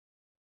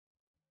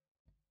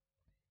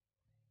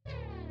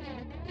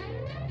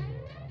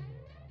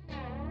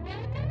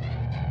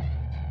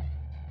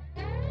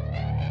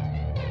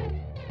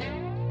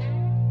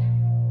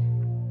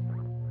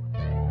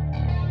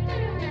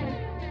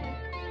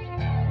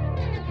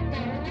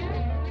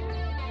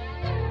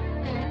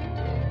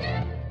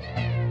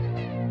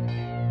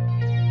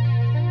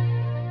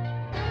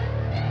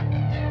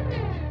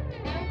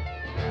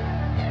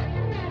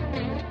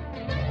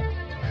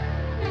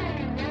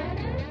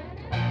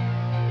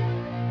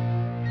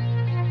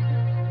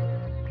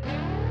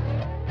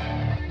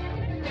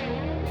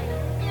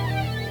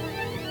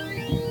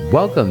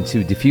Welcome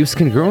to Diffuse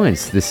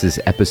Congruence. This is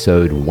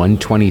episode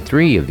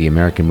 123 of the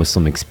American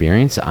Muslim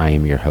Experience. I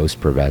am your host,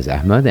 Pervez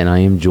Ahmed, and I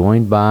am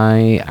joined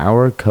by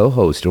our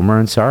co-host,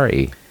 Umar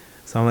Ansari.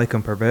 Assalamu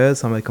alaikum,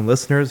 Pervez. Assalamu alaikum,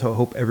 listeners. I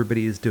hope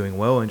everybody is doing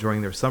well,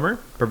 enjoying their summer.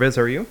 Pervez,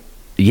 how are you?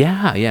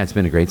 Yeah, it's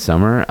been a great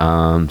summer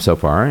so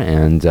far,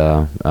 and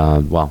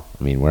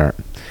we're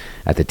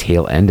at the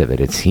tail end of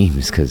it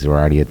seems, because we're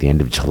already at the end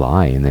of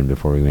July, and then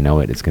before we know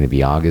it, it's going to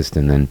be August,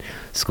 and then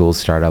schools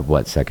start up,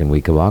 second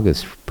week of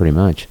August, pretty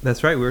much.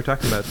 That's right. We were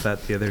talking about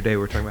that the other day. We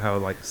were talking about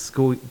how,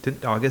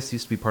 August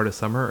used to be part of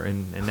summer,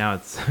 and now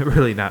it's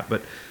really not,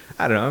 but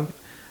I don't know.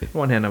 On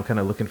one hand, I'm kind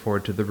of looking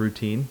forward to the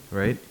routine,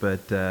 right?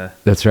 But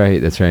That's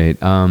right. We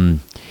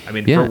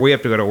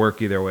have to go to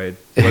work either way,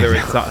 whether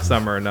it's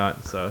summer or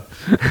not, so.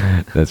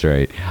 That's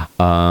right.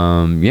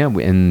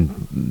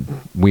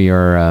 We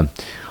are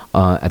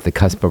at the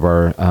cusp of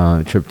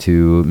our trip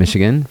to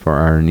Michigan for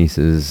our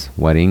niece's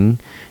wedding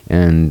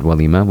and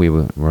walima.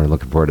 We're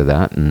looking forward to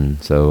that,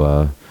 and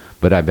so.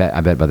 But I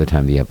bet by the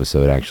time the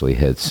episode actually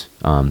hits,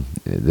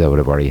 that would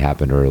have already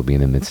happened, or it'll be in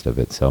the midst of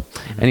it. So,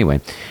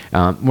 anyway,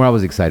 we're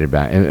always excited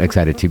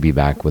to be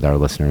back with our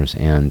listeners,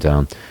 and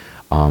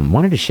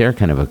wanted to share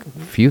kind of a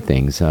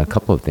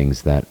couple of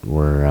things that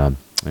were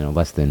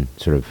less than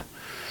sort of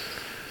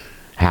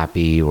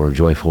happy or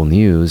joyful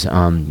news.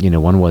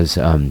 One was,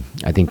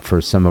 I think for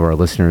some of our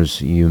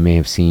listeners, you may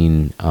have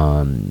seen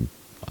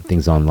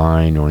things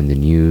online or in the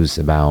news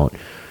about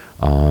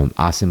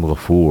Asim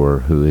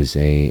Ghafoor, who is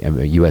a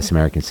U.S.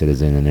 American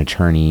citizen, an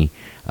attorney,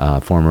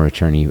 former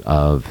attorney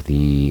of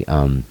the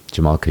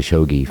Jamal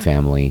Khashoggi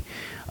family,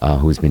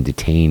 who's been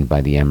detained by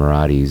the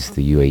Emiratis,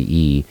 the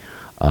UAE.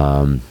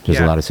 There's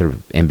a lot of sort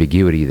of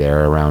ambiguity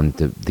there around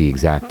the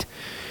exact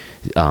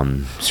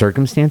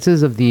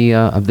circumstances of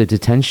the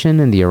detention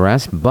and the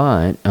arrest,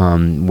 but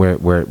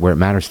where it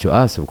matters to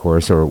us, of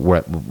course,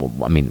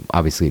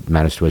 obviously it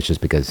matters to us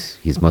just because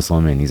he's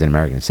Muslim and he's an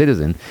American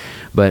citizen,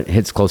 but it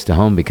hits close to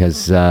home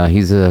because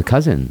he's a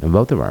cousin of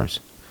both of ours.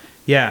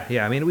 Yeah.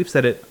 I mean, we've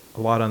said it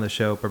a lot on the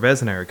show.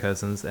 Pervez and I are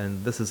cousins,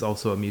 and this is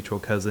also a mutual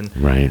cousin.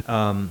 Right.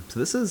 So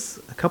this is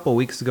a couple of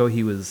weeks ago.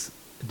 He was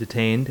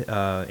detained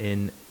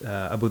in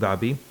Abu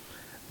Dhabi,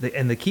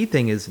 and the key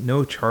thing is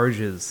no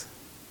charges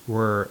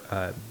were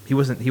he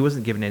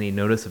wasn't given any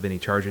notice of any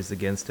charges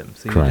against him.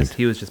 So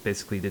he was just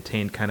basically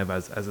detained kind of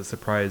as a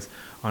surprise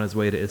on his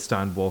way to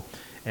Istanbul,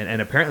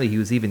 and apparently he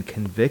was even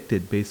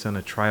convicted based on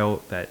a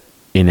trial that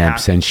in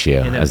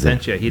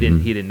absentia. He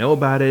didn't know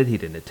about it. He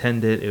didn't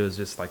attend it. It was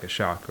just like a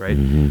shock, right?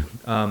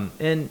 Mm-hmm.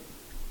 And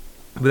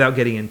without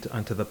getting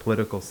onto the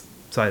political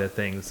side of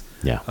things,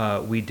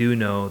 we do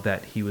know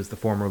that he was the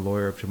former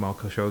lawyer of Jamal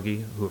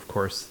Khashoggi, who of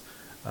course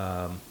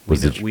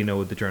we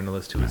know the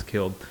journalist who was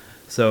killed.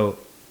 So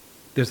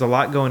there's a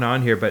lot going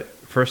on here, but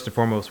first and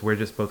foremost, we're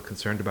just both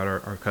concerned about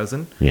our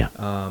cousin. Yeah.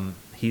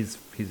 He's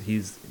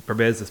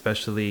Pervez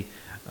especially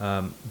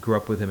grew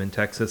up with him in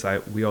Texas.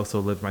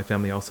 My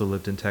family also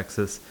lived in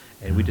Texas,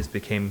 and we just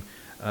became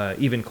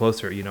even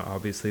closer.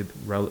 Obviously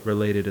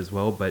related as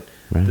well, but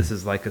this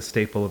is like a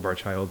staple of our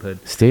childhood.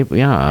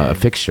 A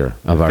fixture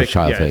of our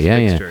childhood.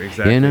 Fixture,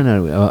 exactly.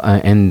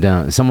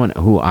 And someone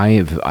who I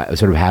have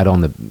sort of had on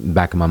the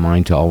back of my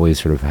mind to always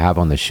sort of have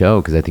on the show,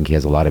 because I think he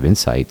has a lot of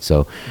insight.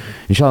 So,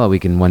 inshallah, we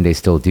can one day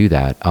still do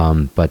that.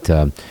 But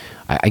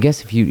I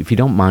guess if you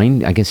don't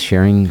mind, I guess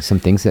sharing some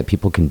things that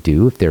people can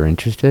do if they're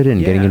interested in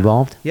getting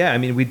involved. Yeah, I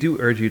mean, we do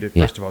urge you to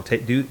first of all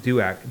do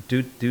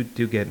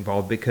get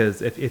involved,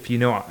 because if you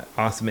know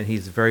Asim, and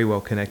he's very well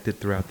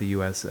connected throughout the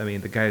U.S. I mean,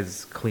 the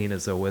guy's clean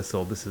as a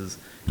whistle. This is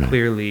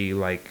clearly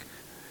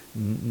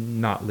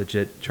not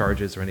legit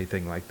charges or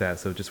anything like that.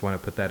 So just want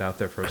to put that out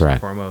there first and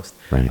foremost.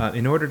 Right.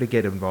 In order to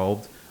get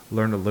involved,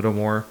 learn a little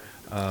more,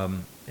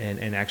 and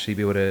actually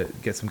be able to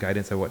get some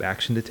guidance on what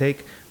action to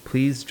take,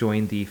 please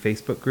join the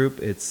Facebook group.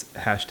 It's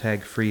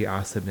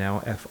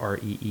 #FreeAsimNow,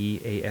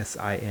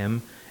 FreeAsimNow.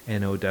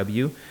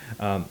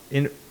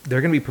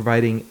 They're going to be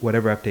providing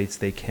whatever updates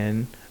they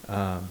can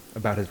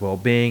about his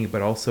well-being,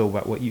 but also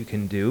about what you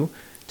can do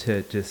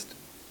to just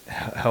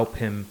help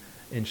him,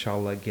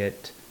 inshallah,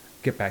 get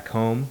back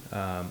home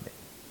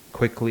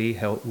quickly,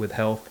 with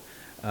health.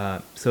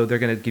 So they're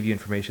going to give you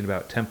information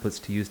about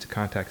templates to use to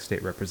contact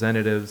state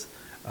representatives,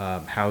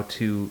 how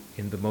to,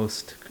 in the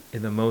most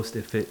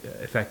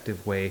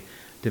effective way,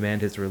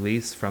 demand his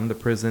release from the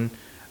prison,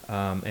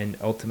 and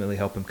ultimately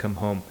help him come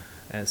home.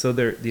 And so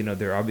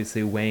they're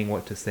obviously weighing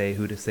what to say,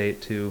 who to say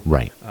it to.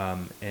 Right.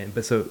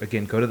 So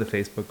again, go to the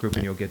Facebook group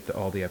and you'll get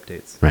all the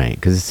updates. Right,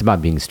 because it's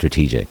about being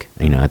strategic,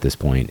 at this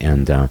point,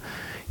 and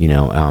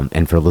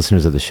and for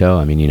listeners of the show,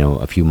 I mean,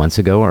 a few months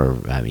ago, or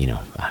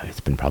it's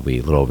been probably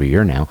a little over a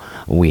year now,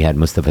 we had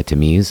Mustafa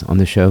Tamiz on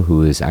the show,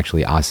 who is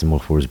actually Asim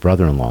Ghafoor's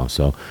brother-in-law.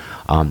 So,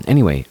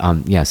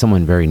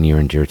 someone very near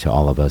and dear to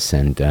all of us,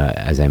 and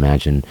as I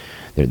imagine,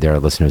 there are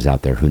listeners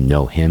out there who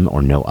know him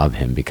or know of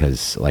him,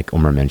 because, like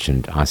Umar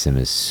mentioned, Asim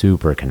is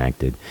super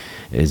connected,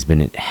 has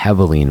been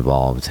heavily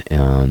involved,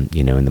 in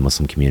the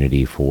Muslim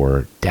community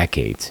for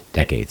decades.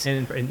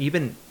 And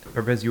even,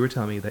 Pervez, you were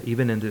telling me that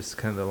even in this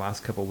kind of the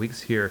last couple of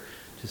weeks here,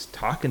 just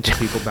talking to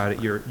people about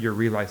it, you're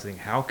realizing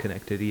how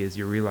connected he is.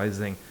 You're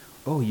realizing,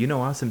 oh, you know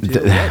Asim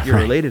too. Yeah, you're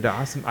Right. related to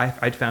Asim.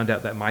 I found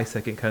out that my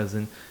second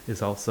cousin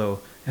is also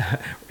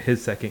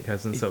his second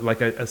cousin. So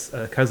like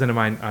a cousin of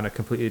mine on a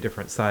completely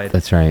different side.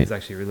 That's right. Is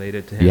actually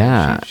related to him.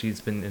 Yeah.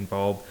 She's been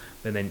involved,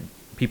 and then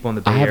people in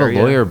the Bay I have Area.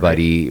 a lawyer right?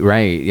 buddy,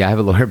 right? Yeah, I have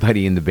a lawyer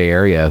buddy in the Bay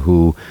Area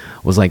who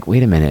was like,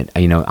 wait a minute,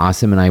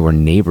 Asim and I were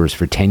neighbors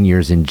for 10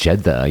 years in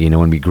Jeddah,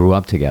 when we grew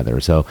up together.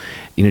 So,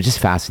 just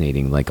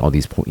fascinating, like all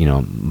these,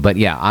 but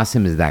yeah,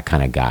 Asim is that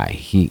kind of guy.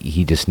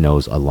 He just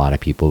knows a lot of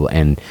people,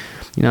 and,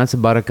 it's a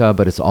barakah,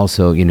 but it's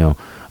also,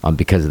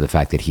 because of the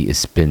fact that he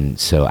has been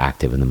so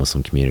active in the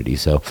Muslim community.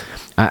 So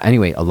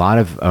anyway, a lot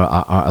of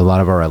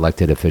our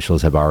elected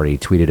officials have already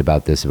tweeted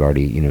about this, have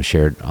already,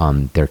 shared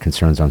their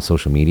concerns on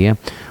social media.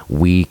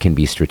 We can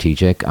be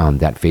strategic.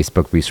 That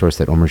Facebook resource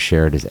that Omar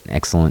shared is an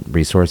excellent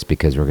resource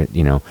because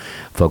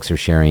folks are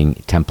sharing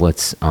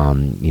templates,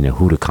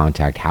 who to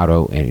contact, how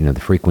to, and, the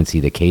frequency,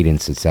 the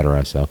cadence,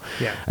 etc. So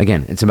Yeah.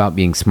 again, it's about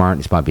being smart.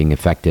 It's about being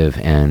effective,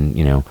 and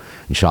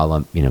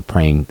inshallah,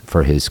 praying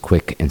for his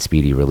quick and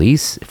speedy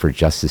release, for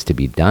justice to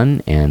be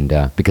done,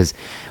 and because,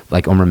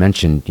 like Omar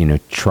mentioned,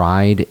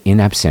 tried in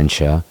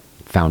absentia,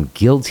 found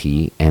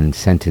guilty, and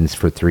sentenced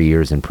for 3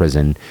 years in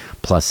prison,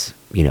 plus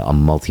a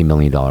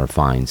multi-million-dollar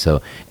fine.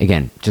 So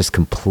again, just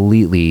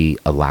completely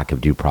a lack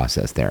of due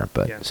process there.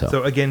 But Yeah.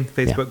 So again,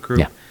 Facebook yeah, group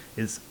yeah.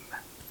 is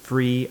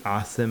Free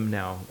Asim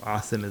Now.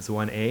 Asim is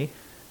 1A,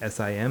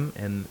 SIM,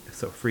 and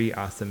so Free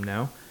Asim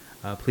Now.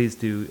 Please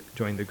do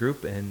join the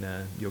group, and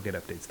you'll get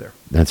updates there.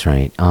 That's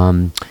right.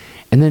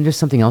 And then just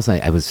something else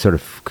I was sort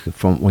of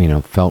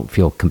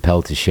feel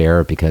compelled to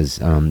share because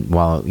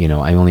while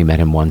I only met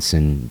him once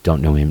and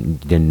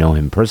didn't know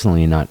him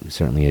personally, not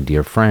certainly a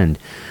dear friend,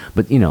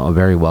 but a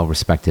very well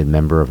respected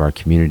member of our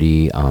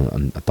community,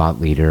 a thought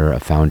leader, a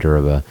founder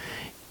of a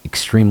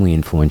extremely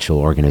influential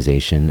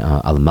organization,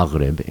 Al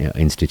Maghrib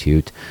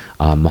Institute.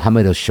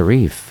 Muhammad Al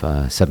Sharif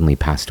suddenly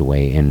passed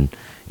away in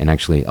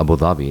actually Abu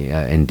Dhabi,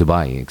 in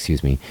Dubai,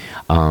 excuse me.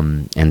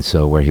 And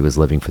so where he was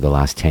living for the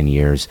last 10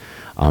 years,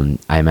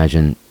 I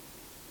imagine,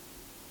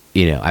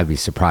 I'd be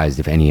surprised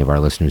if any of our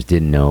listeners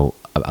didn't know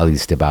at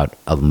least about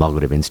Al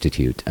Maghrib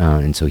Institute.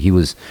 And so he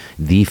was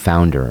the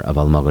founder of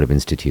Al Maghrib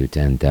Institute.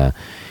 And,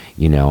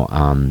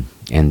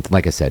 and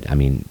like I said, I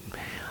mean,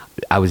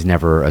 I was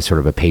never a sort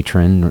of a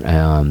patron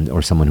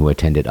or someone who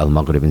attended Al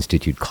Maghrib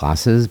Institute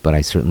classes, but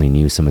I certainly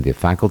knew some of the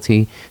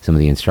faculty, some of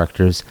the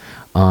instructors,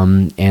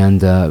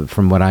 and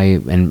from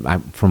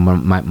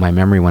my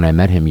memory when I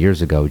met him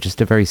years ago, just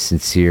a very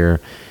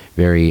sincere,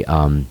 very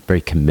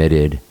very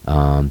committed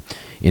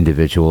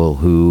individual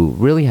who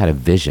really had a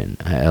vision,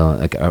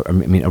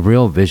 a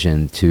real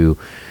vision to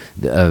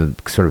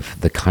sort of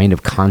the kind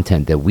of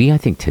content that we, I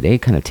think, today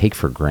kind of take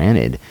for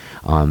granted,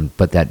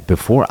 but that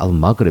before Al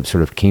Maghrib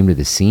sort of came to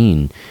the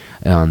scene,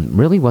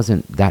 really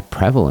wasn't that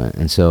prevalent.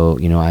 And so,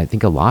 I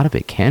think a lot of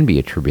it can be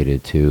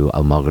attributed to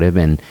Al Maghrib,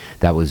 and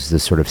that was the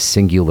sort of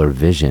singular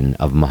vision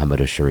of Muhammad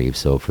al-Sharif.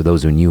 So for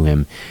those who knew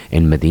him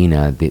in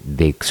Medina,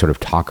 they sort of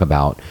talk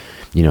about,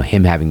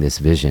 him having this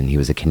vision. He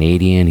was a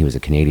Canadian. He was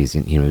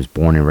he was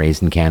born and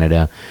raised in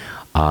Canada.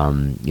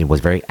 He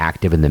was very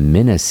active in the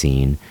Minna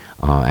scene.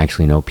 I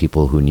actually know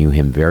people who knew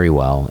him very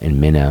well in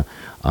Minna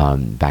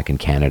back in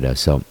Canada.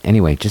 So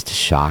anyway, just a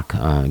shock.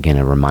 Again,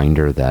 a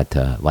reminder that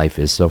life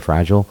is so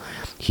fragile.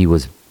 He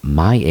was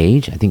my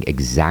age, I think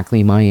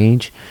exactly my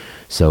age.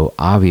 So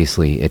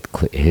obviously it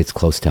hits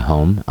close to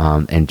home,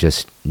 and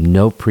just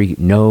no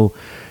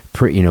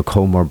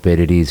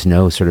comorbidities,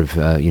 no sort of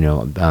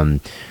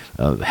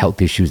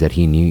health issues that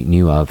he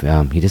knew of.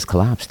 He just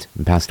collapsed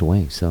and passed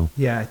away. So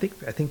yeah, I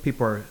think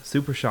people are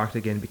super shocked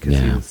again because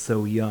he was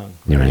so young.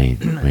 Right.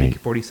 I think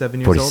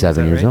 47 years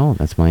 47 old. years old.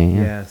 That's my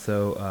Yeah.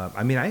 So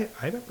I mean, I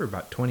remember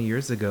about 20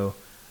 years ago,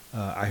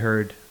 I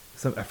heard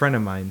a friend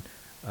of mine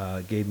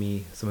gave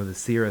me some of the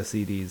Sierra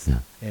CDs,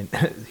 and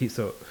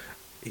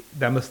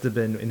that must have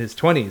been in his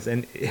 20s,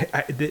 and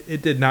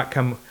it did not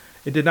come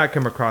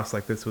across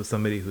like this was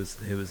somebody who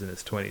was in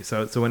his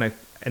 20s. So when I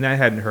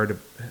hadn't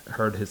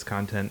heard his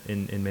content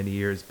in many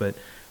years, but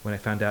when I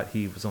found out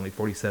he was only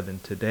 47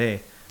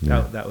 today,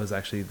 that was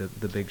actually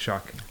the big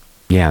shock.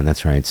 Yeah,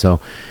 that's right. So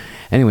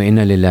anyway,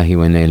 inna lillahi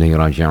wa inna ilayhi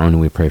raji'un.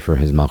 We pray for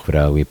his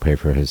maghfirah. We pray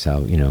for his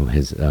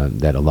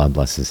that Allah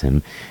blesses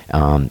him,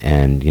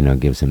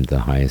 and gives him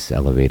the highest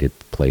elevated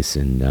place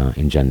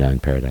in Jannah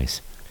and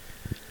paradise.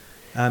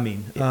 I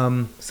mean,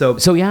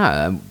 so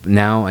yeah.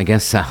 Now I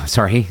guess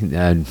sorry,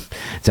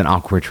 it's an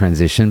awkward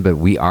transition, but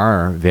we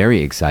are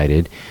very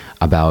excited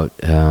about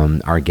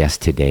our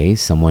guest today.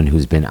 Someone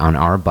who's been on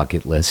our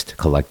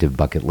collective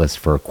bucket list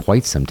for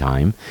quite some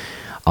time.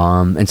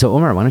 And so,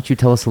 Omar, why don't you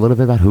tell us a little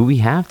bit about who we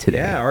have today?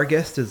 Yeah, our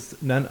guest is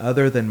none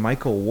other than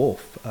Michael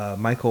Wolff.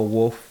 Michael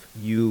Wolff,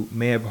 you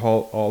may have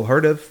all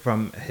heard of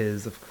from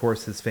his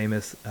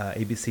famous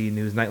ABC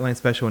News Nightline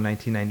special in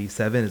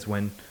 1997 is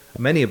when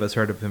many of us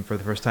heard of him for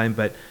the first time.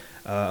 But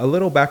A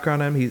little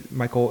background on him: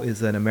 Michael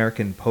is an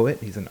American poet.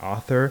 He's an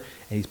author,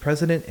 and he's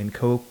president and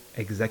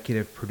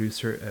co-executive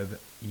producer of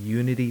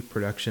Unity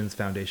Productions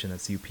Foundation.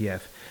 That's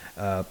UPF.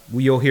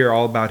 You'll hear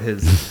all about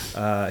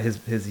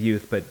his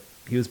youth, but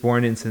he was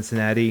born in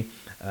Cincinnati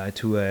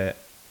to a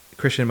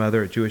Christian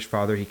mother, a Jewish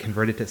father. He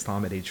converted to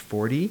Islam at age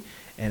 40.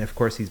 And of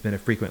course, he's been a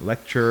frequent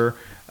lecturer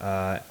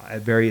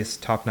at various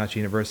top-notch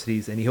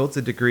universities. And he holds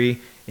a degree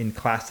in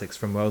classics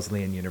from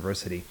Wesleyan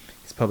University.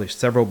 He's published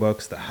several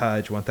books, The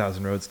Hajj,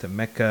 1,000 Roads to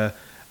Mecca,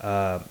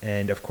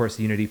 and of course,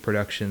 Unity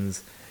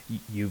Productions.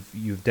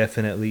 You've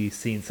definitely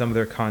seen some of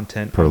their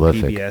content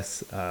Prolific. on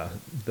PBS.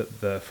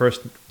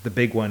 The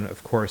big one,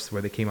 of course,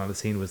 where they came on the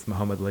scene was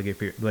Muhammad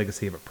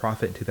Legacy of a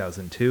Prophet in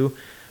 2002.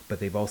 But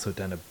they've also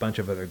done a bunch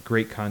of other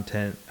great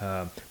content: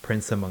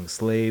 Prince Among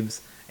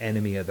Slaves,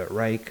 Enemy of the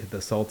Reich,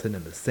 The Sultan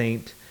and the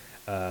Saint,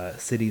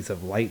 Cities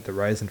of Light, The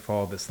Rise and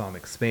Fall of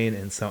Islamic Spain,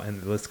 and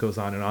the list goes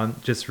on and on.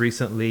 Just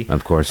recently,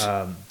 Of course.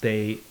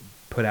 They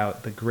put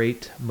out the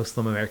Great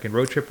Muslim American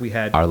Road Trip. We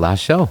had Our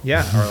last show.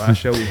 our last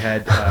show. We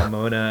had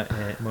Mona,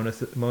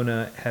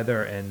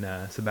 Heather,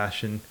 and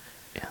Sebastian.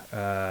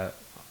 Mona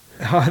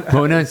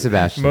and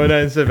Sebastian. Mona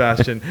and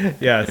Sebastian.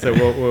 Yeah, so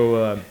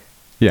we'll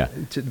Yeah.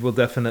 we'll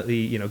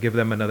definitely give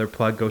them another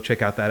plug. Go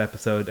check out that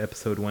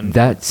episode 1.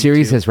 That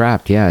series has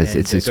wrapped. Yeah, And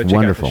it's go check out the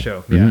wonderful.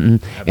 show. Yeah, Mhm.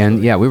 And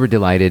absolutely. yeah, we were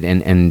delighted.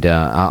 And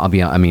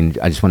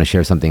I just want to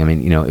share something.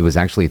 It was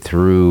actually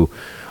through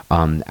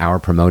our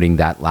promoting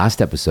that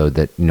last episode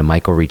that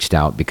Michael reached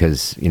out,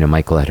 because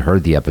Michael had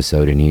heard the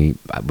episode, and he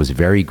was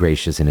very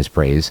gracious in his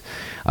praise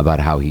about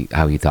how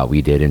he thought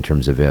we did in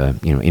terms of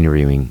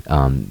interviewing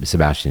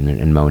Sebastian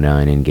and Mona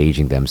and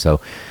engaging them. So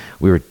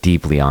we were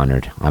deeply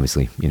honored,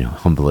 obviously,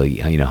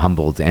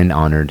 humbled and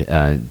honored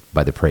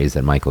by the praise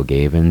that Michael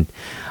gave, and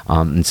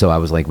so I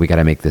was like, we got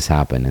to make this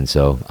happen. And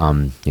so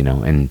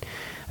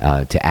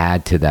to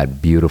add to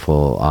that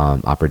beautiful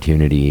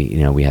opportunity,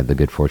 we had the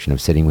good fortune of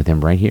sitting with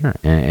him right here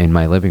in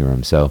my living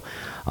room. So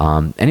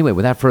anyway,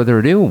 without further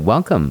ado,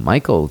 welcome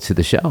Michael to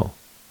the show.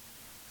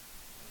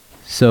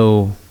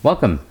 So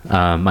welcome,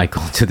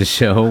 Michael, to the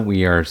show.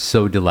 We are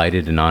so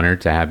delighted and honored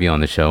to have you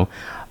on the show.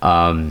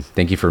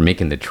 Thank you for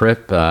making the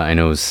trip. I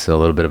know it was a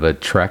little bit of a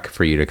trek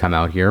for you to come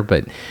out here,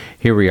 but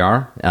here we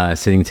are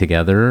sitting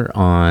together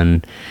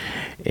on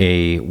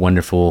a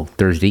wonderful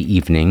Thursday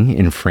evening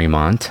in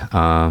Fremont.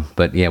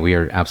 But yeah, we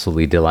are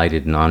absolutely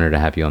delighted and honored to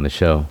have you on the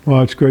show.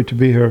 Well, it's great to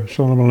be here.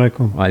 Assalamu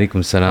alaikum.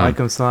 Alaikum salam.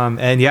 Alaikum salam.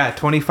 And yeah,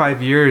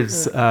 25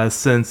 years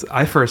since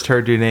I first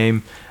heard your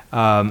name.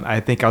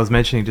 I think I was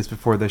mentioning just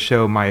before the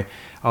show, I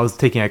was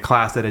taking a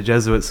class at a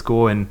Jesuit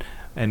school,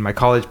 and my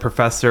college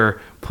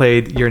professor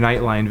played your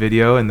Nightline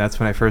video, and that's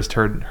when I first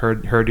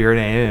heard your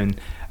name.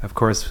 And of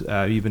course,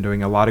 you've been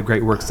doing a lot of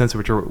great work since,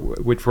 which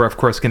we're of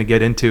course going to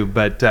get into.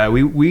 But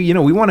we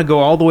want to go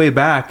all the way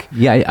back.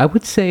 Yeah, I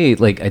would say,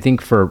 I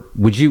think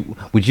would you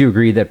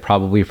agree that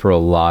probably for a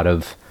lot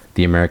of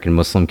the American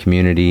Muslim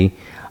community,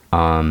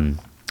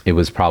 it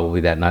was probably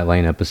that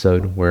Nightline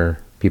episode where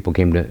people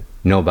came to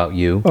know about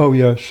you? Oh,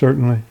 yeah,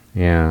 certainly.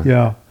 Yeah.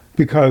 Yeah,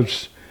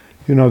 because,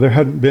 there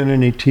hadn't been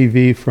any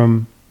TV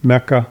from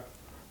Mecca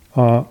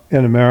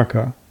in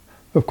America.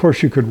 Of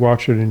course, you could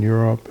watch it in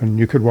Europe, and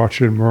you could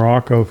watch it in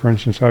Morocco, for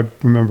instance. I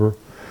remember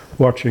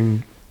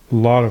watching a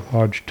lot of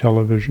Hajj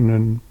television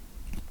in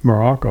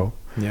Morocco.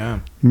 Yeah.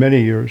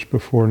 Many years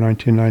before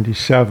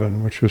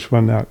 1997, which was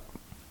when that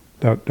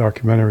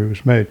documentary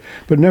was made,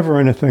 but never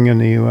anything in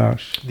the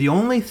U.S. The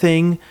only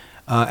thing,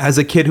 as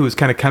a kid who was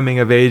kind of coming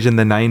of age in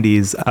the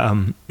 90s,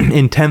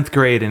 in 10th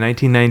grade in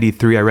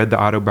 1993, I read the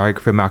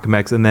autobiography of Malcolm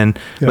X, and then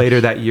Yes. later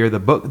that year,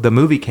 the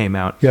movie came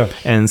out. Yes.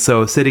 And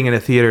so sitting in a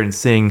theater and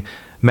seeing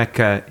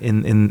Mecca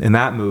in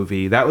that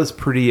movie, that was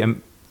pretty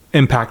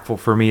impactful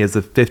for me as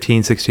a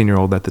 15,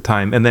 16-year-old at the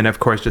time. And then, of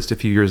course, just a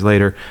few years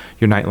later,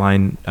 your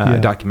Nightline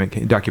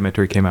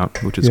documentary came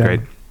out, which is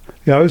great.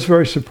 Yeah, I was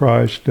very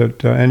surprised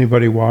that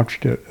anybody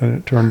watched it, and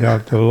it turned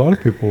out that a lot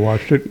of people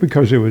watched it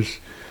because it was,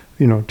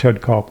 Ted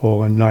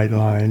Koppel and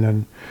Nightline,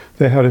 and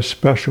they had a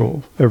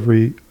special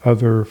every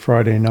other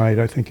Friday night,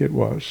 I think it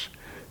was,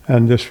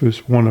 and this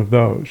was one of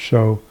those.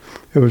 So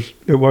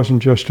it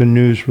wasn't just a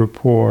news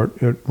report;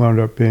 it wound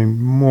up being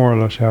more or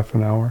less half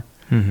an hour.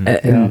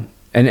 Mm-hmm.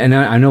 And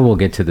I know we'll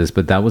get to this,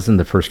 but that wasn't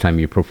the first time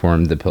you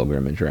performed the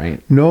pilgrimage,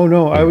 right?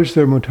 No, I was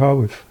their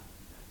mutawif.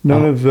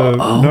 None of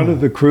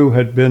the crew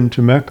had been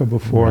to Mecca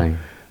before. Right.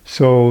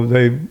 So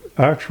they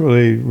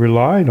actually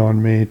relied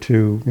on me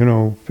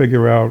to,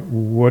 figure out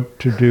what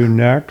to do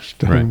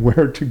next and Right.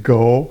 where to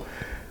go.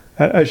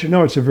 As you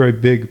know, it's a very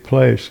big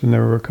place, and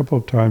there were a couple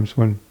of times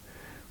when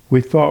we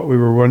thought we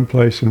were one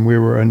place and we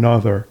were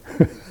another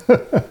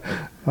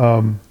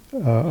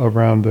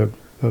around the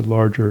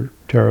larger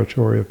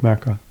territory of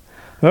Mecca.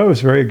 That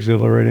was very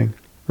exhilarating,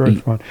 very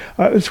fun.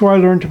 That's why I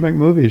learned to make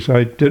movies.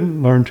 I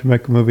didn't learn to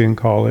make a movie in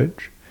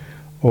college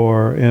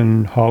or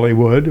in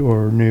Hollywood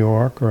or New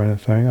York or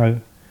anything.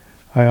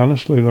 I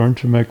honestly learned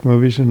to make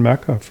movies in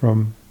Mecca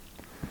from,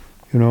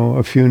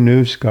 a few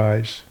news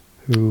guys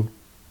who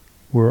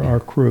were our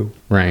crew.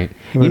 Right.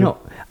 Right. You know,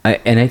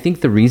 and I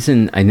think the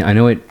reason, I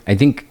know it, I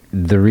think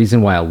the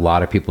reason why a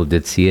lot of people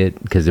did see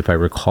it, because if I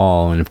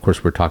recall, and of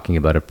course we're talking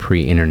about a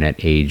pre-internet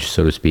age,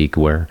 so to speak,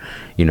 where,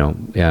 you know,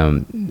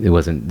 there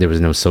was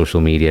no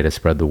social media to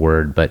spread the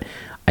word, but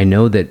I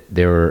know that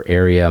there were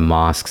area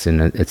mosques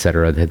and et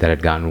cetera that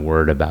had gotten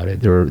word about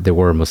it. There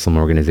were Muslim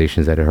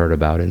organizations that had heard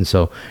about it, and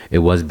so it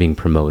was being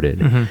promoted.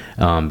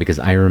 Because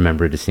I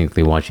remember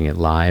distinctly watching it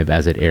live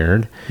as it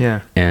aired,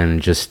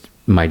 and just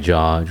my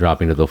jaw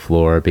dropping to the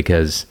floor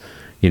because,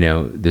 you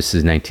know, this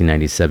is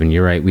 1997.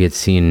 You're right. We had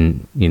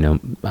seen, you know,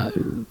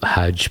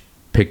 Hajj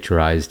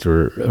picturized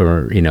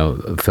or you know,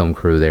 a film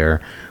crew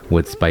there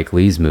with Spike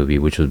Lee's movie,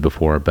 which was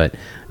before, but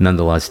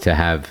nonetheless to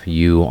have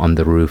you on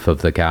the roof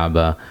of the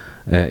Kaaba,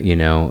 you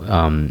know,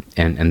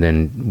 and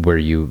then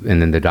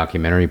and then the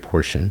documentary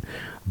portion.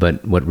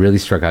 But what really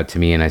struck out to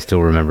me, and I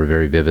still remember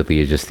very vividly,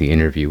 is just the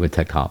interview with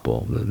Ted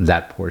Koppel,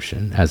 that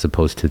portion, as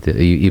opposed to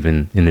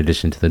even in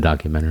addition to the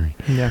documentary.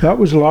 Yeah. That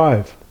was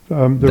live.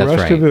 The That's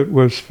rest right. of it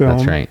was filmed.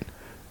 That's right.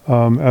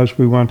 As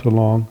we went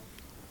along.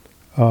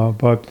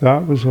 But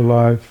that was a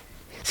live.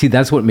 See,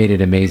 that's what made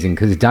it amazing,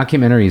 because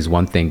documentary is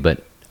one thing,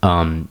 but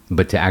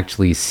to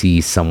actually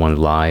see someone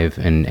live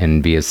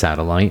and via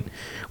satellite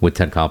with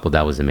Ted Koppel,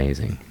 that was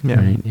amazing. Yeah.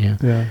 Right? Yeah.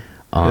 Yeah.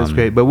 That's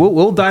great, but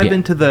we'll dive yeah.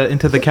 into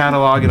the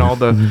catalog and all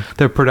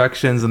the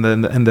productions and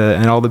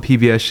all the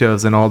PBS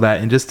shows and all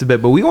that in just a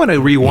bit. But we want to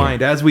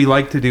rewind, as we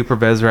like to do,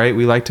 Pervez, right?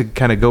 We like to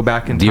kind of go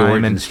back in The time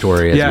origin and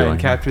story, and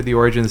capture the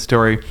origin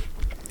story.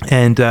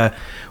 And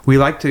we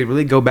like to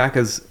really go back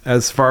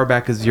as far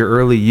back as your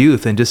early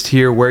youth and just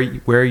hear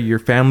where your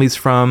family's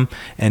from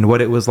and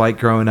what it was like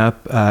growing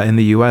up in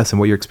the U.S. and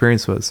what your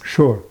experience was.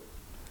 Sure.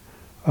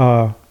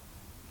 So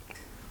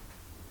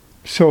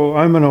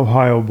I'm an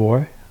Ohio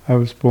boy. I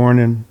was born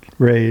and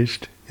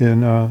raised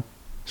in a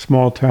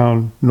small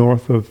town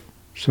north of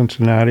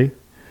Cincinnati,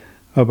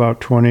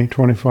 about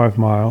 25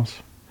 miles.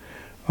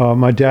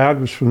 My dad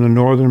was from the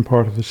northern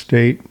part of the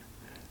state,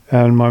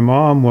 and my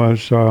mom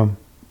was,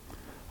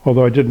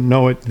 although I didn't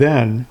know it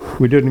then,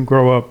 we didn't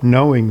grow up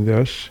knowing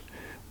this,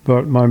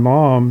 but my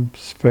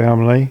mom's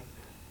family,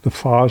 the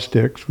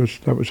Fosdicks,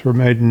 that was her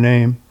maiden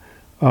name,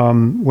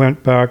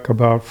 went back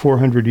about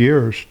 400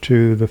 years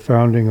to the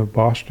founding of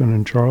Boston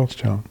and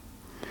Charlestown.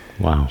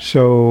 Wow.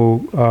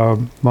 So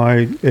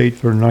my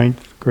 8th or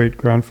 9th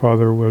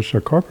great-grandfather was a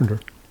carpenter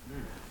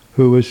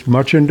who was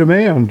much in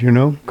demand, you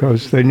know,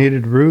 because they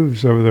needed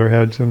roofs over their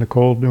heads in the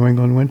cold New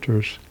England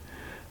winters.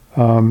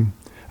 And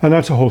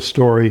that's a whole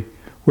story,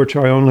 which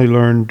I only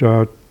learned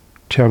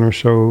 10 or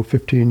so,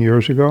 15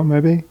 years ago,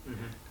 maybe.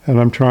 And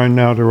I'm trying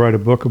now to write a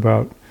book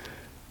about,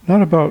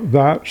 not about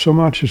that so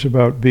much as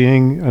about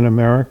being an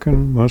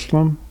American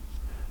Muslim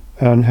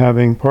and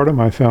having part of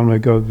my family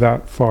go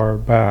that far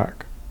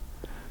back.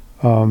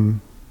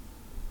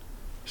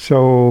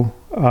 So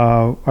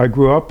I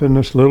grew up in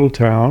this little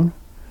town.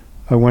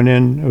 I went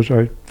in, as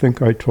I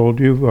think I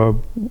told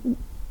you,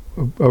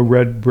 a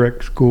red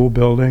brick school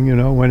building, you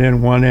know, went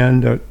in one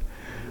end at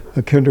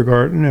a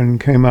kindergarten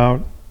and came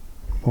out,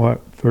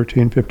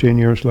 13, 15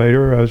 years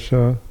later as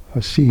a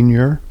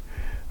senior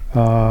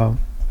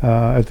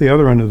at the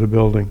other end of the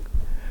building.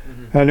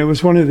 And it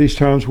was one of these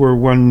towns where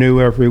one knew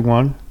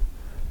everyone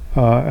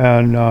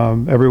and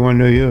everyone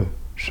knew you.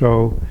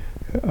 So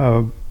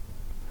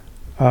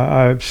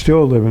I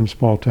still live in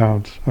small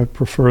towns. I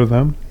prefer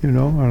them, you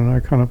know, and I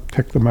kind of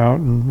pick them out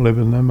and live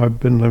in them. I've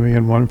been living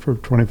in one for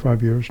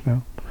 25 years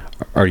now.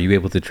 Are you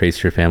able to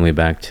trace your family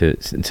back to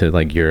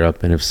like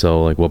Europe? And if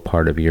so, like what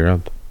part of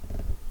Europe?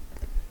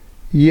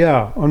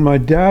 Yeah, on my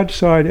dad's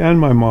side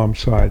and my mom's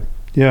side.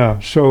 Yeah,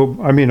 so,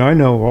 I mean, I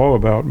know all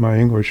about my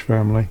English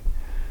family.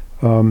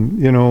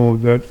 You know,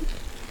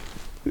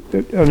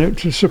 and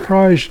it's a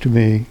surprise to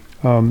me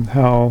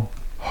how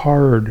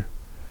hard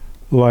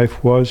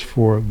life was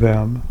for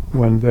them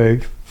when they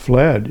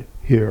fled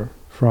here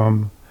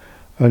from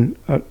an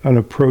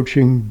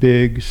approaching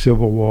big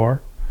civil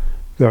war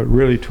that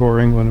really tore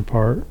England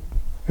apart,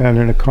 and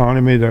an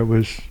economy that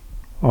was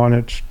on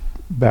its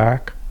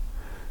back.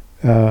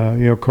 You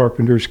know,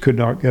 carpenters could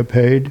not get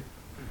paid.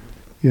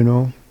 You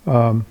know,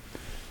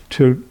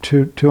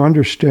 to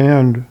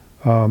understand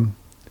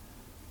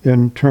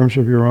in terms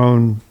of your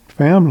own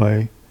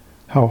family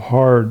how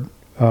hard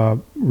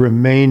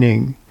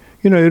remaining.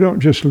 You know, you don't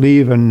just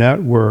leave a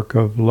network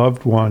of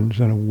loved ones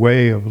and a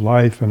way of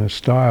life and a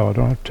style, I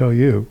don't have to tell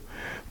you,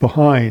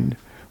 behind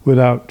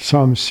without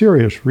some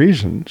serious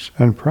reasons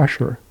and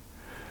pressure.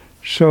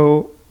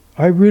 So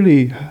I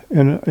really,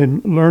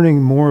 in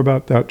learning more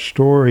about that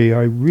story,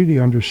 I really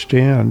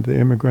understand the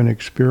immigrant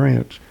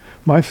experience.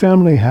 My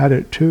family had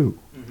it too.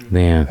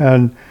 Yeah.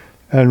 And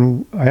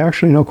I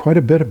actually know quite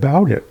a bit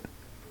about it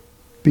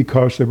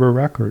because there were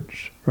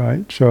records,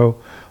 right? So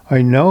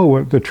I know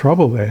what the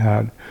trouble they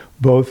had,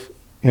 both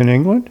in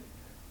England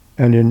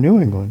and in New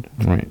England.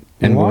 Right.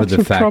 And what were lots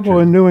the of trouble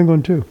in New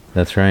England too.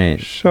 That's right.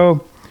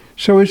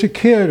 So as a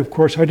kid, of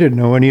course, I didn't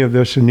know any of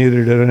this, and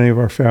neither did any of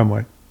our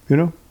family.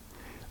 You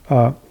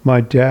know,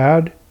 my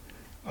dad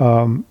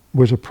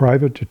was a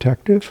private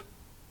detective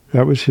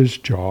That was his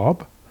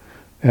job.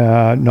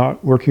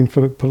 Not working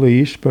for the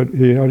police, but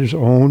he had his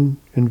own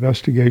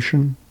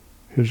investigation,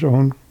 his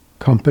own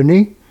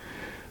company,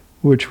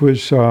 which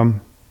was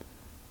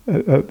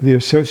the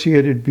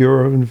Associated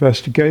Bureau of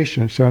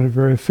Investigation. It sounded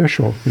very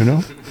official,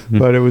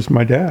 but it was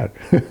my dad.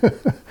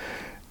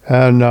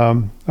 And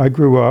I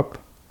grew up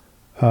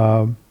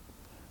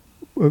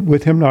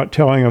with him not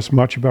telling us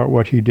much about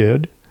what he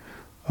did,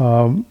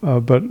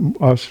 but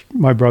us,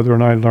 my brother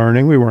and I,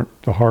 learning. We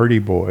weren't the Hardy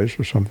Boys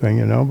or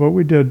something, but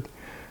we did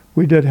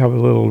have a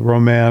little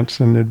romance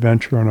and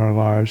adventure in our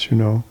lives,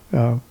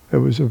 It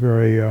was a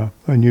very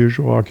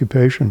unusual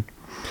occupation.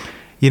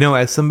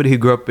 As somebody who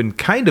grew up in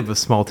kind of a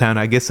small town,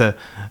 I guess a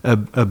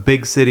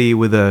big city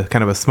with a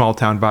kind of a small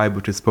town vibe,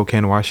 which is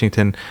Spokane,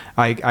 Washington,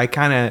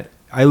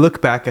 I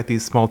look back at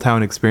these small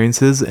town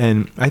experiences,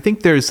 and I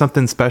think there's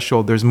something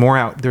special. There's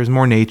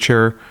more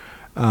nature,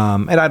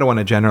 and I don't want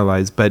to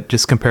generalize, but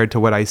just compared to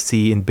what I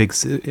see in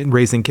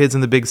raising kids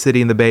in the big city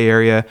in the Bay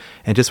Area,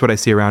 and just what I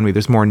see around me,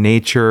 there's more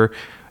nature.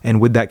 And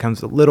with that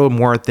comes a little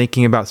more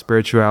thinking about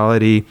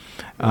spirituality.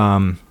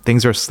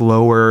 Things are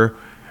slower,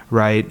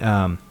 right?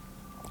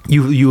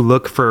 You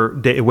look for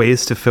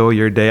ways to fill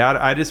your day.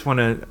 I just want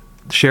to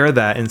share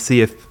that and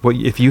see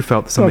if you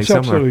felt something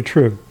similar. That's absolutely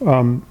true.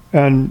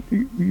 And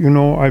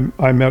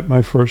I met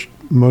my first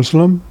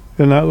Muslim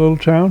in that little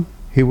town.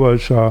 He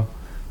was a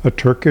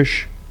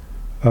Turkish,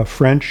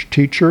 French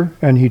teacher,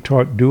 and he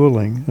taught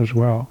dueling as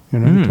well. He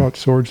taught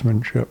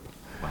swordsmanship.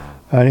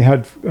 And he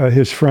had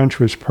his French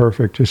was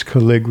perfect. His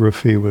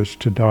calligraphy was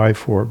to die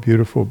for.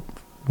 Beautiful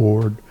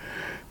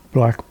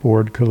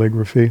blackboard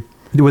calligraphy.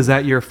 Was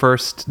that your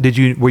first?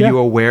 Were you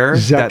aware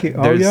that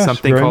there's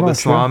something called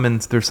Islam,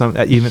 and there's some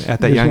even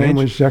at that young age? His name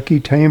was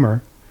Zeki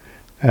Tamer,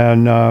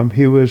 and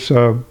he was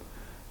a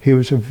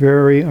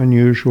very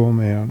unusual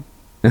man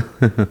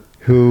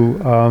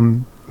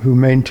who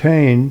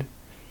maintained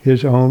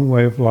his own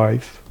way of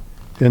life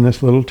in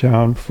this little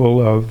town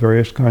full of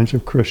various kinds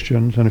of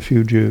Christians and a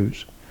few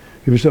Jews.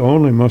 He was the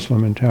only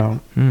Muslim in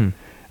town, and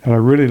I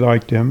really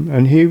liked him,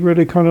 and he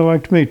really kind of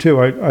liked me too.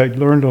 I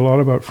learned a lot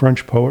about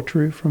French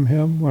poetry from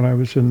him when I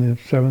was in the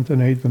 7th and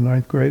 8th and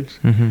 9th grades,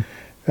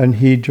 and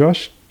he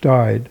just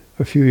died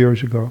a few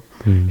years ago.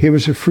 He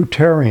was a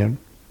fruitarian.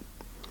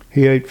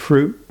 He ate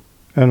fruit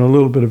and a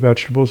little bit of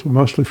vegetables, but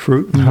mostly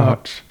fruit and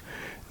nuts.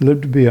 He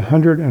lived to be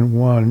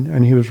 101,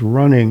 and he was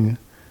running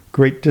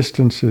great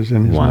distances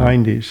in his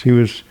 90s.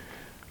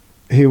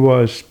 He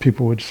was,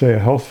 people would say, a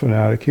health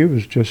fanatic. He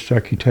was just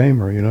Zeki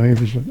Tamer, He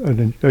was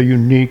a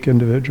unique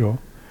individual.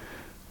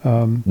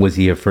 Was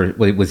he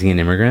an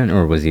immigrant,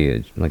 or was he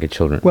a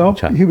children? Well,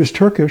 child? He was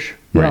Turkish,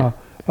 right.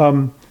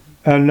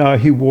 And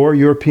he wore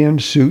European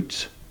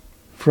suits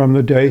from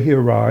the day he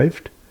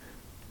arrived.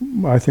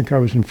 I think I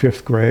was in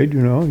 5th grade,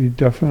 He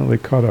definitely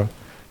cut a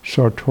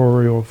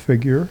sartorial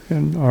figure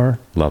in our...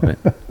 Love it.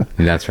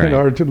 That's right. In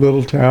our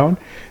little town.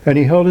 And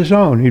he held his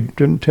own. He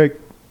didn't take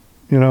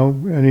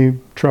any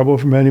trouble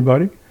from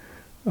anybody.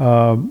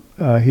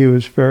 He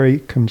was very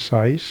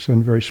concise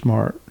and very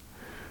smart.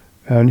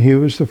 And he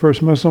was the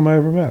first Muslim I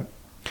ever met.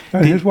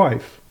 And his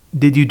wife.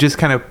 Did you just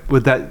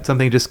was that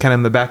something just kind of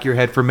in the back of your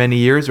head for many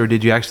years, or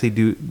did you actually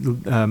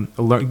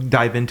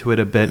dive into it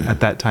a bit at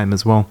that time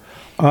as well?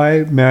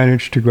 I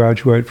managed to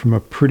graduate from a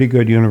pretty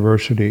good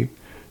university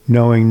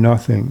knowing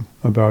nothing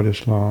about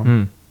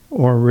Islam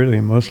or really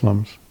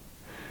Muslims.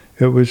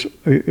 It was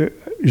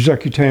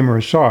Zeki Tamer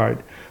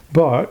aside,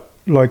 but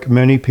like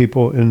many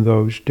people in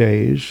those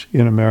days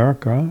in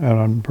America,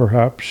 and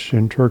perhaps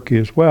in Turkey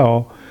as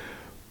well,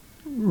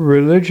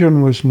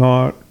 religion was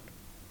not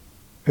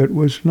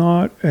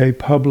a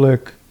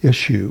public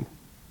issue,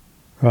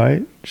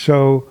 right?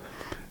 So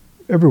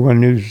everyone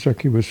knew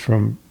Zeki was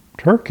from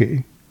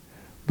Turkey,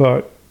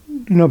 but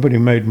nobody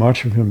made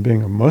much of him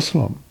being a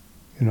Muslim,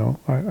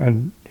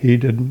 and he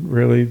didn't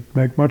really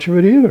make much of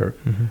it either.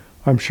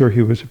 I'm sure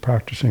he was a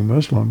practicing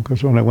Muslim,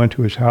 because when I went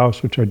to his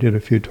house, which I did a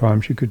few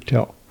times, you could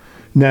tell.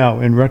 Now,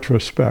 in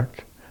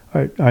retrospect,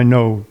 I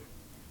know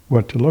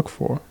what to look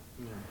for.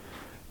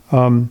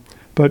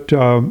 But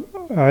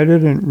I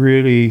didn't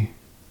really...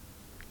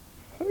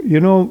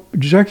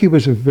 Zeki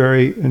was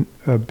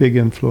a big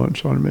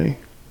influence on me,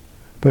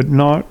 but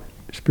not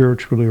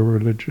spiritually or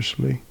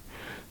religiously.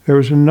 There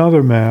was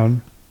another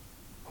man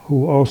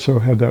who also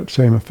had that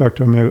same effect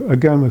on me,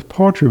 again with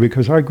poetry,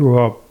 because I grew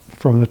up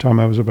from the time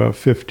I was about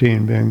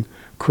 15 being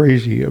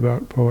crazy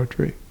about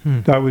poetry.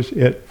 That was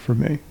it for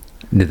me.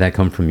 Did that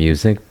come from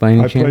music by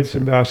any chance? I played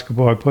some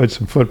basketball, I played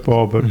some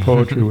football, but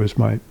poetry was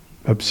my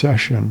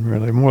obsession,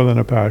 really, more than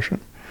a passion.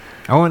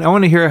 I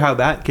want to hear how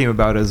that came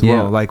about as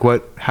well. Like,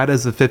 how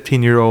does a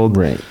 15-year-old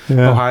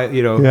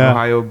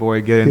Ohio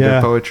boy get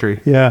into poetry?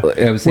 Yeah,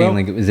 I was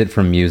saying, is it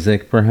from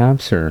music,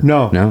 perhaps, or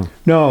no?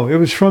 It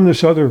was from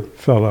this other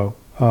fellow.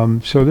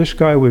 So this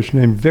guy was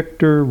named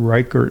Victor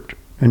Reichert,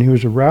 and he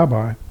was a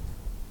rabbi,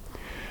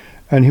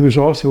 and he was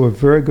also a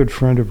very good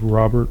friend of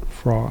Robert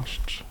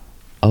Frost's.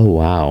 Oh,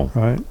 wow!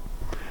 Right,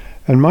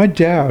 and my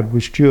dad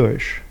was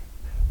Jewish,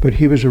 but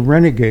he was a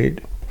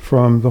renegade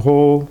from the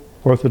whole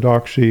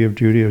orthodoxy of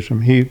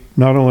Judaism. He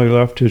not only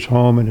left his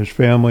home and his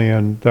family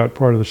and that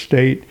part of the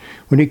state,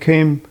 when he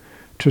came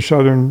to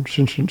southern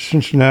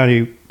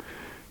Cincinnati,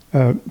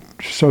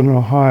 southern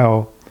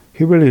Ohio,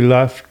 he really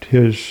left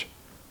his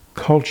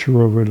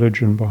cultural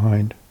religion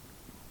behind.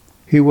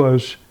 He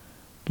was,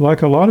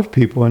 like a lot of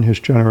people in his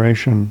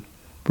generation,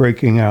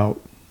 breaking out,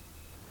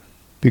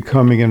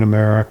 becoming an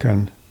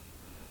American,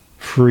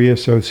 free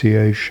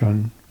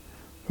association.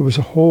 It was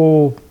a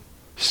whole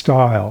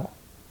style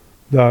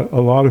that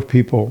a lot of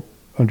people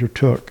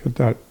undertook in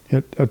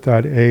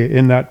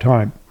that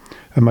time,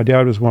 and my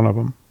dad was one of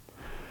them.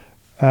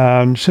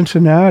 And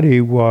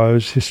Cincinnati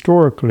was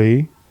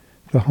historically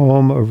the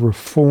home of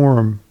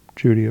Reform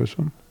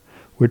Judaism,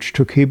 which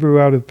took Hebrew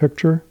out of the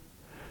picture,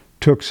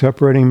 took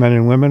separating men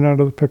and women out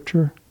of the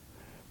picture,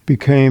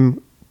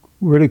 became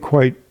really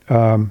quite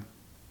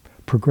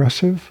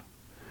progressive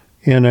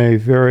in a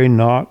very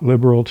not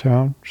liberal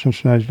town.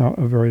 Cincinnati's not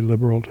a very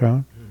liberal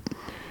town.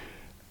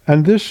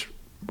 And this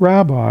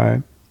rabbi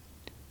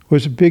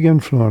was a big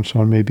influence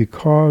on me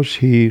because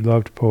he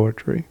loved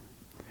poetry.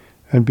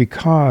 And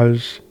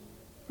because,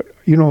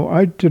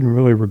 I didn't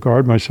really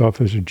regard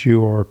myself as a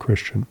Jew or a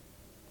Christian,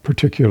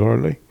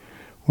 particularly.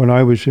 When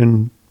I was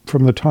from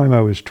the time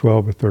I was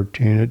 12 or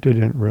 13, it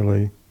didn't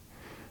really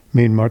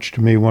mean much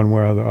to me one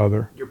way or the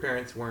other. Your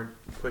parents weren't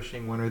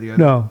pushing one or the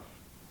other?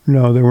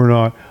 No, they were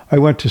not. I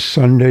went to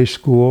Sunday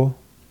school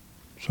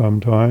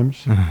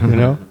sometimes,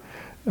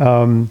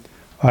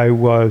 I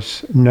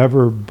was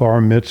never bar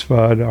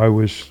mitzvahed. I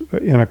was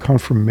in a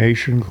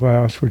confirmation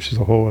class, which is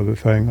a whole other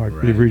thing. Like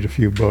you read a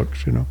few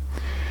books,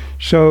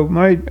 So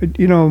my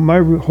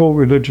whole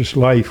religious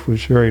life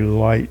was very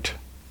light.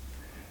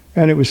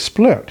 And it was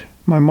split.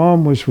 My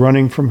mom was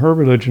running from her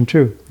religion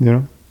too,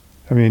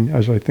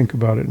 as I think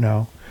about it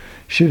now.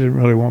 She didn't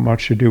really want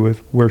much to do with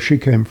where she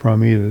came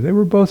from either. They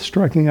were both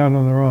striking out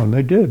on their own.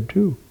 They did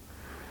too.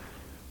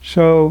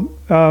 So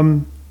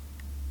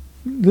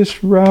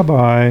this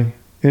rabbi,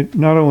 it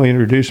not only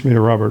introduced me to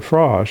Robert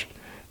Frost,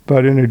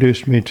 but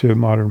introduced me to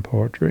modern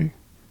poetry.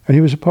 And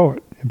he was a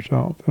poet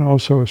himself, and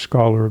also a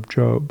scholar of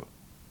Job,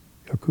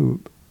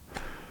 Yakub.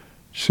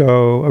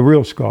 So a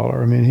real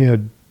scholar. I mean, he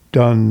had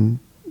done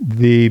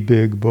the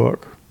big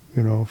book,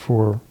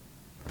 for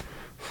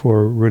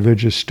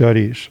religious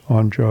studies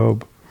on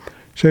Job.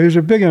 So he was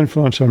a big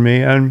influence on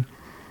me. And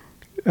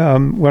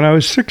when I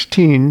was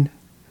 16,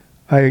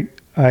 I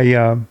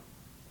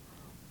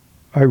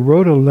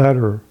wrote a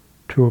letter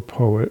to a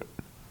poet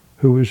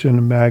who was in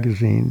a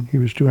magazine. He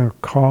was doing a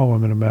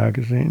column in a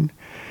magazine.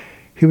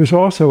 He was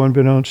also,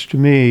 unbeknownst to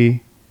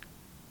me,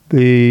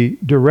 the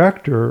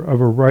director of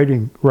a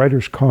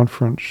writers'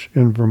 conference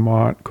in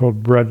Vermont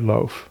called Bread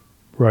Loaf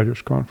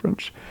Writers'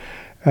 Conference.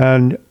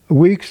 And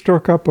we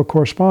struck up a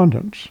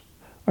correspondence.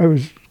 I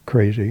was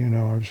crazy,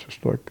 I was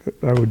just like,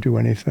 I would do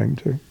anything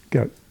to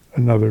get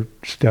another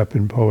step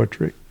in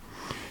poetry.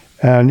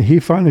 And he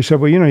finally said,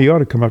 well, you ought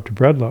to come up to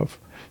Bread Loaf.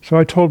 So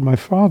I told my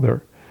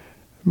father.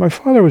 My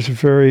father was a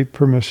very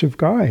permissive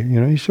guy,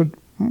 he said,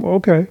 well,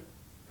 okay.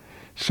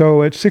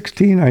 So at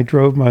 16, I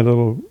drove my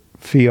little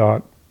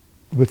Fiat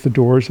with the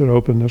doors that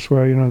open this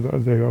way,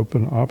 they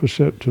open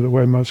opposite to the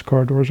way most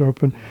car doors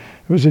open.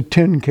 It was a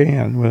tin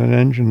can with an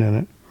engine in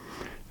it.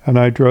 And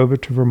I drove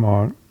it to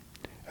Vermont,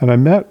 and I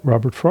met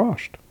Robert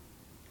Frost.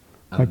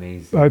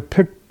 Amazing. I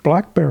picked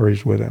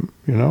blackberries with him,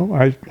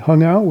 I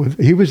hung out with,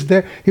 he was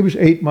there, he was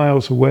 8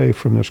 miles away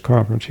from this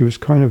conference. He was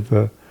kind of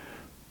the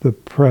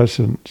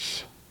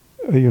presence,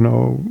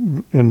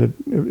 in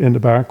the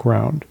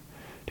background.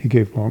 He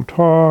gave long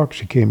talks,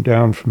 he came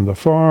down from the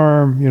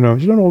farm,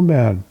 he's an old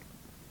man.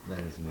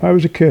 I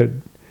was a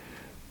kid,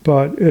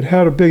 but it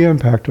had a big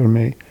impact on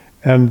me.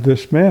 And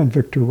this man,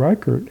 Victor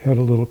Reichert, had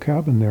a little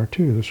cabin there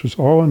too. This was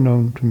all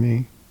unknown to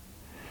me.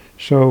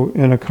 So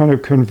in a kind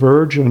of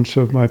convergence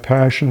of my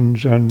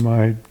passions and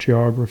my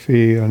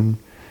geography and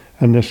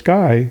this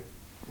guy,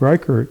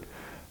 Reichert,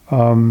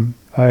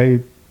 I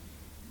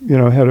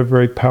had a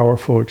very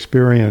powerful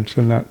experience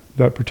in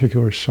that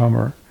particular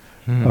summer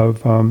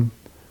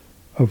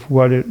of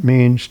what it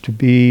means to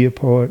be a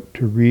poet,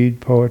 to read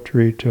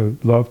poetry, to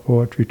love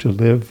poetry, to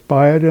live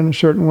by it in a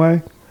certain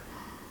way.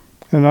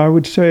 And I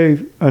would say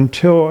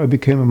until I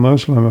became a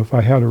Muslim, if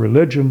I had a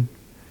religion,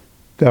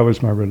 that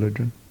was my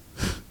religion.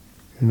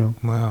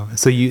 Wow.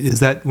 So is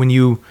that when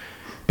you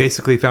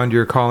basically found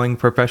your calling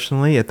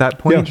professionally at that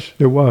point? Yes,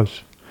 it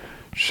was.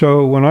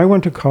 So when I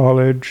went to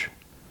college,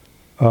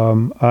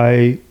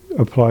 I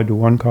applied to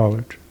one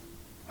college.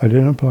 I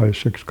didn't apply to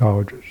 6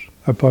 colleges.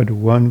 I applied to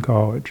one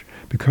college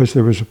because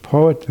there was a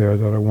poet there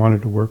that I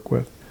wanted to work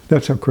with.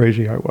 That's how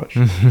crazy I was,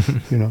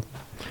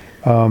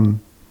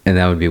 And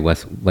that would be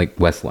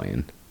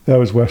Wesleyan. That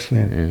was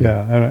Wesleyan,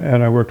 yeah.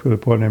 And I worked with a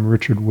poet named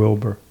Richard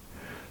Wilbur,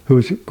 who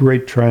was a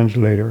great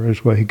translator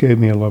as well. He gave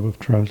me a love of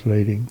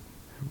translating,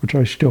 which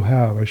I still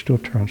have. I still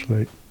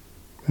translate,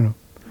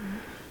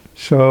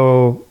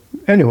 So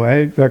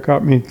anyway, that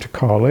got me to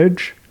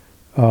college,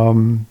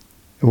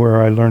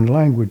 where I learned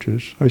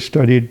languages. I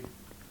studied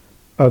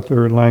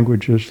other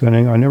languages.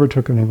 I never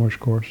took an English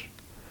course.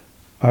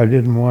 I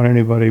didn't want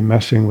anybody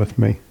messing with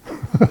me.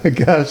 I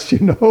guess, I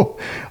mean,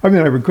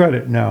 I regret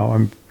it now.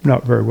 I'm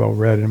not very well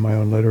read in my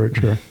own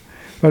literature.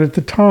 But at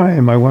the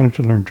time, I wanted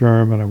to learn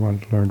German, I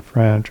wanted to learn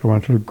French, I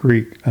wanted to learn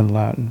Greek and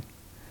Latin.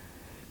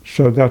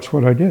 So that's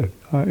what I did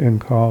in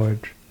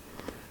college.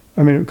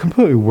 I mean,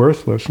 completely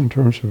worthless in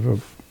terms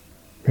of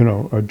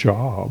a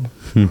job,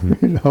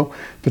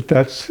 But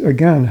that's,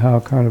 again, how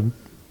kind of,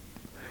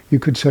 you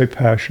could say,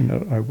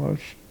 passionate I was.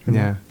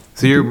 Yeah.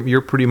 So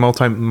you're pretty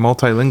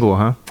multilingual,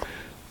 huh?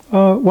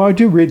 Well, I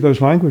do read those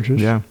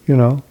languages, Yeah.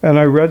 And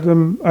I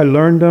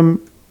learned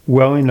them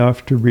well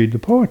enough to read the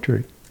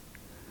poetry.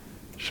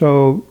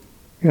 So,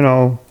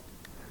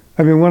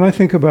 I mean, when I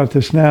think about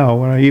this now,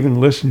 when I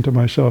even listen to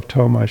myself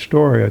tell my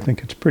story, I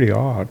think it's pretty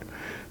odd.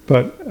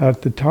 But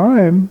at the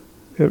time,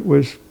 it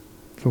was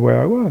the way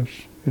I was.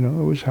 It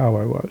was how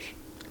I was.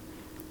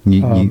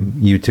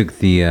 You took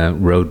the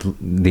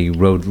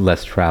road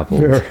less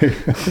traveled.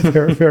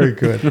 Very, very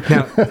good.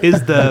 Now,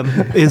 is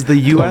the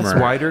U.S.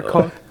 Homer. wider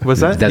culture?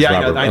 Was that? That's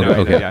yeah, Robert. I know.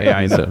 Okay. Yeah,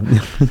 I know.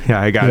 So,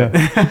 Yeah, I got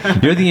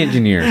it. you're the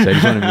engineer, so I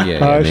just want to be.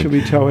 I should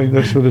be telling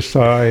this with a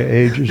sigh,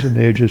 ages and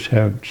ages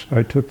hence.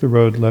 I took the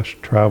road less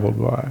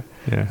traveled by,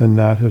 Yeah. and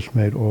that has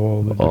made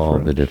all the difference. all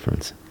the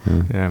difference.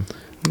 Yeah.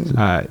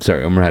 Yeah.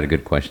 Sorry, Omer had a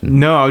good question.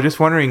 No, I was just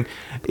wondering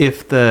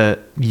if the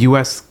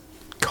U.S.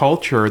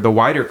 culture, the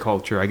wider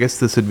culture, I guess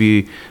this would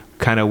be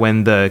kind of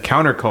when the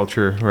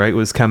counterculture, right,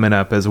 was coming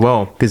up as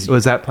well. 'Cause-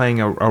 was that playing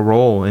a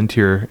role into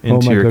your my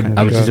goodness.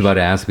 I was just Yes. about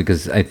to ask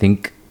because I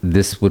think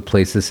this would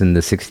place us in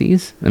the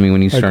 60s. I mean,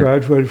 when you I start.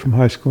 graduated from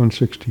high school in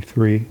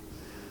 '63.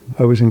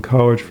 I was in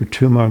college for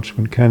 2 months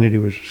when Kennedy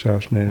was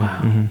assassinated.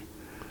 Mm-hmm.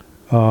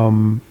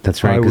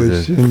 That's right, I because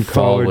was the in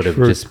fall would college have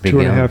for just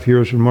 2.5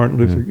 years when Martin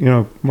Luther,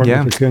 Martin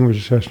Yeah. Luther King was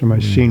assassinated my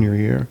senior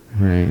year.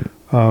 Right.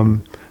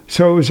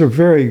 So it was a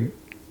very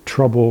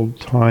troubled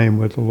time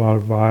with a lot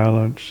of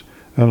violence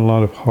and a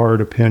lot of hard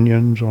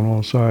opinions on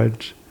all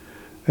sides,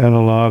 and a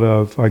lot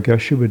of, I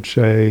guess you would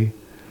say,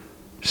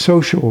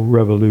 social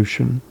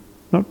revolution,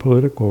 not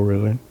political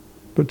really,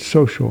 but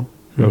social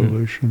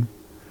revolution.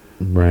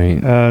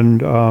 Right.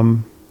 And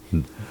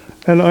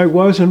I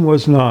was and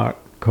was not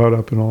caught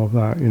up in all of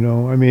that.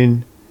 I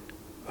mean,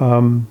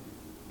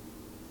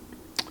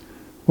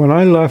 when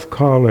I left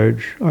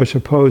college, I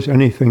suppose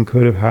anything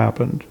could have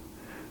happened,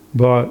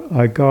 but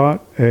I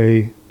got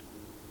a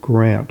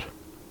grant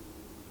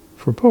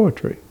for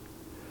poetry.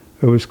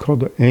 It was called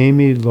the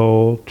Amy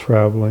Lowell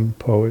Traveling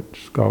Poet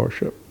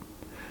Scholarship.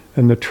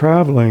 And the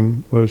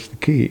traveling was the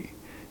key.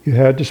 You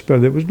had to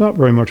spend, it was not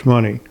very much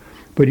money,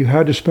 but you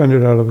had to spend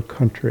it out of the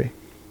country.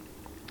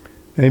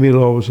 Amy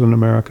Lowell was an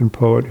American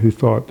poet who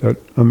thought that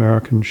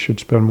Americans should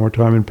spend more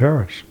time in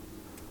Paris.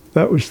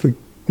 That was this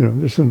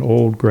is an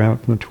old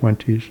grant from the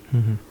 20s.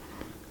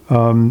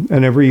 Mm-hmm.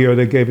 And every year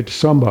they gave it to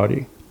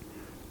somebody.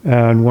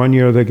 And one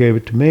year they gave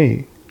it to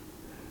me.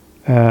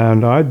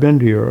 And I'd been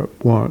to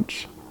Europe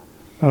once.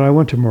 And I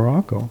went to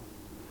Morocco.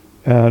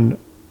 And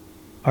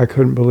I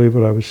couldn't believe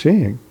what I was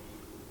seeing.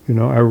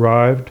 I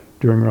arrived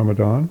during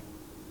Ramadan.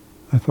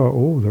 I thought,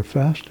 oh, they're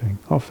fasting.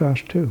 I'll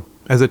fast too.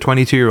 As a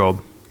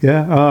 22-year-old.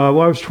 Yeah,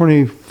 well, I was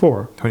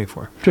 24,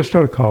 24. just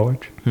out of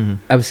college. Mm-hmm.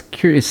 I was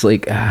curious,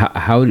 like,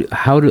 how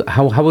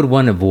would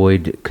one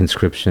avoid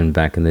conscription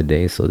back in the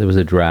day? So there was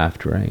a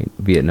draft, right?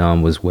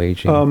 Vietnam was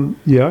waging.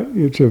 Yeah,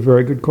 it's a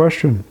very good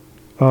question.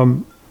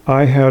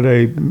 I had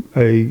a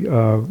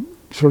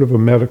sort of a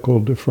medical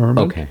deferment.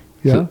 Okay.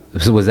 Yeah.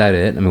 So was that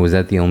it? I mean, was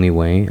that the only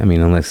way? I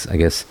mean, unless, I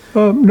guess.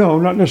 No,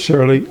 not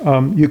necessarily.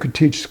 You could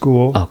teach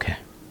school. Okay.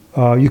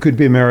 You could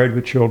be married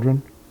with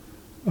children.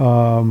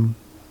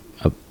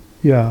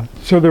 Yeah.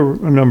 So there were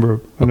a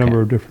number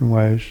of different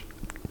ways.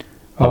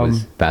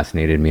 Always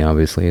fascinated me,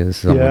 obviously, as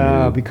someone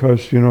Yeah, who.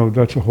 because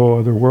that's a whole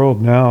other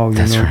world now.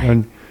 That's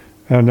right.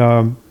 And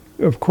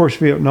of course,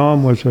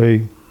 Vietnam was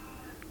a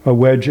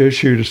wedge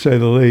issue, to say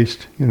the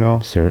least.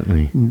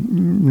 Certainly.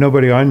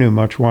 Nobody I knew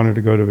much wanted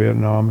to go to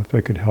Vietnam if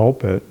they could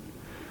help it.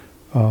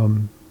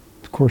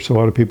 Of course, a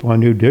lot of people I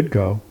knew did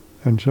go,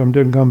 and some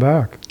didn't come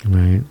back.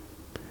 Right.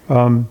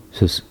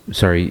 So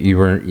sorry,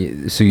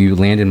 you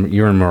landed.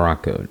 You're in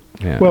Morocco.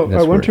 Yeah, Well,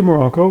 I went to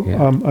Morocco.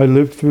 Yeah. I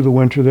lived through the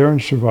winter there and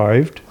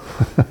survived.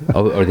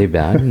 Oh, are they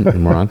bad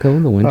in Morocco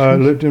in the winter? I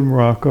lived in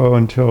Morocco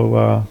until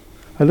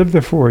I lived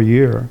there for a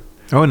year.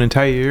 Oh, an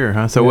entire year,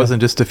 huh? So it Yeah.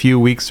 wasn't just a few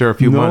weeks or a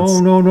few months.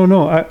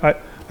 No.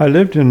 I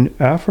lived in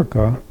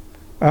Africa.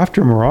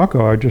 After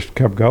Morocco, I just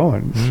kept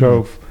going.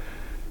 So,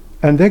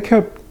 and they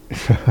kept,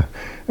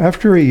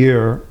 after a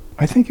year,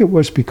 I think it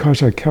was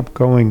because I kept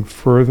going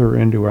further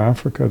into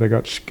Africa, they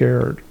got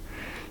scared.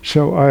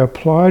 So I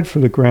applied for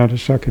the grant a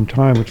second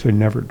time, which they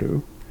never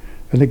do,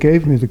 and they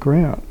gave me the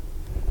grant.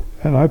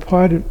 And I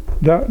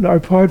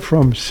applied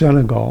from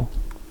Senegal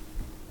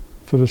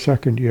for the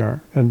second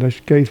year, and they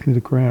gave me the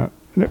grant.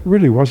 And it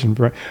really wasn't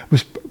it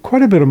was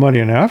quite a bit of money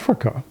in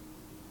Africa,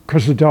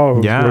 because the dollar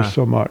was worth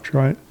so much,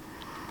 right?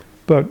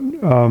 But,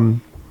 and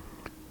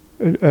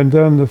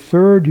then the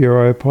third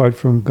year I applied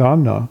from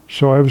Ghana.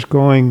 So I was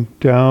going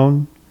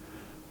down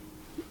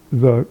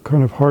the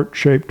kind of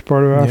heart-shaped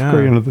part of Africa,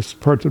 Yeah. you know, this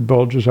part that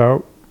bulges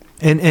out.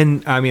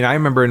 And I mean, I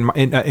remember in my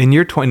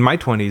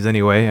 20s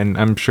anyway, and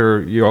I'm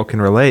sure you all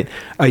can relate.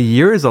 A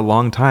year is a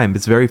long time.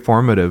 It's very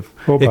formative.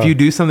 Oh, If you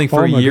do something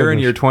for oh a my year in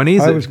goodness. your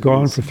 20s, I was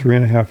gone for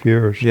 3.5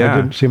 years. Yeah. I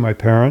didn't see my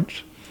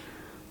parents.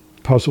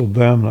 Puzzled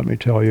them, let me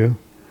tell you.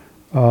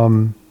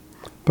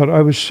 But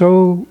I was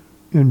so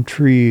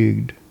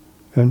intrigued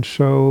and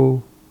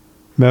so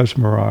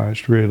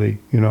mesmerized, really,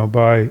 you know,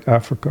 by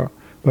Africa,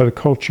 by the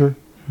culture,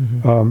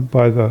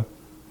 by the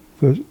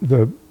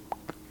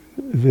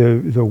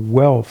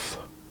wealth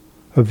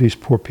of these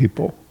poor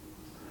people,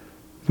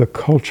 the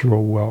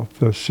cultural wealth,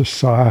 the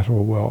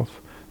societal wealth,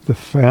 the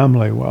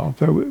family wealth.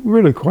 They were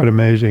really quite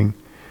amazing.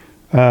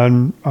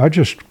 And I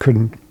just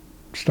couldn't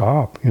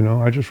stop, you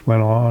know. I just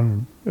went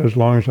on as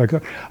long as I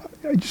could.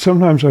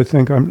 Sometimes I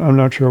think I'm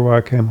not sure why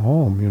I came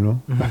home, you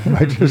know.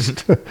 I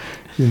just,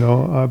 you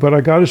know, but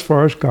I got as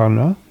far as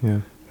Ghana.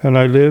 yeah. And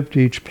I lived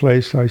each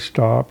place I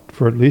stopped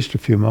for at least a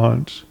few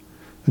months,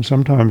 and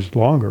sometimes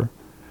longer.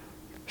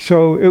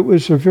 So it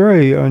was a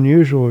very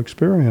unusual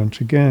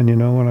experience. Again, you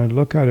know, when I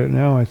look at it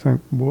now, I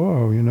think,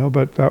 whoa, you know,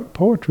 but that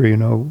poetry, you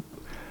know,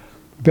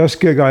 best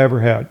gig I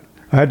ever had.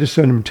 I had to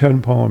send him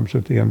 10 poems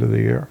at the end of the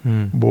year.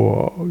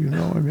 Whoa, you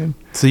know, I mean.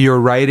 So you're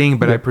writing,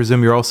 but Yeah. I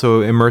presume you're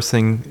also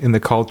immersing in the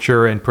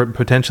culture and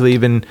potentially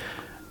even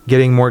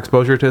getting more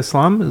exposure to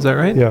Islam. Is that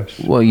right? Yes.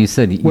 Well, you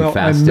said you Well, I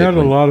fasted. met a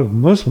when- lot of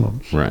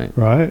Muslims. Right.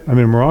 Right? I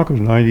mean, Morocco's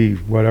 90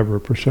 whatever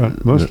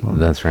percent Muslim.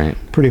 That's right.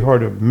 Pretty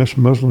hard to miss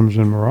Muslims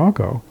in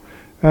Morocco.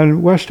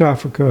 And West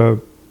Africa,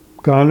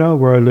 Ghana,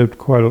 where I lived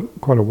quite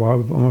a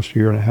while, almost a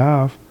year and a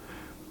half,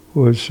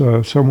 was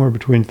somewhere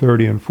between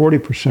 30 and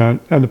 40%,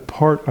 and the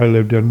part I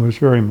lived in was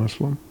very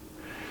Muslim.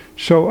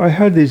 So I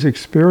had these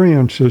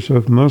experiences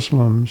of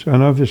Muslims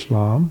and of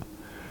Islam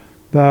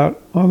that,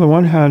 on the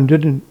one hand,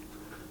 didn't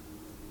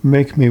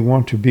make me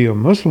want to be a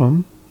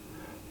Muslim,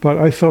 but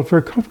I felt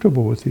very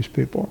comfortable with these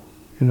people,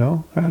 you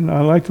know, and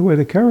I liked the way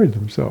they carried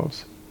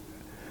themselves.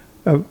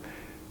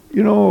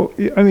 You know,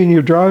 I mean,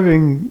 you're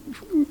driving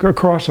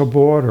across a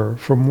border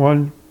from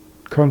one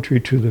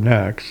country to the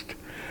next,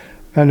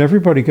 and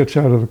everybody gets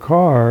out of the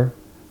car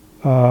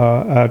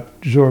at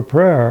Zohar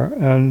prayer,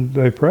 and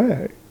they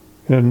pray,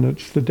 and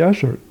it's the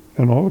desert,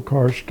 and all the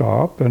cars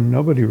stop, and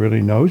nobody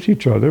really knows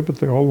each other, but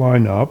they all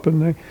line up,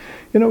 and they,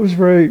 you know, it was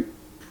very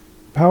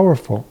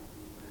powerful.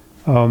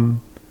 You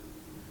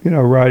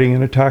know, riding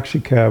in a taxi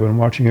cab and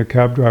watching a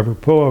cab driver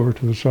pull over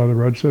to the side of the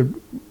road and say,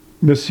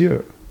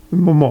 "Monsieur,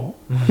 maman,"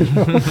 you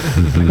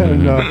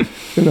know, and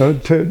you know,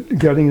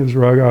 getting his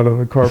rug out of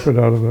the carpet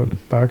out of the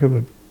back of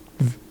the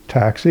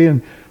taxi,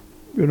 and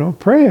you know,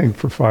 praying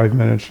for 5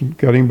 minutes and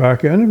getting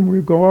back in, and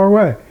we go our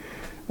way.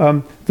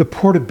 The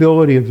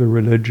portability of the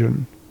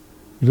religion,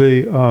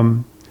 the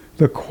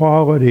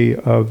quality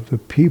of the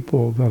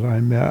people that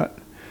I met,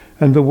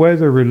 and the way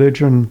the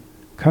religion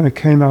kind of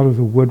came out of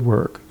the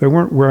woodwork. They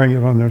weren't wearing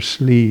it on their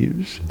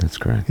sleeves. That's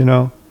correct. You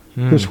know,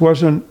 this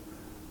wasn't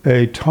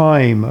a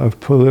time of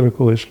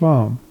political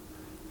Islam.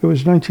 It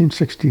was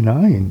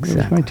 1969. It was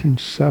Exactly.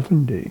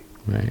 1970.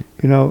 Right.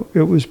 You know,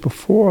 it was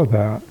before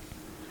that.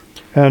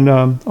 And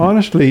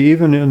honestly,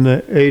 even in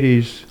the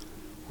 80s,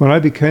 when I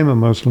became a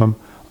Muslim,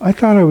 I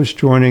thought I was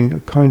joining a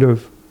kind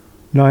of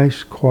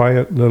nice,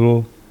 quiet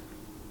little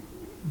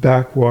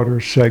backwater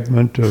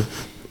segment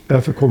of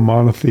ethical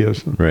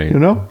monotheism. Right. You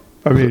know?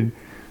 I mean,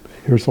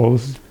 here's all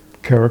these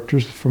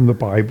characters from the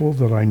Bible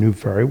that I knew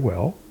very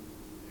well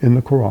in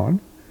the Quran.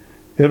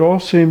 It all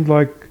seemed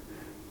like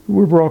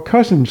we were all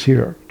cousins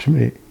here to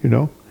me, you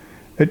know?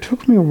 It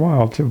took me a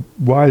while to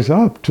wise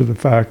up to the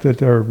fact that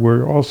there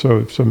were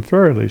also some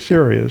fairly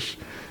serious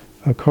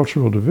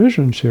cultural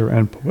divisions here,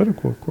 and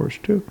political, of course,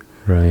 too.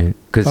 Right.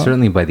 Because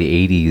certainly by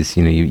the 80s,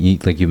 you know, you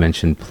like you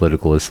mentioned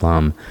political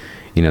Islam,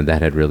 you know,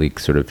 that had really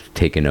sort of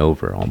taken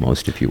over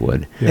almost, if you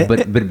would. Yeah.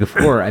 But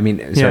before, I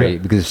mean, sorry,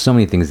 because there's so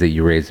many things that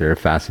you raised that are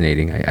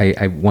fascinating.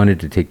 I wanted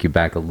to take you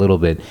back a little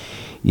bit,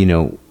 you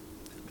know,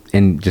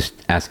 and just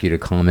ask you to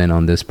comment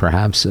on this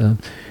perhaps.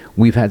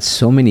 We've had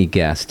so many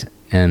guests,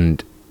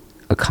 and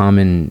a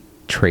common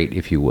trait,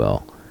 if you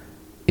will,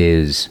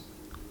 is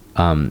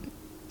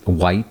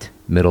white,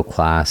 middle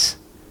class,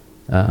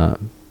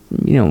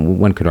 you know,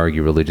 one could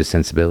argue religious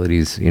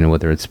sensibilities, you know,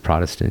 whether it's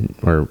Protestant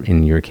or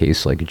in your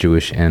case, like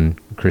Jewish and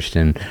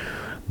Christian,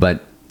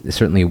 but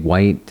certainly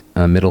white,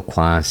 middle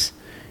class,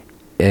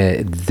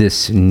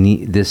 this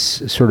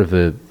sort of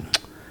a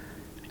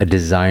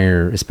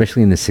desire,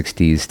 especially in the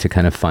 60s, to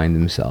kind of find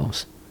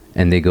themselves,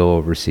 and they go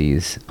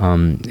overseas.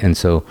 And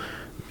so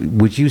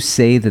would you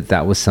say that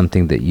that was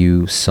something that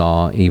you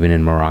saw even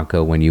in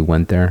Morocco when you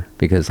went there?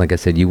 Because like I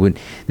said,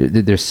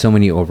 there's so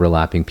many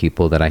overlapping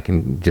people that I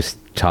can just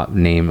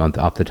name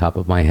off the top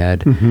of my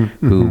head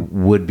who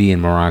would be in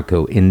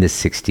Morocco in the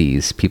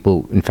 60s.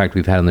 People, in fact,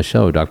 we've had on the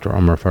show, Dr.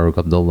 Omar Farouk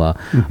Abdullah,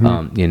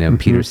 you know,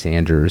 Peter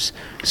Sanders,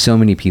 so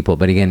many people.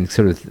 But again,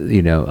 sort of,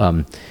 you know,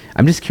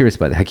 I'm just curious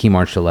about Hakeem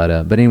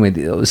Archuleta. But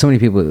anyway, so many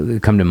people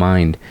come to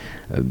mind.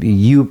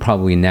 You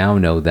probably now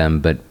know them,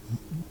 but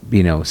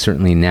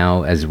certainly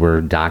now as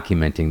we're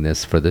documenting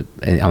this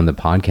on the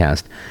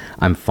podcast,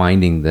 I'm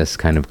finding this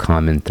kind of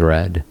common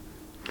thread.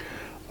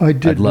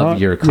 I'd love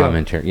your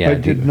commentary. Yeah, I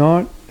did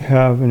not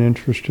have an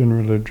interest in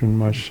religion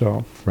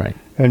myself. Right.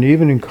 And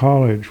even in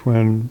college,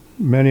 when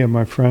many of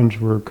my friends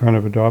were kind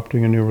of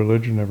adopting a new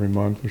religion every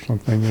month or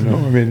something,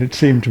 I mean, it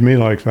seemed to me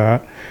like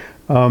that.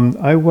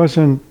 I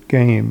wasn't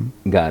game.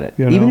 Got it.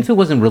 Even if it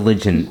wasn't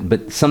religion,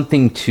 but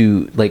something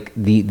to like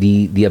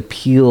the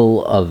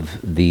appeal of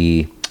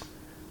the,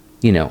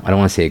 I don't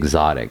want to say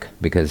exotic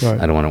because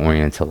I don't want to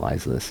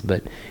orientalize this,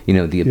 but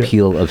the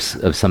appeal of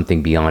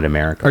something beyond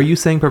America. Are you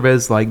saying,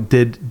 Pervez, like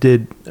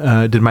did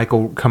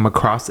Michael come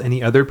across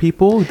any other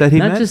people that he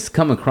met? Not just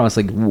come across,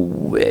 like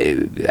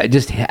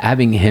just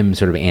having him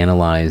sort of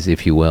analyze,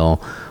 if you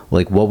will,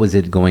 like what was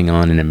it going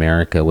on in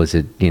America? Was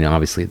it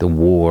obviously the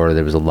war?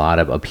 There was a lot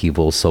of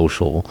upheaval,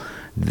 social,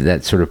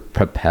 that sort of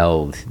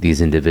propelled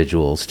these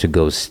individuals to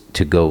go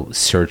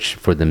search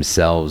for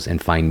themselves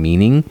and find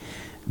meaning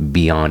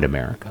beyond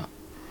America.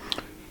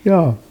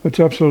 Yeah, that's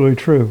absolutely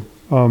true.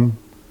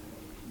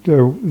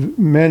 There were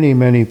many,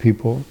 many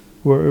people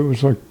where it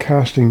was like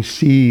casting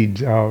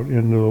seeds out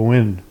into the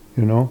wind,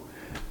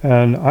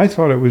 and I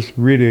thought it was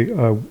really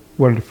a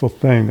wonderful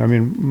thing. I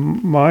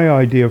mean, my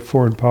idea of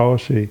foreign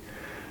policy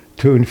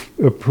to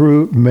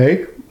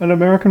make an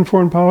American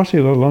foreign policy,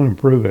 let alone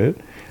improve it,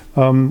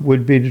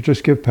 would be to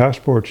just give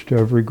passports to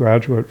every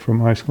graduate from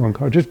high school and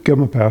college. Just give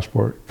them a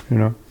passport,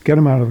 get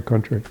them out of the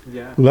country.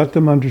 Yeah. Let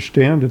them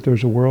understand that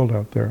there's a world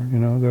out there,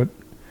 that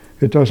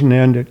it doesn't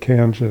end at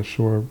Kansas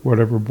or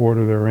whatever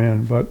border they're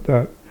in, but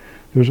that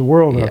there's a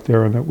world out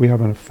there and that we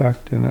have an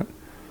effect in it.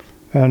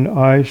 And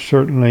I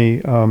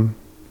certainly, and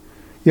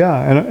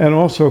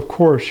also, of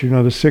course, the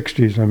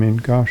 60s, I mean,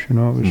 gosh, it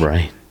was,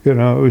 right. It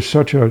was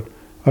such a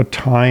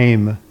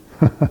time,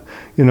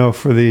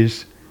 for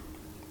these,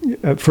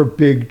 for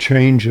big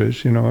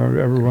changes,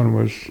 everyone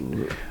was,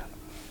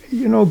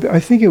 I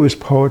think it was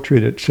poetry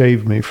that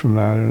saved me from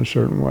that in a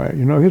certain way.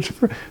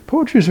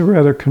 Poetry is a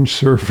rather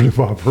conservative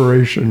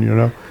operation,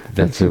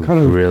 That's it's a kind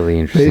of really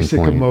interesting basic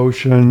point.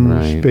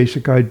 emotions, Right.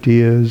 basic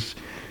ideas.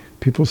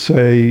 People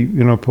say,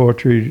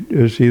 poetry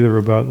is either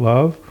about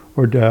love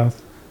or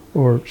death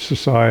or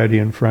society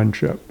and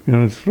friendship.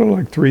 It's sort of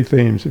like three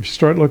themes. If you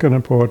start looking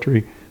at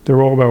poetry,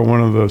 they're all about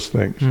one of those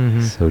things.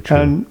 Mm-hmm. So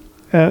true.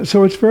 And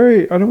so it's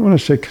very, I don't want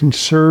to say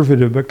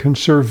conservative, but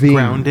conserving.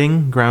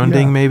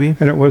 Grounding maybe?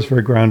 And it was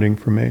very grounding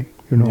for me,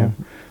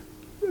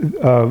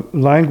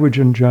 language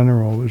in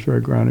general was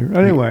very grounding.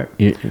 Anyway,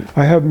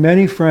 I have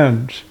many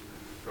friends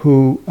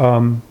who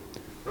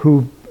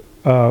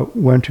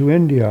went to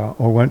India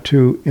or went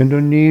to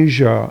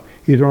Indonesia,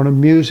 either on a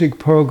music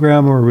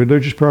program or a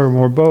religious program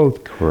or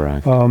both.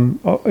 Correct.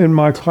 In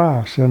my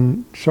class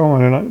and so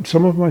on. And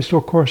some of them I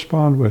still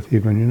correspond with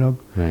even,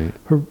 Right.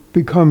 who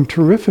become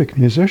terrific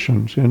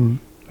musicians and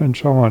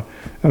so on.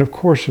 And of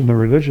course, in the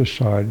religious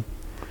side,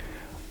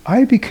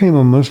 I became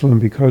a Muslim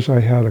because I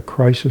had a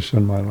crisis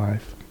in my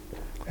life.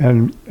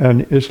 And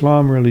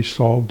Islam really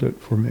solved it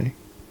for me.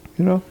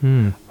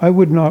 I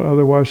would not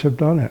otherwise have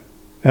done it.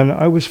 And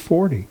I was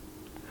 40.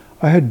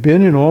 I had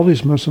been in all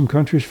these Muslim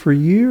countries for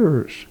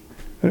years.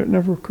 And it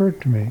never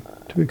occurred to me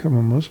to become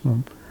a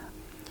Muslim.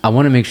 I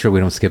want to make sure we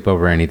don't skip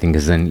over anything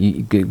because then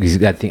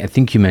I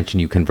think you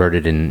mentioned you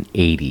converted in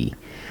 80,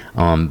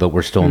 but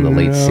we're still in the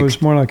late 60s. It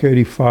was more like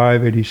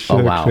 85, 86,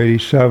 Oh, wow.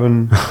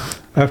 87.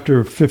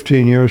 After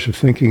 15 years of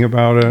thinking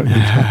about it.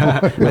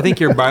 I think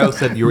your bio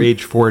said you were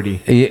age 40.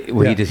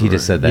 He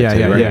just said that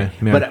too,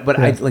 right? But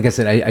like I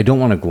said, I don't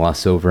want to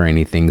gloss over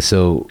anything,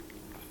 so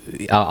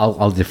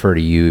I'll defer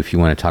to you if you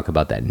want to talk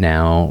about that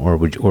now,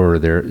 or are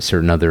there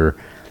certain other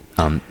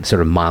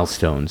sort of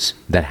milestones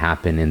that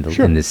happen in the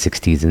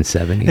 60s and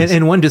 70s.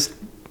 And one just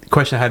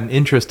question I had an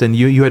interest in,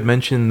 you had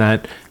mentioned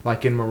that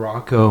like in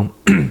Morocco,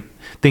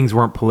 things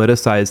weren't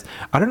politicized.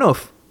 I don't know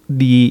if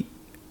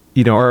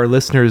our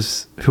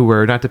listeners who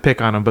were, not to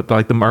pick on them, but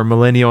like our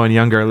millennial and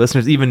younger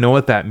listeners even know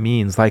what that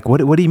means. Like, what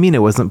do you mean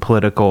it wasn't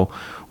political?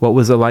 What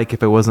was it like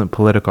if it wasn't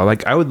political?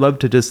 Like, I would love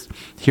to just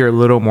hear a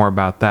little more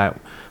about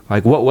that.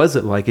 Like, what was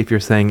it like if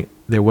you're saying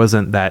there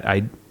wasn't that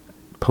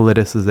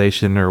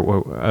politicization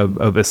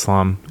of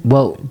Islam?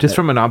 Well, just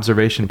from an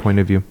observation point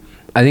of view.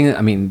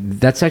 I mean,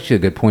 that's actually a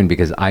good point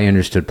because I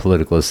understood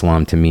political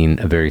Islam to mean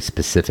a very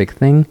specific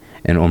thing.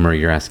 And Omar,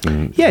 you're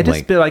asking... Yeah,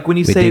 just like when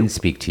you say... They didn't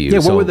speak to you. Yeah,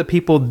 what were the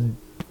people,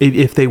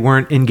 if they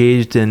weren't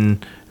engaged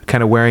in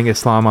kind of wearing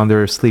Islam on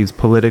their sleeves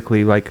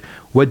politically, like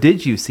what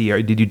did you see?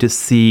 Or did you just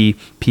see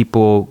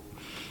people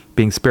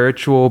being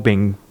spiritual,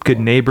 being good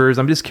neighbors?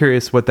 I'm just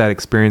curious what that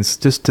experience,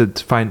 just to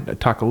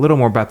talk a little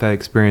more about that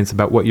experience,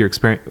 about what your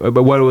experience,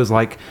 about what it was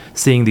like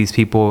seeing these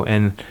people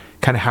and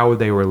kind of how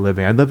they were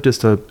living. I'd love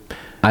just to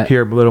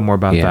hear a little more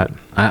about that.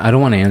 I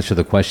don't want to answer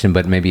the question,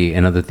 but maybe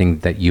another thing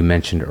that you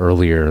mentioned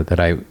earlier that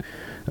I,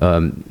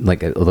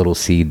 like a little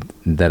seed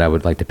that I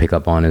would like to pick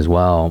up on as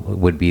well,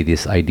 would be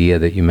this idea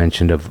that you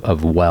mentioned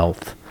of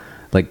wealth.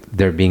 like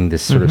there being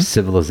this sort of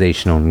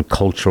civilizational and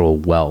cultural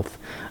wealth.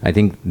 I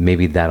think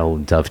maybe that'll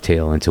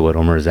dovetail into what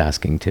Omer is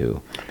asking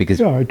too, because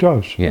Yeah, it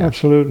does. Yeah.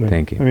 Absolutely.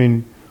 Thank you. I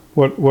mean,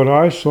 what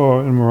I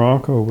saw in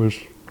Morocco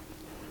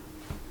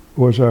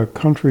was a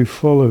country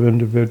full of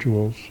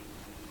individuals.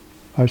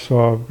 I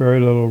saw very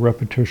little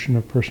repetition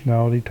of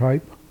personality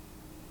type.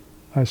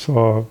 I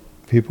saw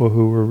people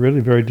who were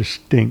really very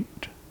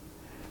distinct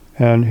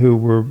and who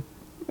were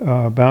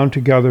bound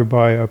together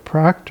by a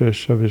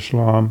practice of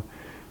Islam,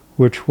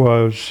 which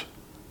was,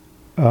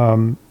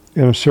 in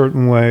a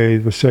certain way,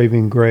 the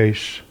saving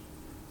grace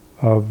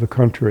of the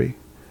country.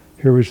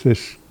 Here was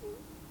this,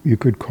 you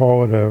could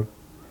call it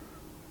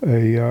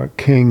a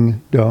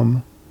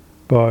kingdom,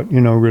 but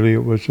really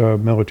it was a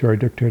military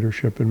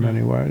dictatorship in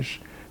many ways.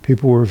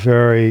 People were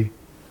very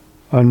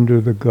under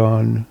the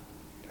gun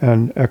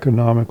and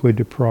economically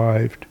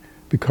deprived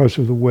because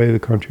of the way the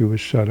country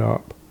was set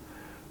up.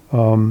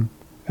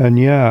 And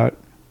yet,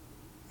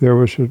 there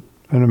was an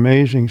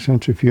amazing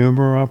sense of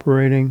humor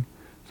operating.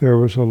 There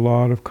was a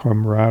lot of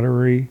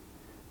camaraderie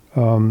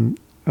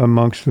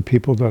amongst the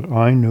people that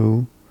I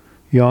knew,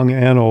 young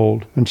and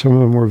old, and some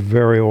of them were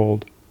very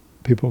old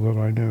people that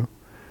I knew.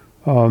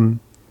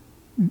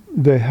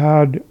 They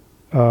had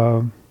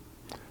the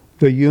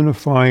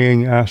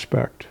unifying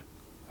aspect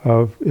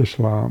of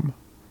Islam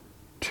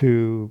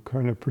to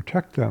kind of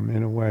protect them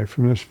in a way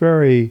from this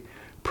very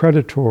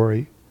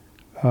predatory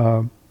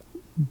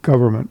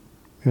government,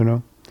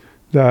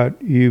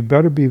 that you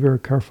better be very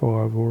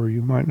careful of, or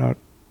you might not,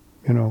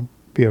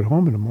 be at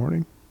home in the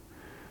morning.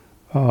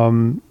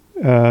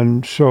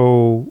 And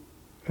so,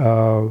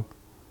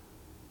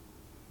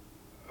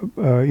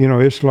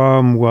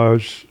 Islam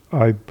was,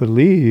 I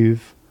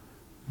believe,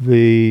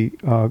 the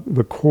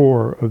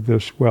core of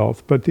this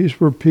wealth. But these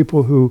were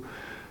people who,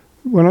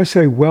 when I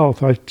say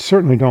wealth, I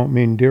certainly don't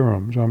mean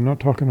dirhams. I'm not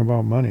talking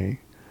about money.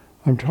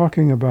 I'm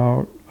talking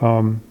about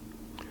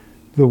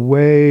the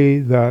way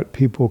that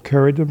people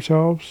carried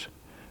themselves,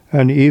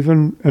 and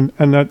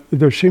that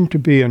there seemed to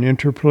be an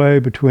interplay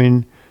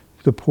between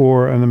the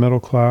poor and the middle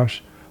class.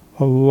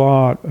 A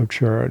lot of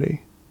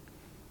charity,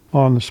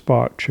 on the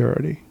spot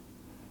charity.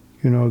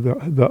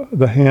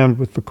 The hand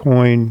with the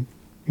coin,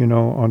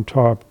 on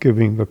top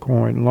giving the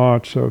coin.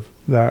 Lots of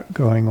that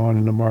going on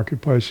in the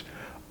marketplace,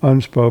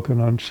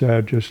 unspoken,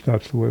 unsaid. Just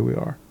that's the way we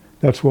are.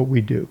 That's what we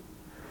do.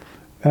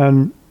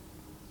 And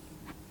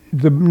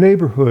the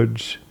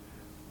neighborhoods.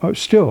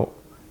 Still,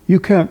 you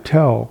can't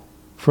tell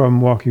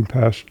from walking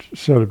past a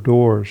set of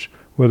doors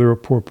whether a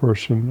poor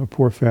person, a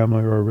poor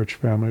family, or a rich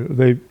family.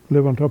 They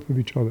live on top of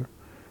each other.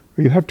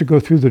 You have to go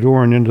through the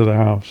door and into the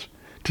house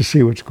to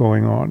see what's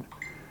going on.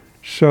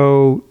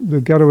 So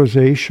the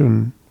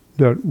ghettoization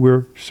that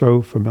we're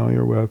so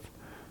familiar with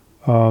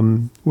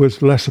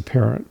was less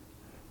apparent.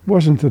 It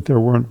wasn't that there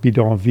weren't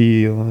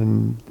bidonvilles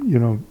and,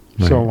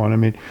 so on. I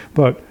mean,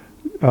 but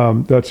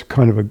that's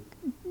kind of a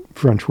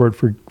French word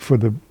for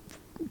the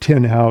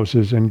tin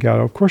houses in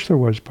ghetto. Of course there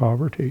was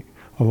poverty,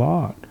 a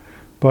lot.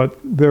 But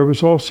there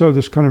was also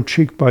this kind of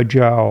cheek by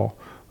jowl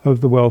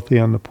of the wealthy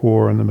and the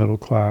poor and the middle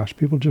class.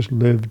 People just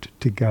lived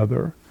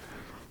together.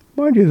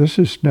 Mind you, this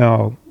is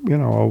now,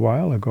 a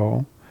while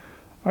ago.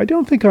 I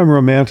don't think I'm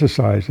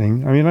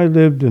romanticizing. I mean, I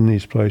lived in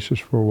these places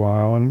for a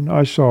while, and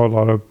I saw a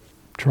lot of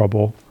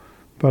trouble.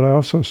 But I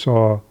also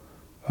saw,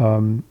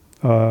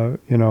 a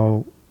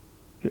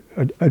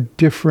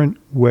different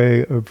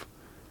way of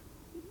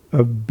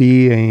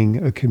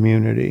being a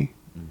community.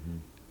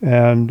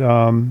 And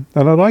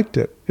I liked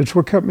it. It's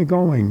what kept me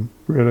going,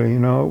 really.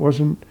 It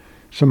wasn't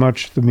so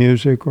much the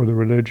music or the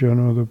religion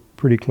or the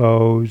pretty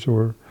clothes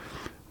or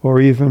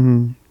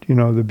even,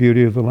 the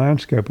beauty of the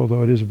landscape,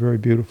 although it is a very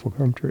beautiful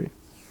country.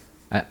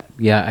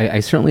 I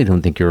certainly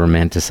don't think you're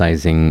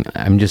romanticizing.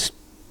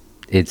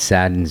 It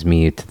saddens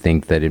me to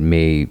think that it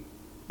may,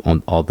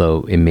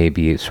 although it may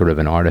be sort of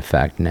an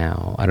artifact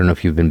now. I don't know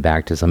if you've been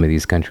back to some of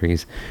these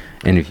countries,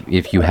 and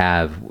if you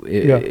have,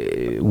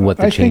 what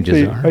the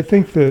changes are. I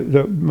think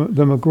the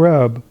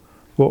Maghreb,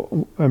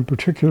 well, and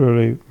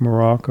particularly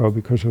Morocco,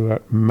 because of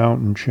that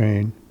mountain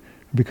chain,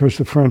 because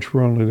the French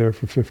were only there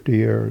for 50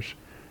 years,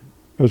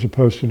 as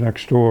opposed to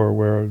next door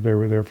where they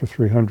were there for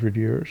 300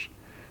 years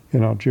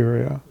in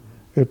Algeria.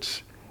 I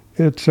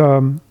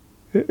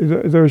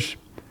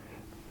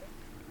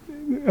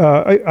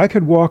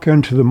could walk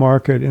into the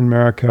market in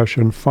Marrakesh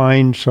and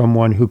find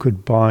someone who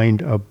could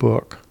bind a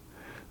book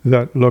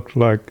that looked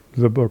like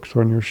the books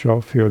on your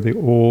shelf here, the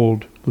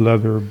old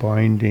leather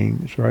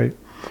bindings, right?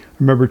 I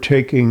remember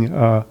taking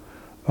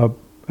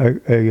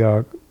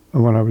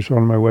when I was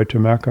on my way to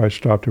Mecca, I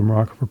stopped in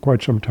Morocco for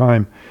quite some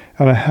time,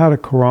 and I had a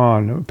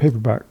Quran, a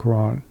paperback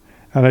Quran,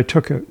 and I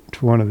took it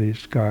to one of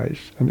these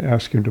guys and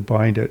asked him to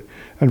bind it.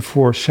 And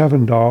for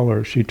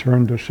 $7, he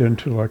turned us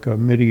into like a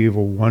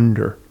medieval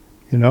wonder,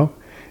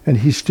 And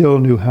he still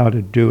knew how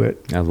to do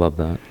it. I love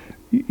that.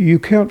 You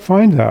can't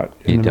find that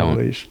in the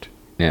Middle East.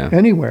 Yeah.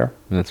 Anywhere.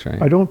 That's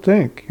right. I don't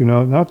think,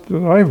 not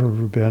that I've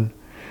ever been.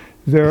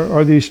 There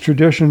are these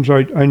traditions.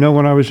 I know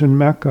when I was in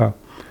Mecca,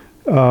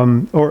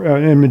 or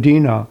in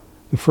Medina,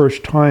 the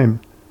first time,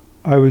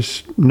 I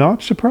was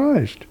not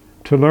surprised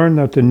to learn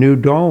that the new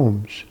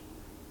domes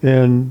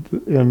in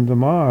the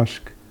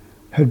mosque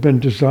had been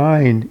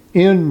designed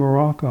in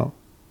Morocco.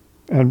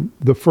 And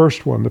the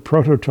first one, the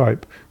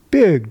prototype,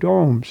 big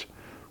domes,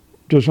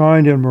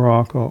 designed in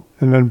Morocco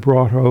and then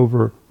brought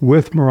over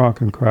with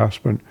Moroccan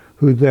craftsmen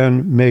who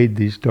then made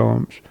these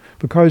domes,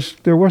 because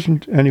there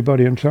wasn't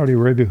anybody in Saudi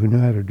Arabia who knew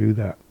how to do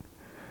that.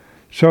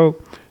 So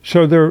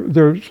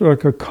there's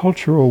like a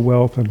cultural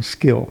wealth and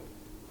skill,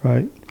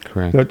 right?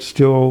 Correct. That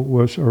still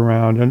was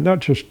around, and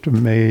that just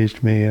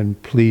amazed me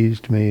and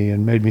pleased me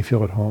and made me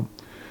feel at home.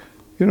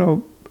 You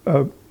know,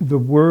 the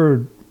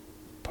word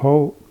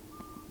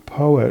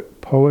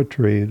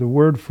poetry, the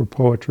word for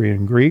poetry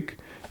in Greek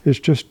is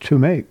just to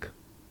make.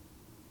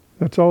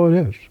 That's all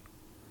it is.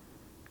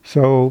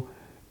 So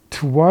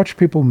to watch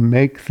people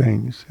make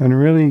things and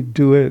really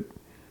do it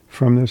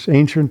from this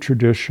ancient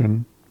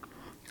tradition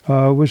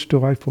was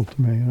delightful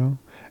to me, you know.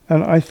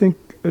 And I think,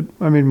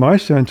 my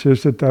sense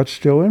is that that's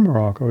still in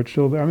Morocco. It's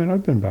still there. I mean,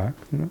 I've been back,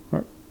 you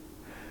know.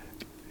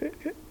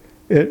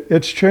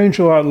 It's changed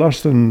a lot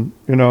less than,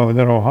 than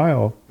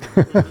Ohio.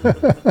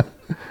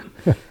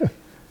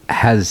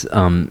 Has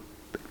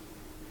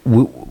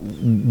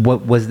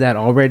what was that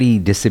already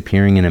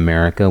disappearing in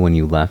America when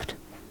you left?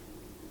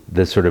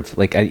 The sort of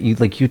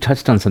you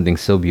touched on something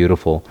so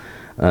beautiful,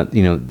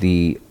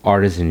 the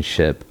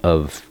artisanship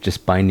of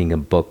just binding a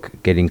book,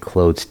 getting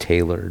clothes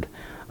tailored,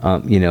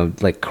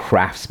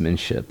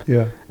 craftsmanship.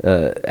 Yeah.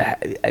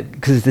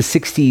 Because the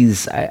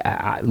 '60s,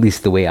 at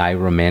least the way I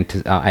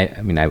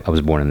I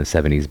was born in the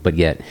 '70s, but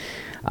yet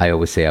I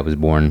always say I was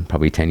born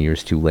probably 10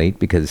 years too late,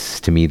 because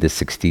to me the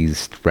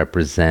 '60s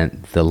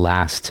represent the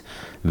last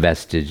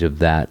vestige of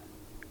that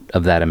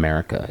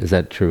America. Is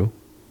that true?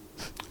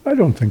 I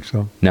don't think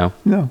so. No?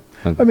 No.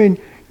 Okay. I mean,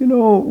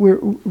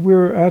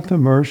 we're at the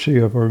mercy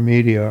of our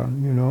media,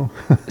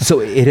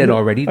 So it had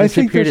already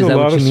disappeared? Is that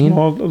what you mean?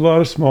 A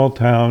lot of small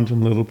towns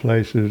and little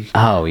places.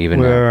 Oh, even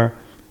where,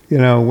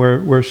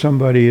 where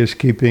somebody is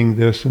keeping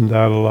this and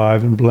that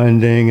alive and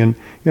blending, and,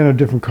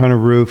 different kind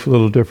of roof, a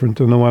little different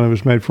than the one that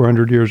was made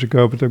 400 years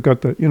ago, but they've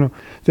got the,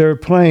 they're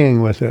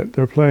playing with it.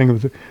 They're playing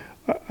with it.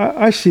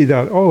 I see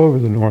that all over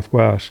the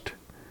Northwest.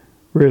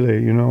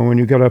 Really, when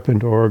you get up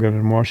into Oregon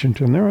and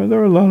Washington, there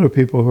are a lot of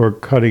people who are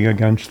cutting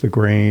against the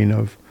grain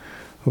of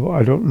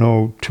I don't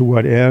know to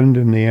what end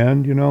in the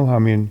end, I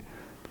mean,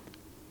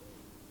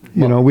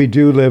 we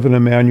do live in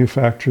a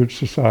manufactured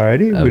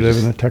society. We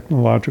live in a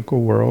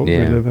technological world.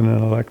 Yeah. We live in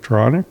an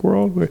electronic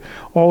world.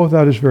 All of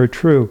that is very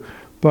true.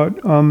 But,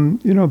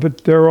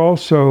 but there are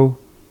also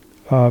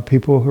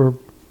people who are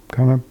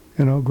kind of,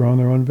 growing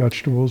their own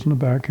vegetables in the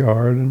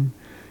backyard and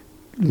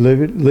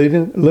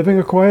living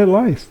a quiet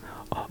life.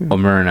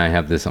 Omer and I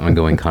have this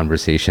ongoing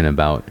conversation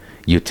about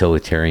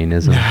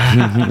utilitarianism.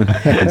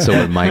 And so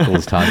what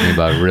Michael's talking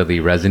about really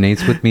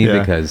resonates with me,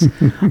 because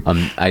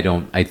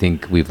I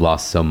think we've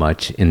lost so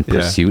much in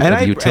pursuit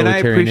of utilitarianism. And I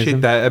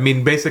appreciate that. I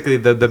mean, basically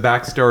the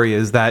backstory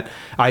is that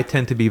I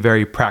tend to be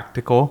very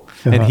practical,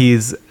 and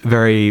he's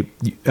very,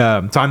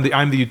 so I'm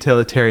the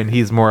utilitarian.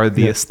 He's more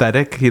the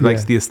aesthetic. He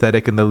likes the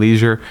aesthetic and the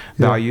leisure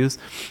values,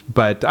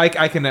 but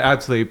I can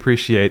absolutely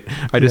appreciate,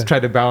 I just try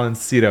to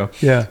balance,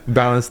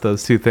 balance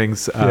those two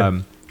things.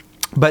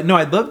 But no,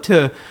 I'd love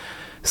to,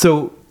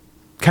 so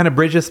kind of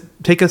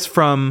take us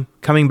from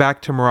coming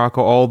back to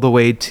Morocco all the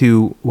way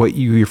to what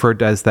you referred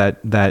to as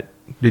that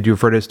did you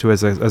refer to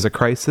as a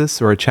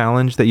crisis or a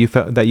challenge that you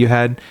felt that you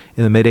had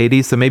in the mid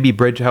 80s? So maybe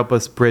help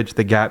us bridge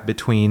the gap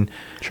between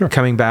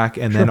coming back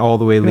and then all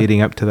the way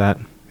leading up to that.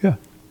 Yeah.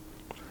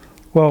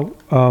 Well,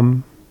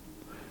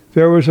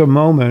 there was a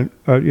moment,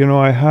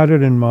 I had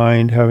it in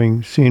mind,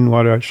 having seen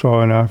what I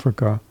saw in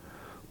Africa,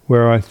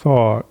 where I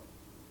thought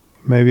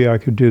maybe I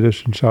could do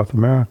this in South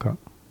America.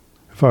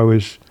 If I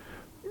was,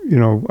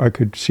 I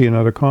could see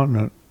another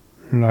continent.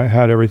 And I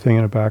had everything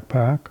in a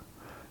backpack.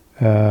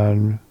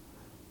 And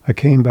I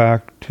came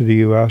back to the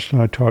U.S.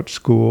 and I taught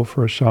school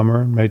for a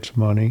summer and made some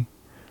money.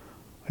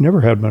 I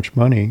never had much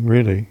money,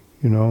 really,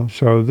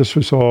 So this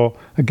was all,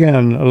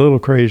 again, a little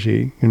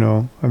crazy,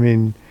 I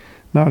mean,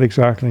 not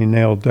exactly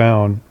nailed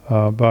down,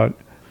 but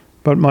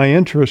my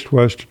interest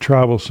was to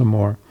travel some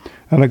more.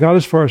 And I got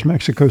as far as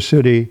Mexico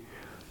City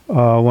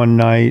one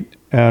night,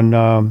 and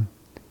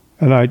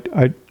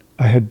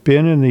I had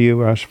been in the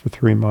U.S. for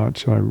 3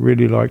 months, and I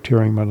really liked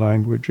hearing my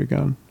language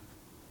again.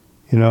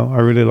 I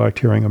really liked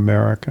hearing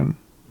American,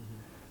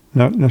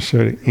 not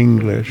necessarily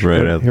English,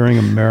 but hearing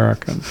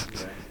American.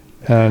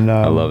 And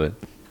I love it.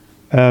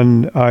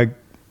 And I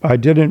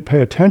didn't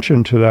pay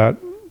attention to that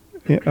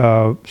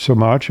so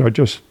much. I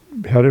just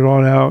headed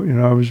on out.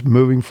 I was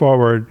moving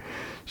forward.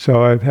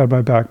 So I had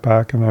my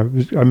backpack,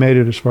 and I made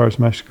it as far as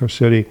Mexico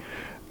City,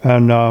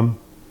 and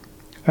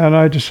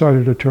I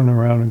decided to turn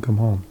around and come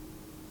home.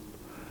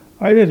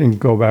 I didn't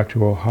go back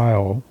to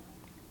Ohio,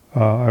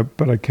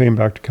 but I came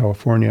back to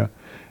California,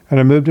 and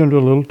I moved into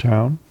a little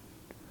town,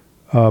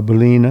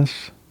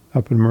 Bolinas,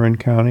 up in Marin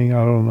County,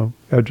 out on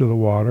the edge of the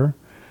water.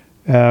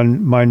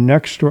 And my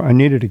next door, I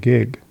needed a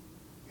gig,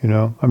 I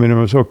mean, it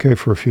was okay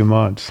for a few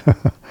months.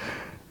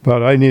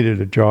 But I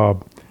needed a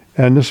job.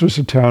 And this was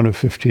a town of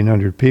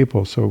 1,500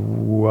 people. So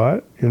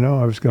what?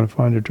 I was going to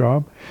find a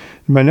job.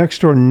 My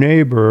next door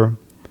neighbor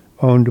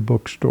owned a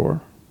bookstore.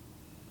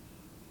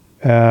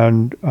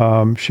 And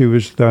she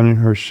was then in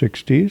her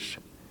 60s.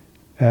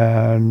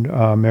 And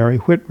Mary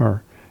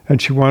Whitmer.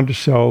 And she wanted to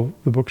sell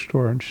the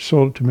bookstore. And she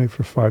sold it to me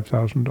for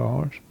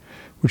 $5,000,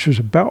 which was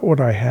about what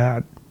I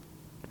had.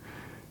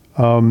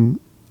 And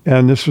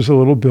this was a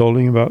little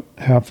building about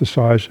half the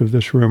size of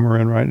this room we're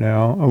in right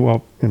now.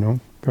 Well,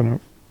 kind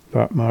of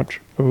that much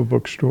of a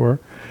bookstore.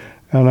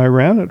 And I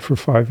ran it for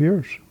 5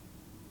 years.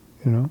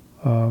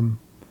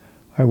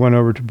 I went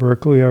over to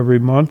Berkeley every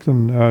month,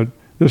 and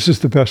this is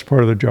the best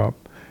part of the job.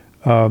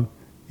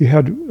 You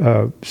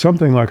had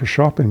something like a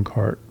shopping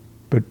cart,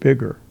 but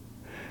bigger,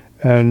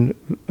 and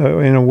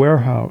in a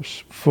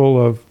warehouse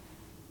full of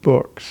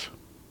books,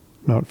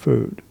 not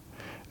food.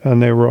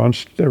 And they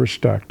were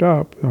stacked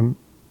up on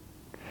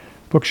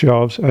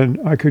bookshelves, and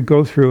I could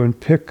go through and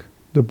pick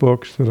the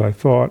books that I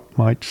thought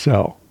might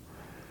sell.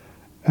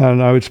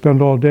 And I would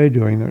spend all day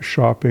doing this,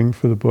 shopping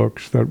for the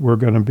books that were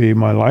going to be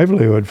my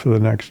livelihood for the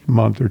next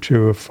month or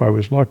two if I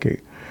was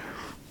lucky.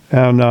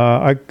 And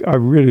I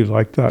really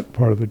liked that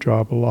part of the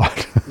job a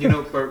lot.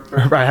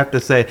 I have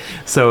to say,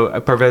 so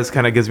Parvez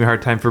kind of gives me a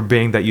hard time for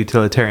being that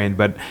utilitarian,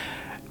 but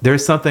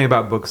there's something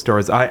about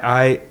bookstores.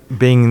 I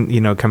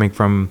being, coming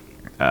from,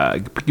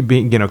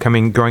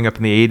 growing up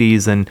in the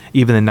 80s and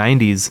even the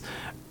 90s,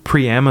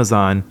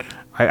 pre-Amazon,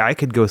 I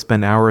could go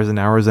spend hours and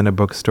hours in a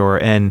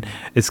bookstore, and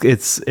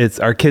it's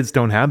our kids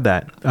don't have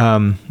that.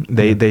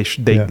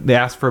 They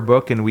ask for a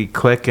book and we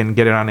click and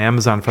get it on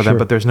Amazon for them,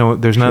 but there's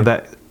none of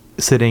that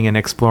sitting and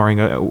exploring,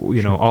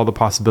 all the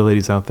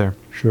possibilities out there.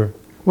 Sure.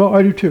 Well,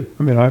 I do too.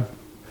 I mean,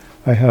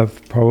 I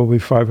have probably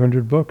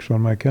 500 books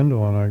on my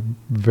Kindle, and I'm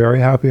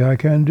very happy I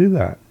can do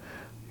that.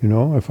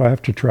 If I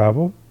have to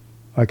travel,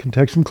 I can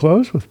take some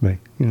clothes with me.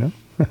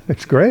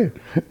 It's great,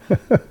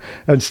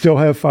 and still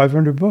have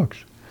 500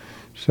 books.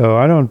 So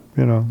I don't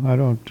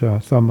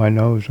thumb my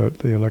nose at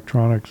the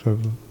electronics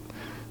of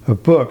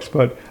books.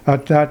 But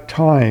at that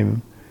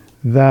time,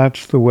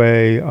 that's the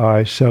way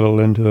I settled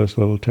into this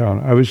little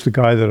town. I was the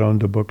guy that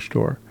owned the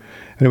bookstore.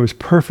 And it was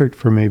perfect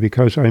for me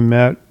because I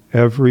met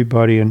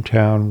everybody in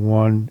town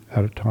one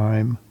at a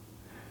time.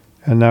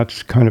 And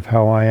that's kind of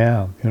how I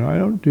am. I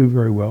don't do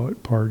very well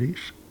at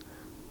parties,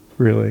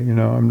 really.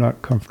 I'm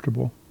not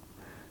comfortable,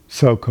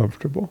 so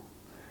comfortable.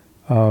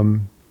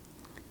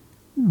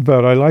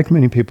 But I like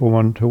meeting people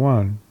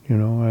one-to-one,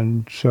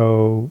 and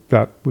so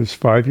that was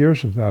 5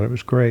 years of that. It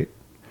was great.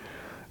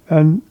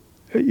 And,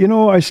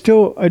 I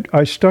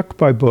stuck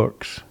by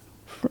books.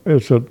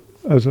 It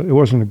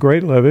wasn't a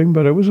great living,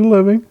 but it was a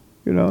living.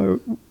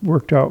 It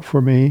worked out for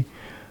me.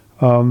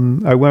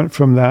 I went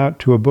from that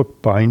to a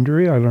book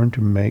bindery. I learned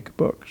to make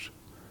books.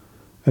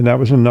 And that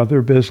was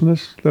another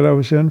business that I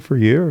was in for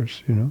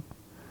years,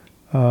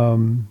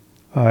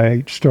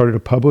 I started a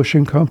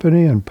publishing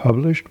company and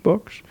published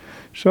books.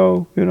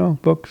 So,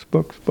 books.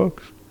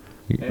 Parvez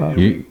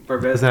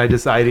and I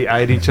just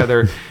eyed each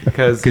other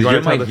because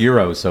you're my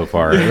hero so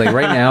far. Like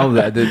right now,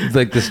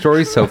 the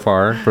story so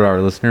far for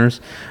our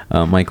listeners,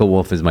 Michael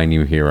Wolff is my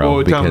new hero.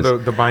 Oh, tell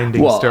them the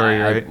binding story,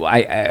 right?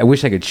 I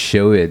wish I could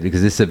show it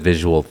because it's a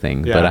visual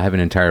thing, but I have an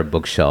entire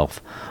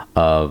bookshelf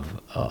of.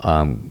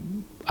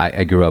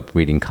 I grew up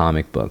reading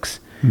comic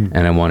books.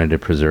 And I wanted to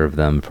preserve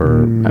them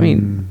for,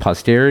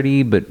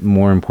 posterity, but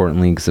more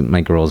importantly, because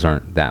my girls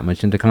aren't that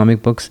much into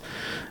comic books,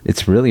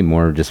 it's really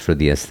more just for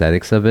the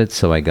aesthetics of it.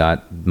 So I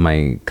got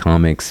my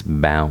comics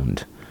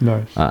bound.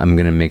 Nice. I'm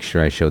going to make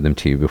sure I show them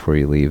to you before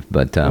you leave.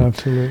 But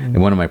absolutely.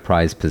 And one of my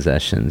prized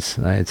possessions,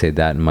 I'd say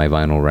that and my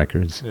vinyl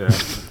records. Yeah.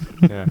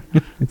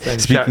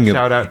 Speaking of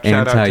shout out to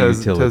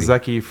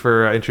Zeki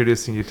for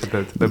introducing you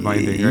to the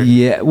binding, right?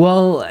 Yeah,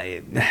 well,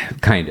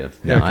 kind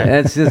of. No, okay.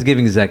 That's just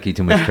giving Zeki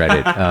too much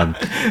credit.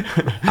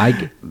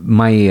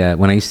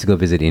 When I used to go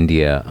visit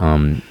India,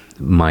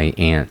 my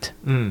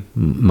maternal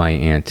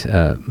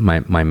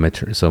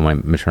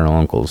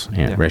uncle's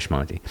aunt,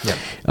 Reshmanti. Yeah.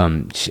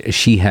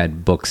 She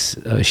had books.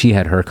 She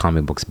had her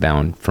comic books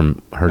bound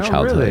from her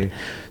childhood. Really?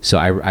 So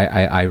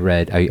I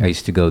read. I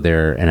used to go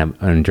there,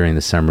 and during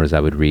the summers I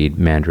would read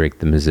Mandrake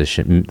the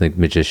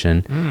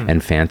Magician,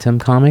 and Phantom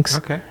comics,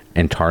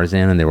 and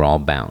Tarzan, and they were all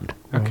bound.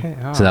 Okay.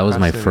 Oh, so that was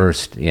my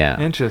first. Yeah.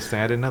 Interesting.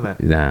 I didn't know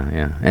that.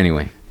 Yeah.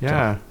 Anyway.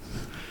 Yeah.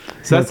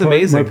 So that's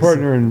amazing. My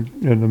partner in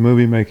the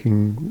movie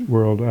making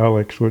world,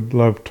 Alex, would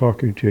love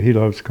talking to you. He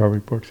loves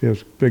comic books. He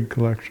has a big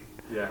collection.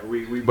 Yeah,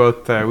 we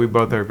both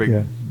are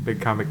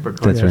big comic book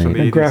collectors. That's right.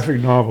 And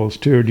graphic novels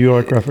too. Do you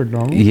like graphic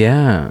novels?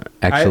 Yeah,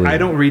 actually, I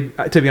don't read.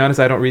 To be honest,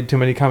 I don't read too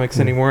many comics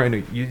anymore.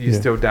 And you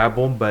still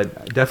dabble,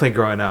 but definitely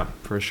growing up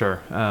for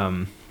sure.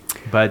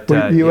 But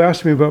you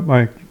asked me about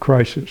my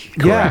crisis.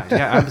 Yeah,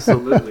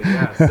 absolutely.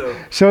 Yeah.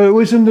 So it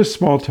was in this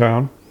small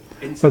town.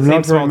 It's the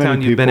same small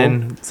town you've been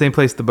in, same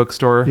place, the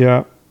bookstore.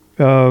 Yeah.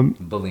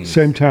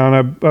 Same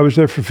town. I was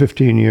there for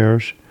 15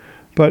 years.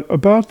 But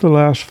about the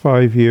last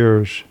 5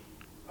 years,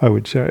 I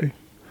would say,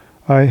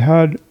 I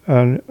had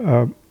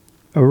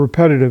a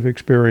repetitive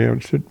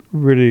experience that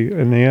really,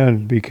 in the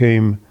end,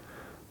 became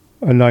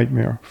a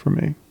nightmare for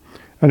me.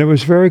 And it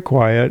was very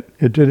quiet.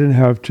 It didn't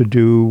have to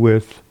do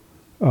with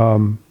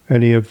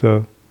any of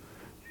the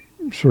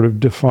sort of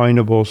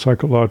definable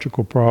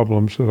psychological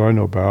problems that I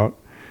know about.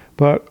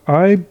 But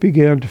I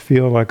began to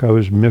feel like I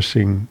was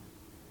missing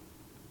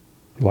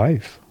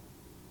life,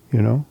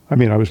 you know? I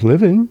mean, I was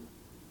living.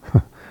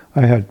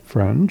 I had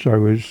friends. I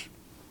was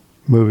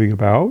moving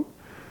about.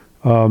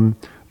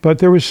 But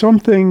there was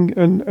something,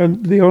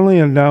 and the only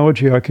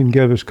analogy I can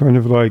give is kind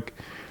of like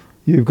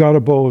you've got a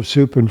bowl of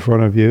soup in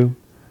front of you,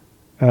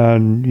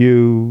 and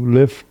you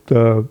lift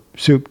the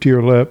soup to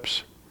your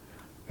lips,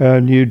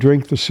 and you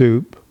drink the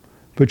soup,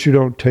 but you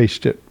don't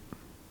taste it.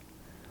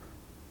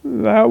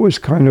 That was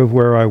kind of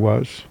where I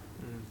was.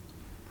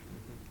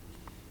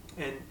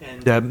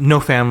 And no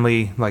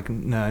family, like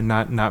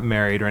not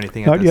married or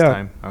anything Not at this yet.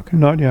 time? Okay.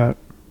 Not yet.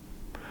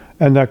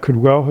 And that could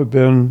well have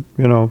been,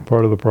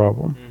 part of the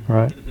problem,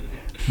 right?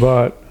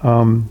 But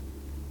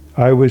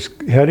I was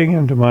heading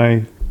into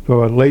my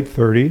late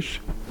 30s,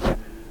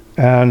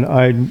 and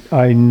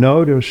I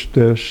noticed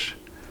this.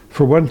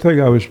 For one thing,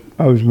 I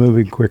was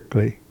moving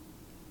quickly.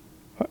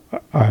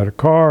 I had a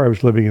car. I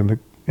was living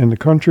in the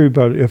country,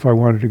 but if I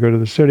wanted to go to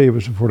the city, it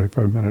was a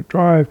 45-minute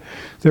drive.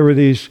 There were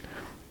these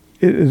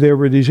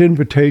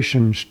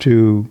invitations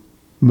to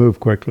move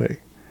quickly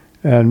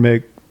and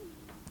make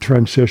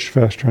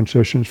fast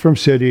transitions from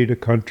city to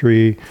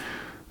country.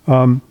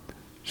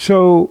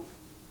 So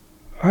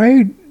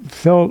I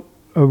felt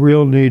a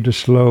real need to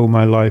slow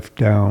my life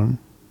down.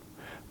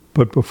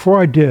 But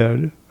before I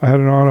did, I had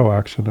an auto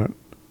accident.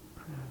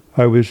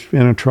 I was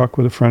in a truck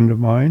with a friend of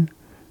mine,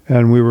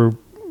 and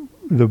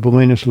the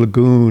Bolinas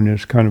Lagoon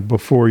is kind of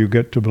before you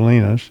get to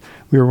Bolinas.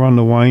 We were on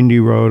the windy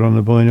road on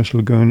the Bolinas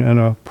Lagoon, and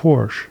a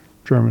Porsche,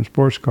 German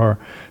sports car,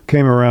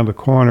 came around the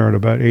corner at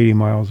about 80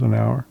 miles an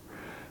hour.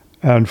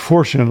 And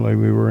fortunately,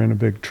 we were in a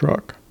big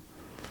truck.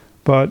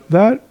 But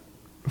that,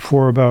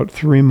 for about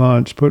 3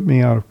 months, put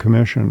me out of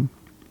commission.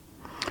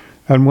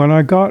 And when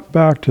I got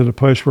back to the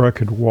place where I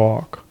could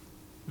walk,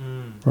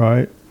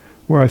 right,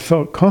 where I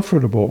felt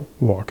comfortable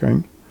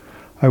walking,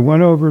 I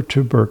went over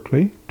to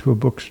Berkeley, to a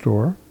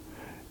bookstore,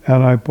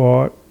 and I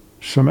bought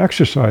some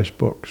exercise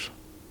books.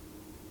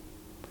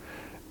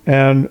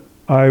 And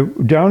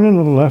down in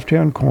the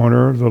left-hand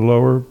corner, the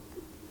lower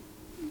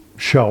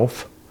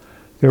shelf,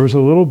 there was a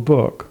little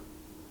book,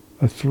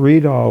 a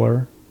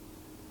 $3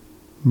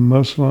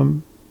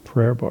 Muslim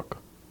prayer book,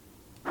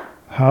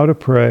 How to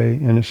Pray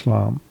in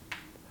Islam.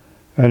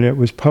 And it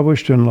was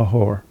published in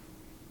Lahore.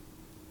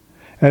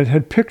 And it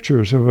had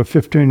pictures of a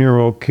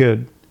 15-year-old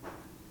kid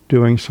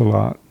doing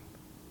salat.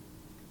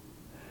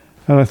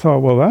 And I thought,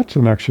 well, that's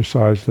an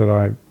exercise that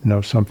I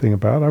know something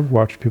about. I've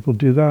watched people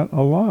do that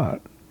a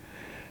lot.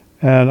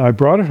 And I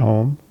brought it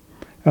home,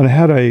 and I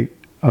had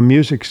a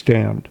music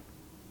stand.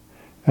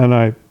 And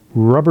I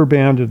rubber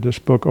banded this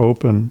book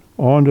open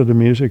onto the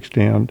music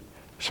stand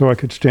so I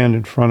could stand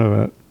in front of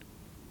it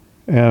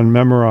and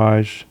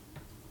memorize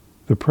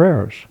the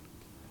prayers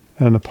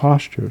and the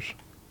postures.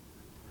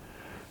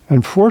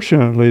 And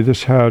fortunately,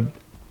 this had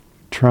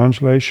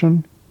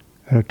translation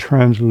and a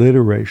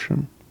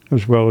transliteration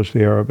as well as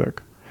the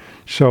Arabic.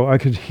 So I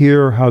could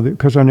hear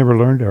because I never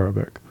learned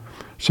Arabic,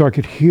 so I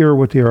could hear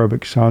what the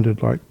Arabic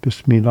sounded like.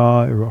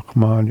 Bismillah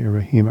ar-Rahman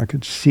ar-Rahim. I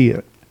could see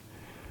it.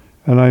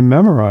 And I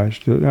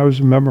memorized it. I was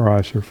a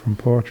memorizer from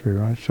poetry,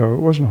 right? So it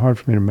wasn't hard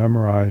for me to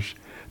memorize.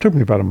 It took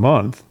me about a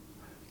month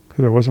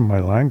because it wasn't my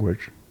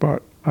language,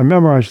 but I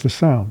memorized the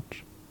sounds.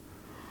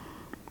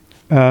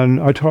 And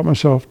I taught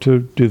myself to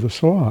do the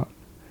salat,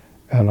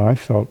 and I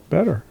felt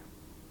better.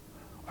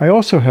 I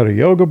also had a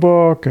yoga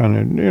book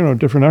and,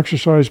 different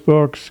exercise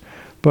books,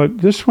 but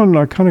this one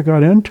I kind of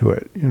got into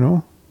it,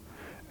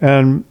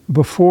 And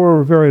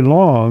before very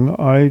long,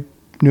 I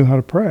knew how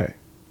to pray.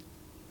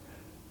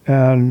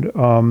 And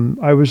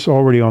I was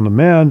already on the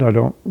mend. I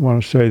don't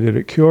want to say that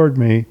it cured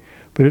me,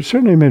 but it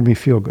certainly made me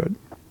feel good.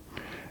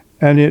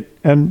 And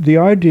the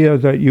idea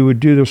that you would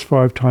do this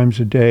 5 times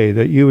a day,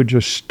 that you would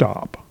just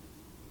stop.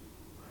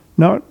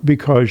 Not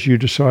because you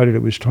decided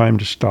it was time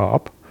to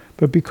stop,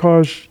 but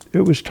because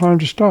it was time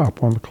to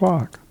stop on the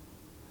clock.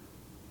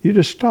 You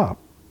just stop.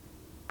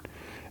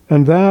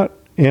 And that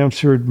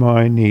answered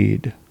my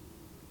need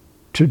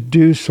to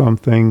do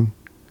something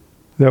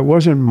that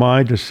wasn't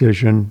my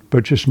decision,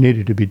 but just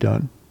needed to be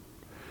done.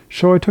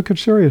 So I took it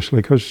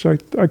seriously because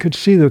I could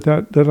see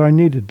that I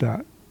needed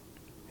that,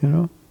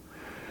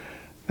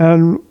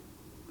 And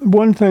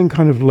one thing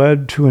kind of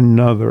led to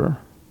another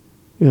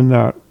in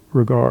that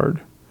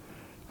regard.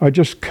 I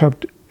just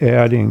kept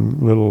adding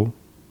little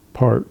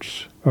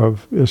parts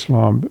of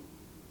Islam.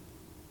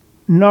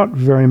 Not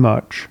very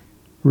much,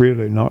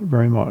 really, not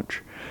very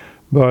much.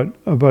 But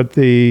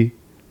the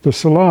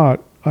salat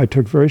I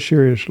took very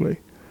seriously.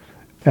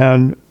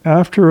 And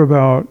after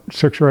about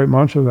 6 or 8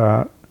 months of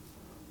that,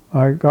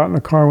 I got in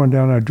a car one day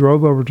and I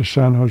drove over to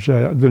San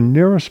Jose. The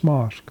nearest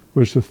mosque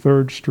was the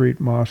 3rd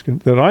Street Mosque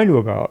that I knew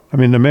about. I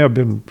mean, there may have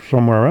been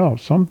somewhere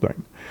else,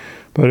 something.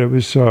 But it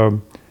was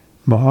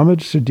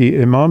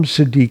Imam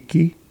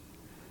Siddiqui,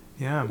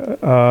 Yeah.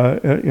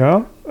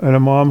 yeah, an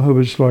imam who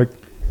was like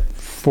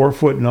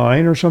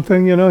 4'9" or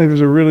something. You know, he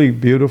was a really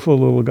beautiful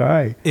little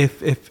guy.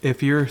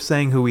 If you're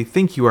saying who we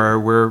think you are,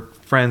 we're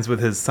friends with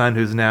his son,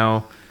 who's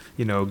now,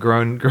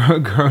 grown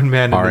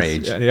man. Our in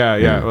his- age. Yeah.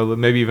 Yeah. Well,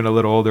 maybe even a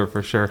little older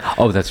for sure.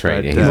 Oh, that's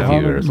right. But, Yeah, he's a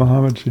few years.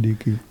 Muhammad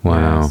Siddiqui.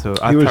 Wow. Yeah, so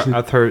He was the-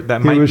 I've heard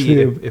that he might was be,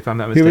 the- if I'm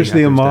not He mistaken. was the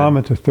Athur's imam dad.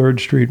 at the 3rd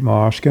Street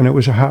Mosque, and it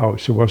was a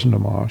house. It wasn't a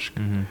mosque.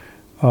 Mhm.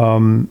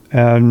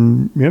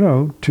 And,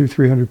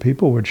 200-300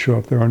 people would show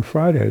up there on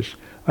Fridays.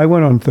 I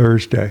went on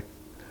Thursday.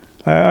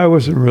 I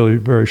wasn't really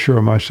very sure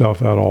of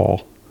myself at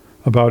all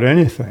about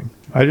anything.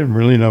 I didn't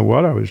really know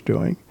what I was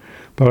doing.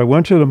 But I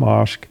went to the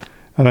mosque,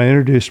 and I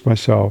introduced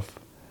myself,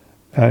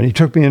 and he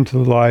took me into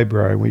the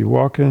library. When you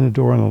walk in the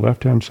door on the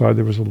left-hand side,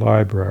 there was a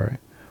library.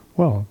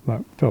 Well,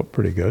 that felt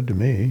pretty good to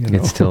me.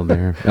 It's still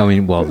there. I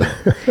mean, well,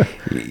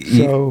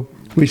 So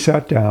we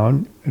sat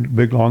down at a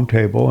big long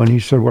table, and he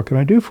said, "What can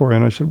I do for you?"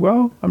 And I said,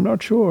 "Well, I'm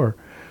not sure,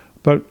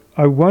 but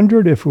I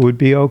wondered if it would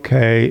be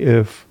okay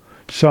if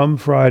some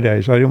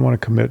Fridays, I didn't want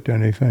to commit to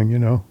anything,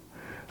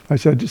 I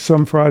said,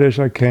 some Fridays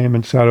I came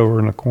and sat over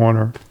in a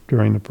corner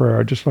during the prayer.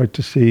 I'd just like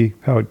to see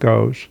how it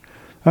goes."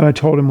 And I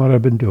told him what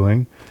I'd been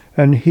doing,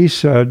 and he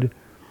said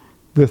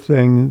the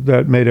thing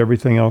that made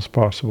everything else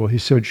possible. He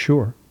said,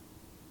 "Sure."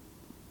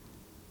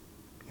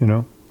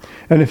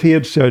 And if he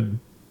had said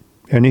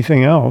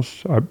anything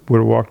else, I would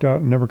have walked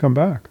out and never come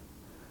back.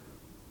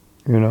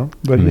 But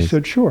he Amazing.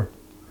 said, "Sure."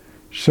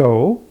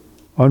 So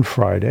on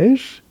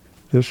Fridays,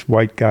 this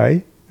white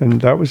guy,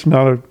 and that was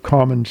not a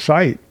common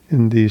sight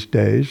in these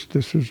days.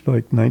 This was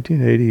like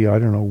 1980, I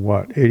don't know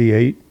what,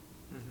 88,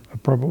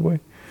 probably.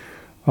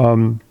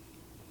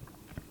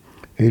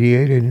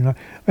 88, 89.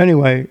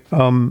 Anyway,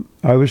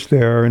 I was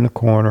there in the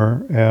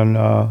corner, and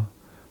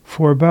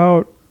for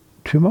about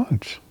 2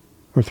 months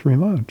or 3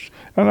 months.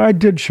 And I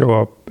did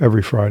show up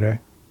every Friday.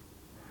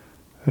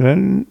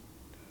 And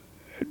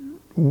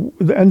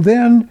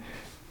then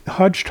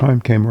Hajj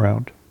time came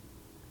around.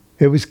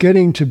 It was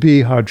getting to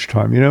be Hajj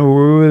time. We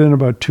were within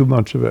about 2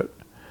 months of it.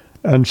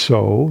 And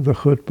so the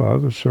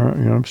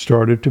khutbah,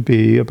 started to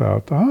be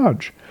about the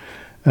Hajj.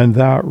 And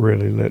that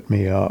really lit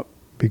me up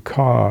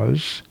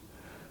because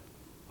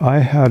I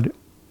had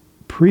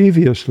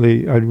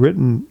previously,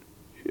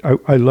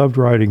 I loved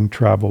writing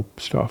travel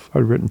stuff.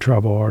 I'd written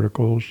travel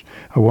articles.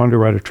 I wanted to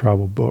write a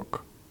travel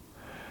book.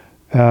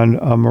 And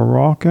a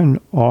Moroccan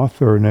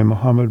author named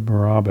Mohammed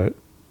Merabit,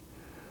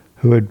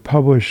 who had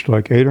published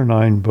like 8 or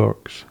 9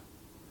 books,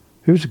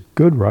 he was a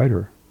good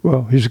writer.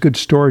 Well, he's a good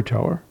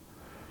storyteller.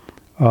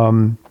 He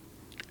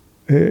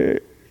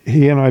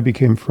and I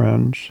became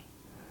friends.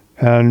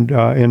 And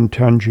in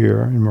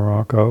Tangier, in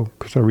Morocco,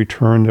 because I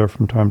returned there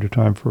from time to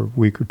time for a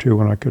week or two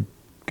when I could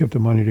get the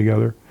money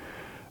together.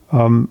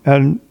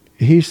 And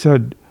he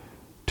said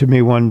to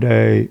me one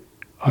day,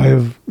 he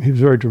was a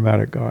very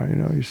dramatic guy,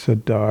 he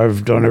said,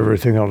 "I've done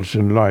everything else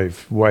in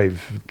life,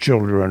 wife,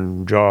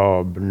 children,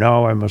 job,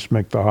 now I must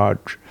make the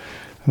Hajj."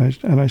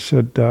 And I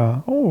said,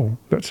 "Oh,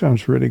 that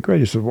sounds really great."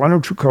 He said, "Why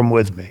don't you come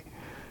with me?"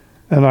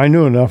 And I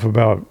knew enough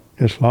about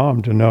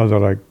Islam to know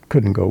that I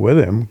couldn't go with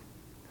him.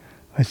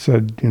 I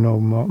said,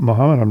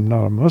 "Muhammad, I'm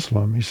not a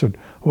Muslim." He said,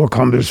 "Well,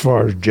 come as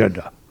far as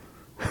Jeddah."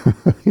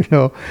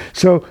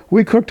 So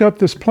we cooked up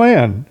this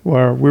plan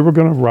where we were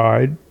going to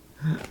ride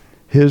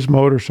his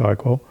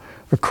motorcycle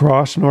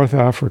across North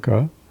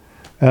Africa,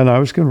 and I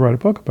was going to write a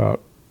book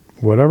about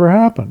whatever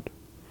happened.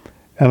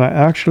 And I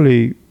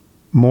actually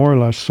more or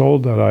less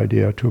sold that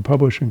idea to a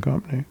publishing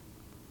company.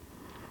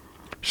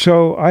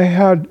 So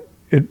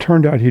it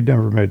turned out he'd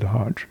never made the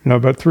Hajj.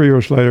 About 3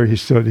 years later, he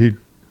said he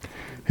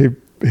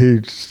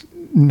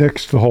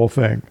nixed the whole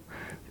thing.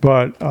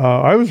 But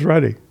I was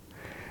ready.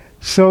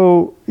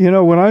 So,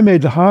 when I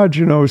made the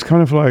Hajj, it was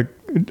kind of like,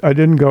 I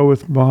didn't go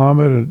with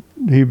Muhammad and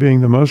he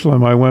being the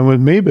Muslim. I went with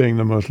me being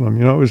the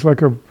Muslim. It was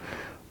like a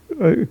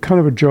kind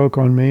of a joke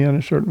on me in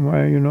a certain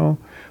way,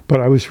 But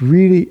I was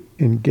really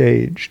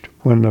engaged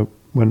when the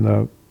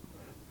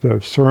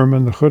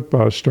sermon, the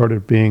khutbah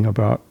started being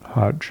about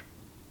Hajj.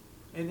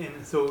 And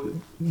so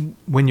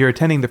when you're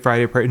attending the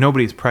Friday prayer,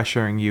 nobody's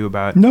pressuring you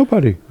about...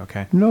 Nobody.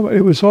 Okay. No,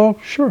 it was all,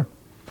 sure.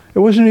 It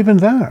wasn't even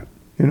that.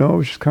 It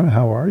was just kind of,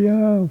 "How are you?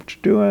 What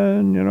you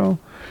doing?"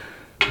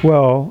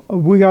 Well,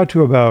 we got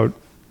to about,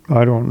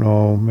 I don't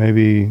know,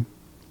 maybe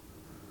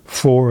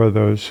 4 of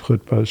those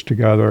khutbahs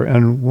together.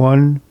 And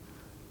one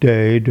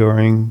day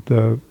during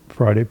the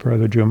Friday prayer,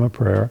 the Jummah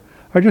prayer,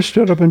 I just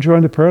stood up and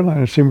joined the prayer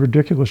line. It seemed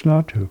ridiculous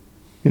not to.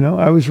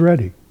 I was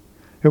ready.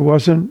 It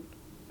wasn't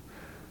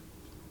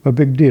a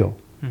big deal.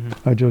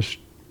 Mm-hmm.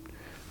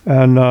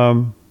 And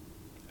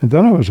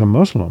then I was a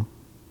Muslim.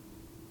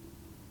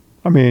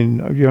 I mean,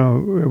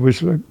 it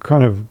was a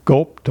kind of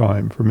gulp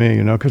time for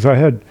me, because I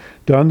had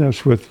done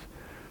this with,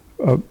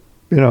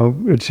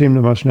 it seemed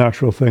the most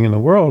natural thing in the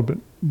world, but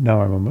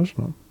now I'm a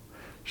Muslim.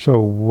 So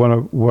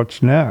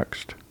what's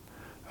next?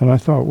 And I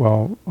thought,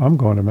 well, I'm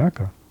going to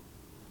Mecca,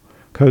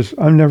 because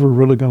I'm never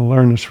really going to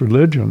learn this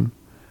religion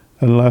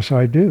unless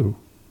I do.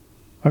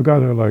 I've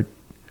got to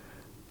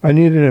I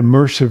needed an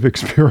immersive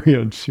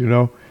experience,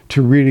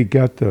 to really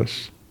get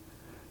this.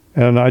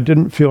 And I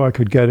didn't feel I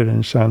could get it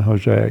in San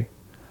Jose.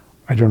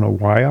 I don't know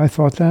why I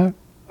thought that.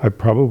 I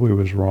probably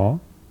was wrong.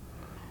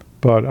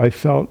 But I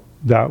felt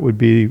that would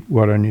be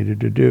what I needed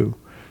to do.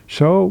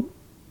 So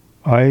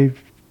I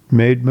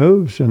made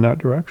moves in that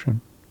direction.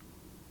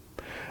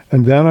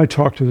 And then I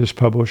talked to this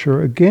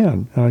publisher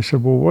again. And I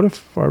said, well, what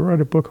if I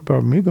write a book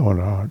about me going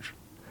to Hajj?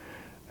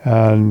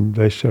 And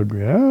they said,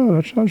 yeah,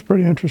 that sounds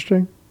pretty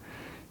interesting.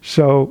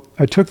 So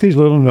I took these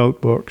little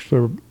notebooks.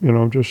 They're,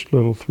 just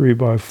little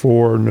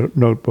 3x4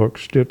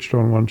 notebooks stitched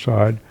on one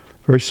side,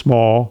 very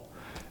small.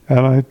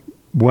 And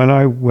when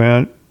I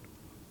went,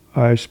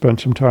 I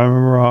spent some time in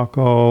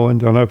Morocco,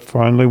 and then I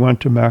finally went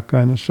to Mecca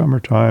in the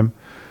summertime.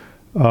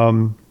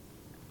 And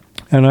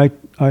I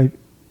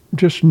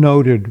just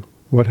noted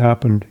what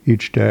happened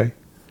each day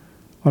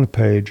on a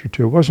page or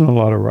two. It wasn't a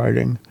lot of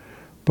writing,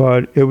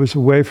 but it was a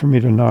way for me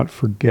to not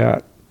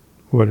forget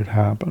what had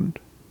happened.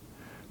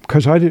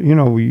 Because I did,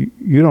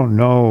 you don't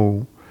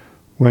know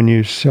when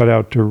you set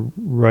out to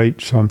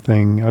write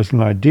something as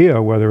an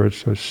idea, whether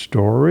it's a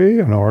story,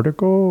 an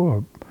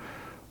article,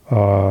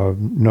 a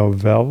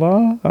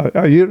novella.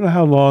 You don't know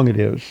how long it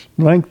is.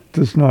 Length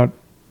does not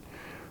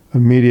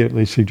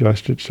immediately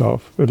suggest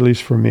itself, at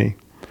least for me.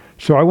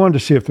 So I wanted to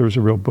see if there was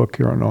a real book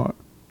here or not.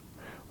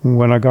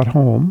 When I got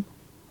home,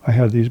 I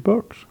had these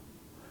books.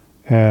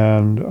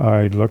 And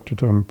I looked at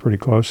them pretty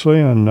closely,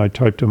 and I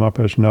typed them up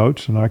as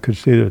notes, and I could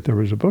see that there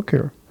was a book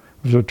here.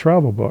 It was a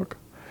travel book.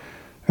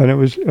 And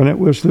it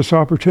was this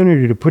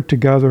opportunity to put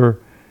together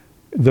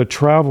the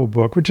travel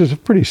book, which is a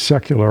pretty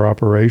secular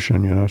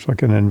operation, it's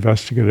like an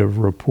investigative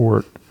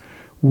report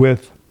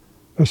with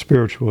a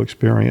spiritual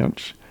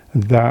experience.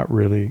 And that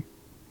really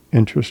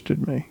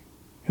interested me,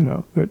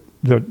 that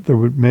there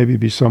would maybe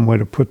be some way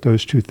to put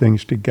those two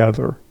things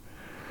together.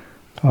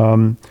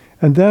 And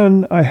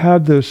then I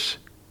had this,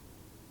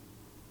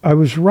 I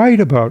was right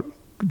about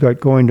that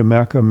going to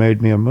Mecca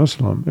made me a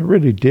Muslim. It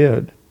really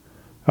did.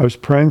 I was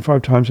praying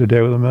 5 times a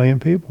day with 1 million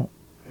people,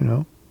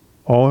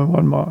 all in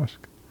one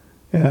mosque.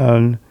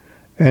 And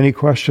any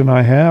question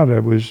I had, I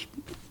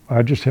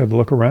just had to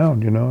look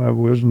around, It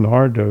wasn't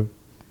hard to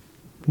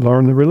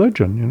learn the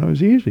religion, it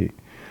was easy.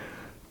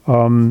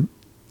 I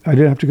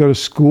didn't have to go to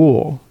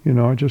school,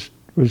 I just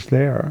was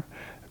there.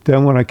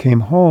 Then when I came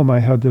home, I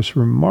had this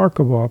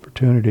remarkable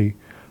opportunity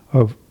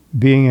of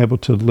being able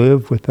to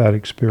live with that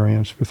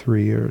experience for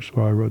 3 years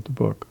while I wrote the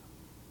book,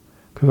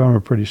 because I'm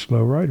a pretty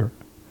slow writer.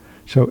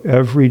 So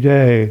every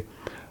day,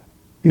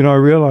 I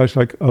realized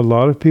like a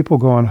lot of people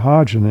go on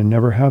Hajj and they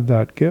never have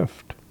that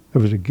gift. It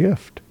was a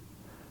gift.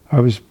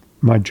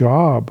 My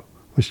job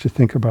was to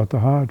think about the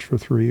Hajj for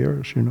 3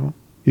 years,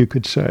 you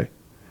could say.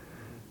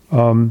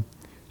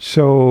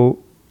 So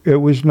it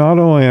was not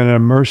only an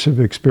immersive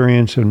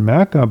experience in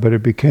Mecca, but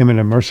it became an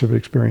immersive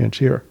experience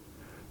here,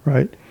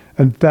 right?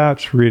 And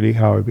that's really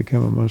how I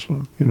became a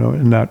Muslim,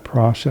 in that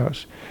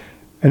process.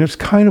 And it's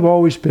kind of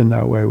always been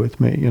that way with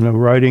me.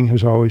 Writing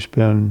has always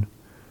been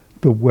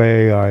the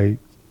way I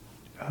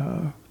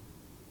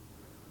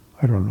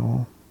don't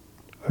know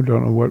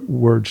what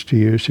words to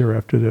use here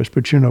after this,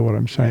 but you know what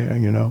I'm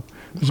saying,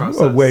 It's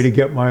a way to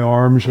get my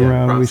arms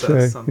around, we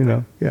say,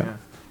 something. Yeah.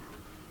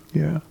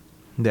 Yeah,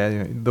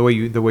 the way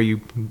you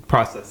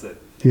process it.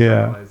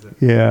 Yeah. Analyze it.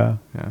 Yeah.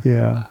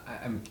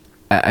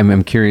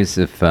 I'm curious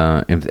if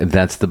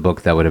that's the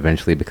book that would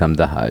eventually become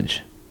the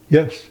Hajj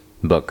Yes.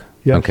 book.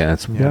 Yes. Okay,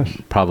 that's Yes.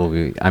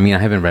 probably. I mean, I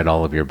haven't read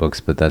all of your books,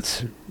 but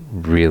that's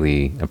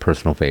really a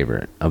personal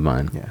favorite of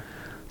mine. Yeah.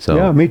 So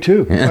yeah, me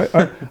too.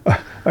 Yeah.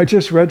 I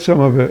just read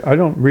some of it. I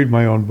don't read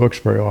my own books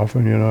very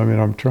often,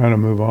 I'm trying to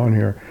move on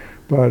here,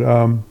 but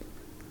I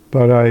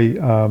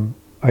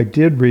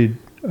did read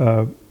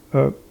a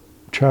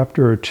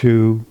chapter or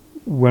two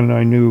when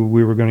I knew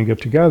we were going to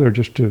get together,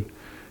 just to,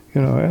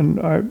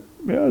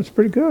 it's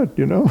pretty good,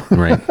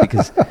 Right,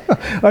 because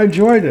I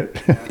enjoyed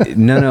it.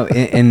 no,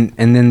 and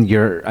then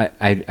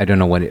I don't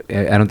know what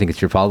I don't think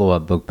it's your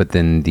follow-up book, but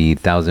then the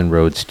 1,000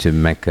 Roads to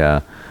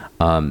Mecca.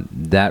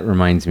 That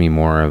reminds me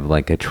more of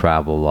like a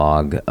travel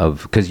log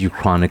because you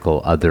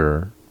chronicle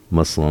other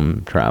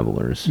Muslim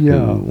travelers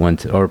who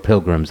went or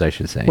pilgrims, I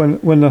should say.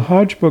 When the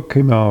Hajj book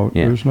came out,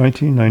 Yeah. it was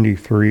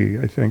 1993,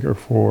 I think, or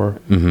 4.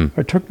 Mm-hmm.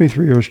 It took me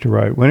 3 years to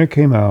write. When it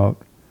came out,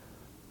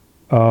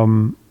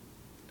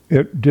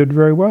 it did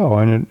very well,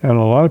 and a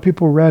lot of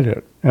people read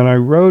it. And I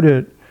wrote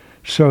it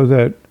so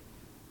that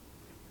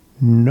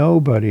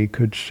nobody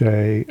could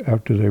say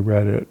after they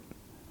read it,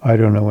 I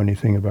don't know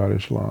anything about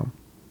Islam.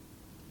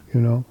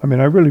 I mean,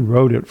 I really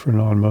wrote it for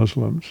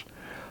non-Muslims.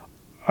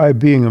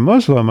 Being a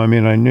Muslim, I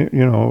mean, I knew,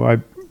 I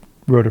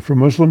wrote it for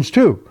Muslims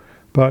too,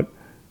 but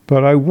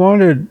I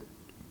wanted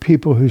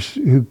people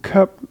who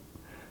kept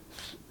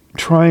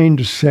trying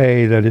to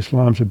say that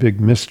Islam's a big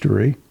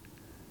mystery,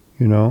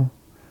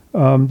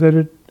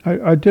 that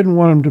I didn't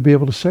want them to be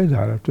able to say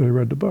that after they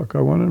read the book.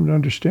 I wanted them to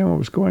understand what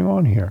was going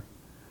on here,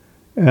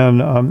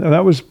 and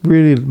that was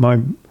really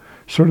my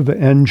sort of the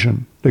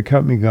engine that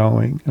kept me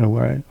going in a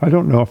way. I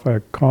don't know if I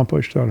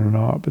accomplished that or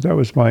not, but that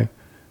was my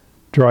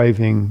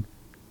driving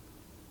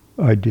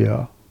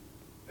idea,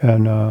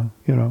 and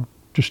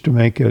just to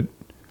make it,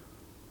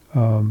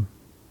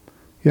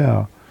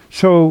 yeah.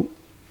 So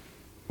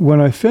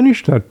when I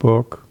finished that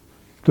book,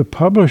 the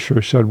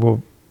publisher said,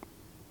 "Well,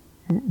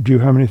 do you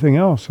have anything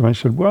else?" And I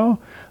said, "Well,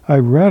 I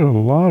read a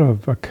lot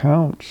of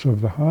accounts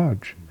of the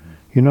Hajj.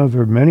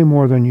 There are many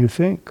more than you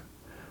think,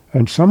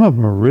 and some of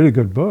them are really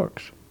good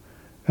books,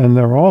 and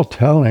they're all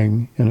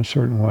telling in a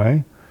certain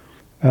way,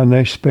 and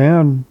they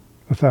span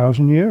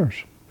 1,000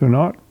 years. They're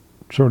not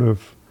sort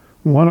of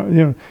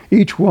one.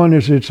 Each one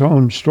is its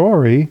own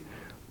story,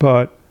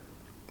 and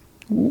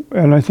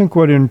I think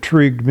what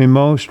intrigued me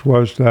most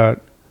was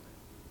that,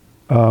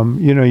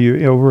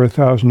 you over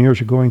 1,000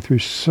 years are going through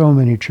so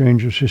many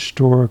changes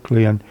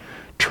historically, and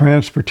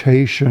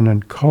transportation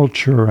and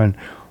culture and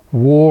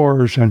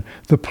wars, and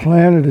the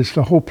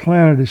whole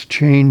planet is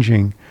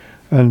changing,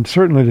 and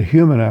certainly the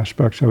human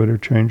aspects of it are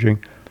changing.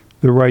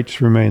 The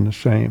rights remain the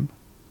same.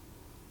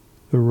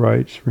 The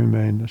rights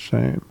remain the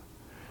same.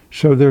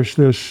 So there's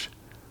this,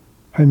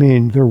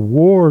 there are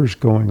wars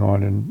going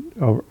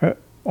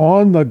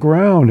on the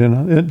ground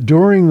and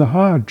during the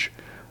Hajj.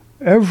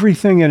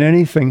 Everything and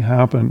anything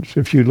happens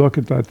if you look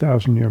at that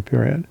 1,000-year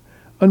period.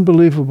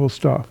 Unbelievable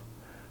stuff.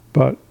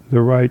 But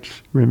the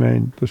rights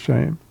remain the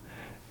same.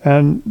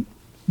 And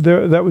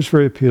that was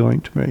very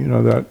appealing to me,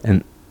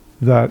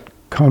 that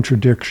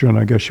contradiction,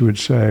 I guess you would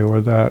say,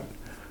 or that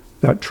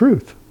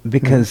truth.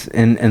 Because,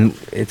 and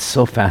it's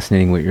so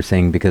fascinating what you're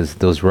saying, because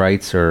those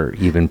rights are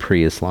even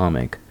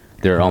pre-Islamic.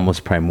 They're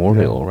almost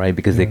primordial, right?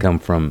 Because they come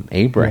from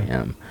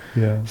Abraham.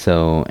 Yeah.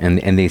 So,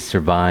 and they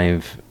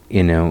survive,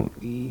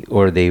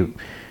 or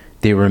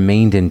they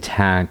remained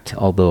intact,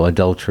 although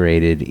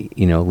adulterated,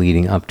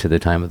 leading up to the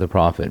time of the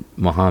Prophet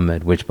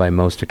Muhammad, which by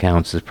most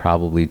accounts is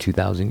probably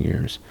 2,000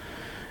 years.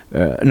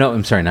 No,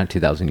 I'm sorry, not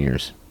 2,000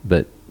 years,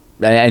 but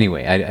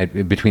anyway,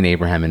 between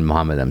Abraham and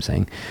Muhammad, I'm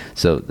saying.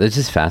 So that's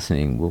just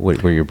fascinating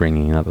what you're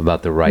bringing up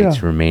about the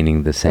rights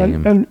remaining the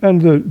same.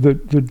 And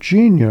the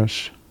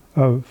genius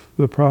of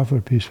the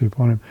Prophet, peace be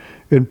upon him,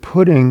 in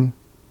putting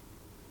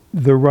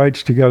the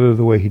rights together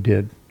the way he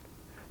did.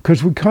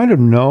 Because we kind of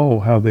know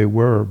how they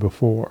were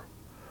before.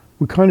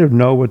 We kind of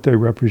know what they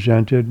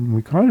represented, and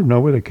we kind of know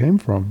where they came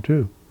from,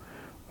 too.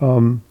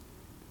 And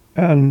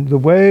the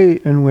way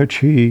in which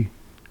he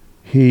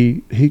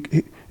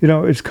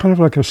it's kind of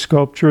like a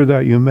sculpture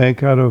that you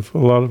make out of a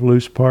lot of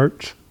loose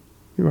parts,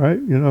 right?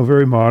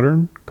 Very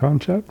modern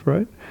concept,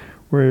 right?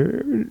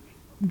 Where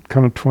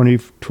kind of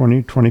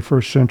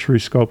 21st century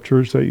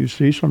sculptures that you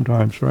see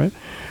sometimes, right?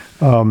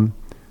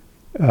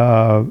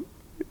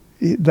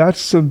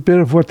 That's a bit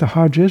of what the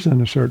Hajj is in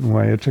a certain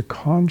way. It's a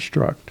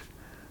construct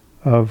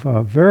of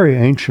very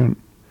ancient.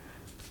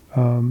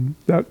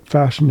 That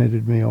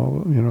fascinated me,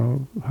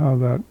 how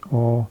that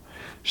all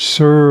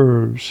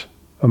serves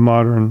a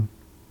modern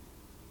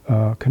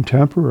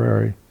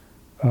contemporary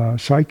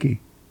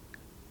psyche.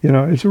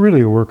 It's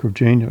really a work of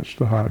genius,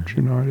 the Hajj.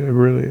 It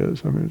really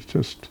is. It's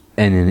just.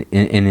 And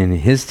in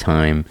his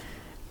time,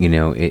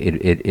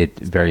 it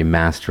very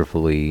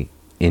masterfully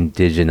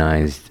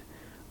indigenized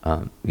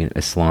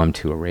Islam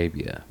to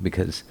Arabia,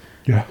 because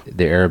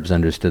the Arabs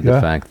understood the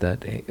fact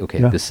that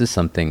this is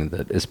something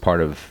that is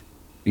part of,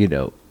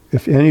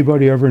 If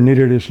anybody ever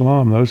needed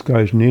Islam, those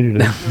guys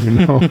needed it.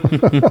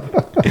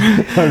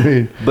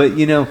 But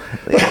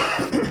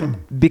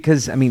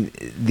because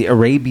the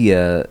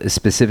Arabia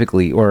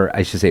specifically, or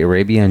I should say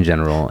Arabia in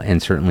general,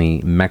 and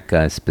certainly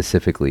Mecca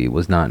specifically,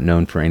 was not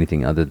known for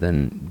anything other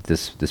than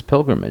this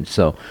pilgrimage.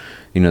 So,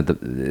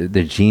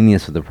 the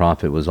genius of the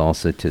Prophet was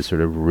also to sort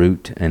of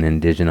root and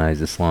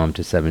indigenize Islam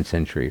to 7th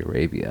century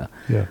Arabia.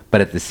 Yeah. But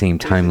at the same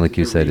time, like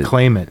you said, to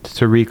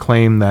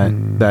reclaim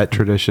that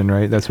tradition,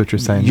 right? That's what you're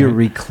saying. You're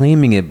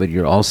reclaiming it, but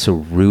you're also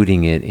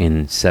rooting it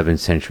in 7th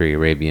century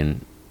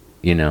Arabian,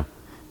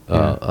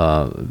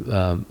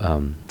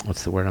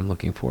 what's the word I'm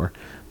looking for?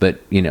 But,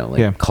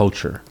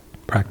 culture.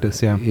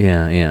 Practice, yeah.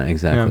 Yeah,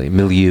 exactly.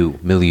 Yeah.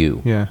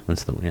 Milieu. Yeah.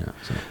 That's the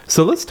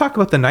So let's talk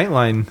about the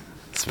Nightline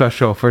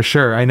special for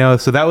sure. I know.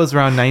 So that was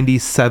around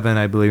 97,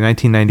 I believe,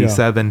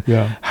 1997.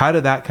 Yeah. How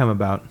did that come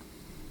about?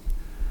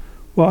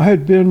 Well, I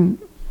had been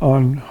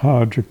on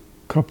Hajj a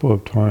couple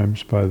of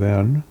times by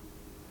then.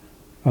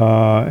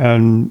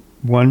 And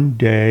one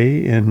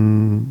day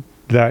in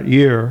that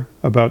year,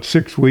 about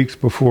 6 weeks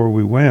before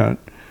we went,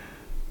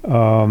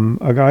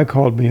 a guy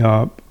called me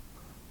up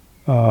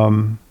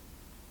from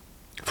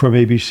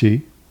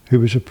ABC. He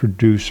was a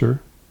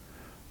producer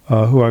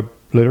who I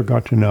later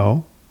got to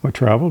know. I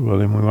traveled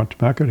with him. We went to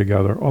Mecca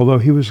together, although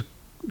he was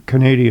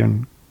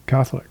Canadian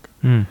Catholic.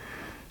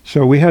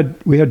 So we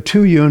had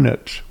two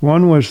units.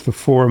 One was the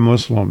 4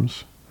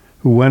 Muslims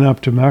who went up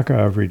to Mecca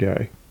every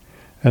day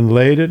and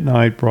late at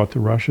night brought the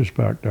rushes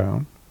back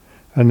down.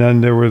 And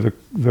then there were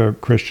the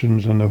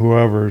Christians and the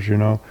whoever's,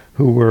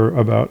 who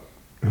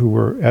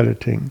were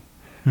editing.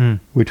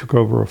 We took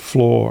over a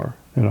floor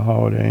in a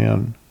Holiday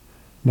Inn,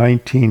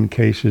 19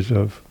 cases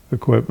of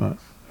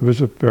equipment. It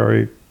was a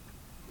very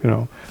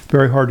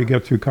hard to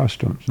get through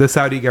customs. The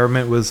Saudi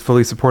government was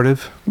fully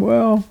supportive?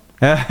 Well,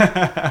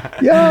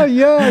 Yeah,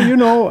 you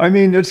know, I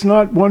mean, it's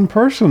not one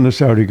person, the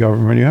Saudi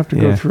government. You have to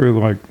go Yeah. through,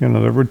 like, you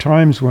know, there were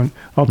times when,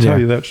 I'll tell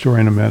Yeah. you that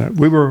story in a minute.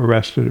 We were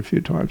arrested a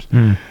few times.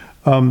 Mm.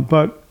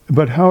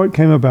 But how it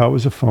came about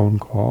was a phone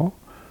call.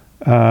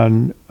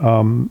 And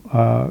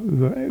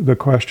the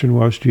question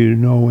was, do you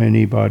know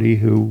anybody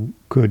who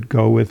could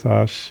go with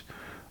us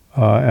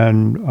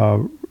and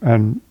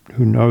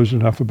who knows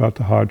enough about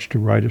the Hajj to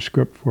write a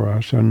script for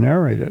us and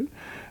narrate it?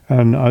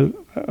 And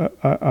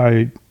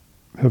I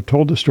have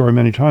told the story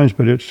many times,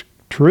 but it's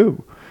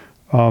true.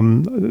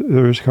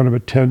 There was kind of a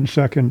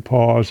 10-second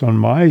pause on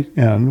my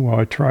end while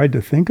I tried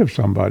to think of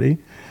somebody.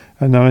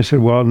 And then I said,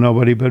 well,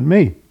 nobody but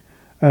me.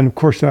 And of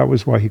course, that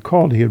was why he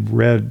called. He had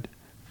read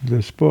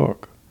this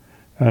book.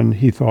 And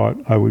he thought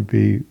I would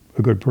be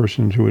a good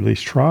person to at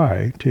least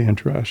try to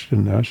interest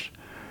in this.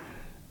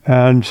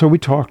 And so we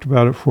talked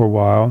about it for a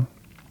while.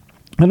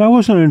 And I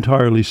wasn't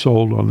entirely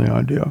sold on the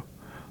idea.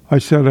 I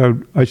said,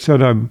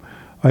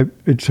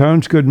 it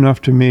sounds good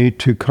enough to me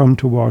to come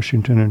to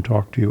Washington and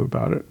talk to you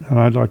about it. And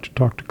I'd like to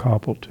talk to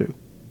Koppel too.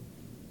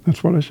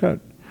 That's what I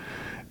said.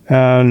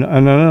 And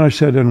then I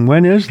said, and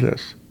when is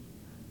this?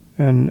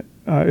 And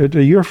it's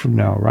a year from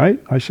now, right?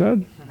 I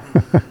said.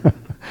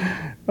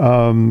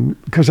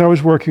 Because I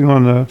was working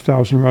on the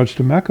 1,000 Roads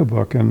to Mecca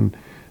book, and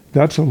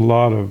that's a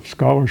lot of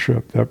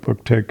scholarship. That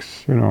book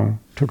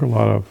took a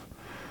lot of.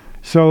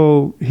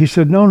 So he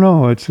said,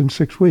 no, it's in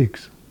 6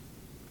 weeks.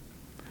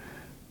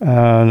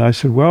 And I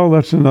said, well,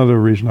 that's another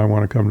reason I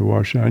want to come to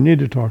Washington. I need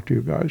to talk to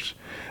you guys.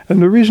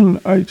 And the reason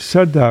I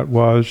said that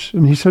was,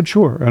 and he said,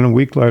 sure. And a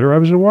week later, I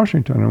was in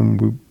Washington,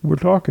 and we were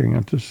talking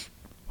at this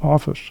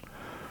office.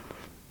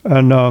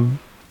 And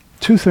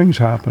 2 things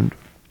happened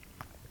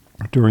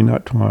during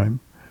that time.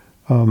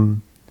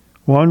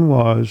 One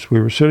was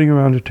we were sitting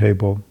around a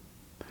table,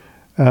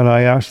 and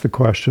I asked the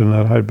question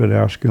that I'd been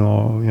asking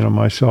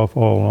myself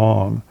all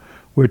along,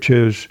 which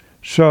is,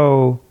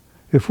 so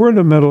if we're in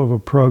the middle of a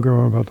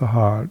program about the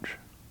Hajj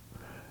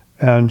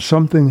and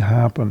something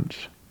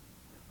happens,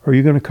 are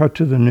you going to cut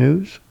to the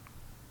news?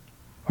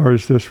 Or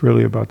is this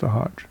really about the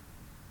Hajj?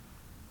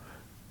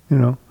 You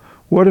know,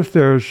 what if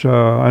there's,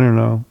 I don't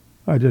know,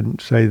 I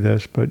didn't say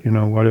this, but,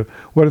 what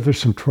if there's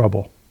some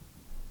trouble,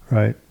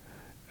 right?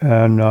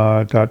 And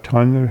at that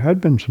time, there had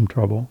been some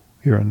trouble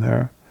here and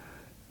there.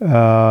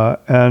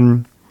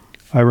 And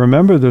I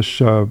remember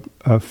this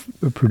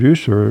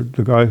producer,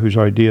 the guy whose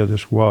idea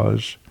this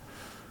was,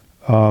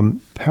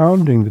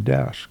 pounding the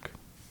desk.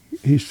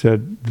 He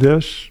said,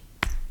 this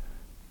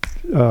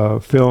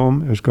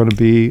film is going to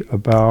be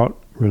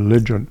about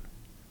religion.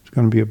 It's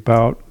going to be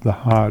about the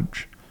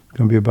Hajj. It's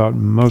going to be about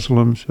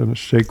Muslims and a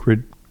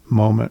sacred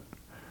moment,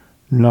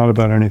 not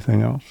about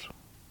anything else.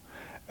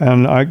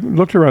 And I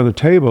looked around the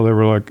table. There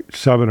were like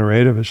 7 or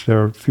 8 of us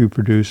there, a few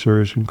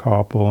producers and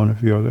Koppel and a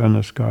few other, and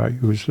this guy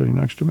who was sitting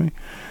next to me.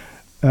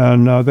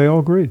 And they all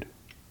agreed.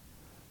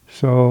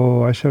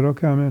 So I said,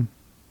 okay, I'm in.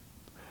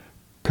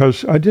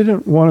 Because I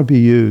didn't want to be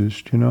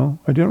used, I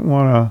didn't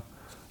want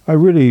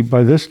to,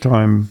 by this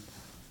time,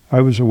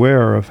 I was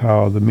aware of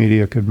how the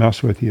media could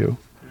mess with you.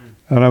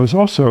 And I was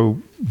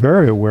also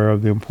very aware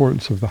of the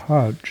importance of the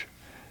Hajj.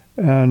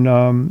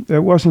 And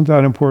it wasn't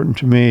that important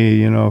to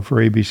me, for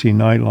ABC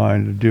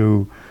Nightline to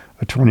do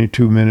a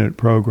 22-minute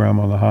program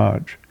on the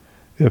Hajj,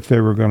 if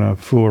they were going to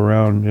fool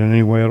around in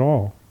any way at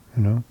all,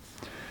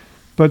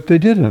 But they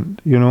didn't,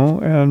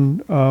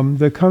 and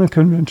they kind of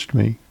convinced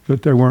me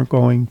that they weren't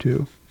going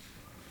to.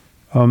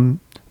 The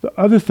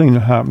other thing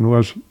that happened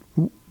was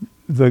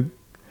the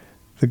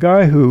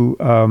guy who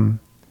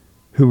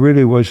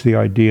really was the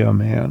idea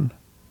man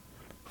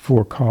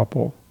for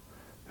Koppel,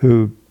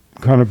 who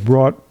kind of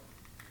brought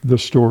the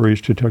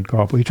stories to Ted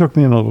Koppel. He took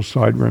me in a little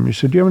side room. He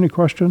said, do you have any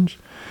questions?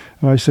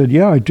 And I said,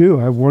 yeah, I do.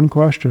 I have one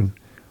question.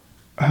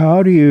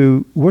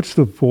 What's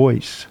the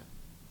voice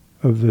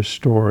of this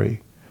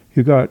story?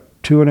 You got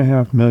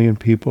 2.5 million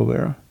people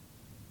there.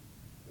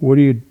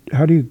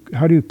 How do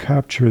you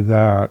capture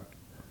that?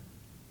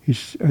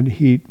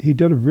 He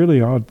did a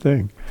really odd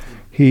thing.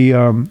 He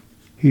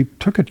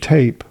took a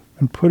tape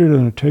and put it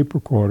in a tape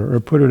recorder,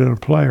 or put it in a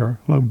player,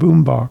 like a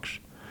boom box,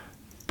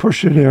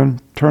 pushed it in,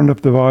 turned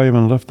up the volume,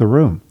 and left the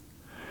room.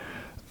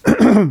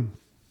 And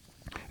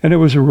it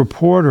was a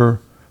reporter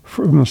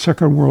from the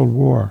Second World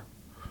War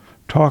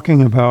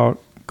talking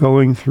about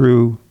going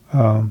through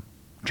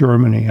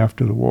Germany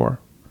after the war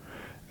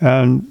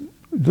and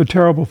the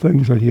terrible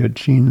things that he had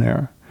seen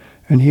there.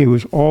 And he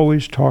was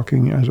always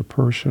talking as a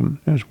person,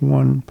 as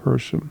one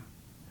person.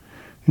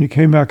 And he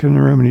came back in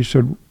the room and he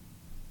said,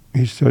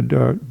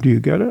 do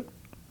you get it?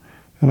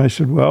 And I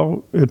said,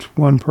 well, it's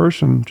one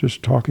person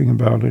just talking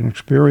about an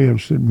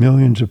experience that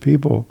millions of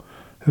people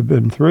have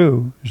been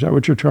through. Is that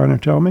what you're trying to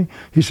tell me?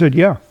 He said,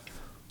 yeah.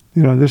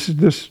 You're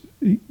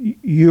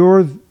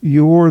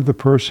the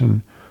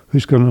person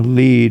who's going to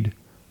lead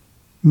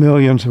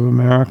millions of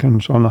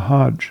Americans on the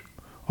Hajj,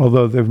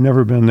 although they've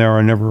never been there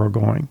or never are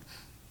going.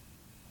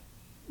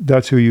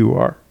 That's who you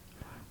are.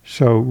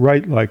 So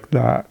write like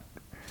that.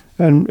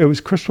 And it was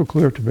crystal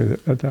clear to me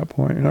at that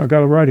point. I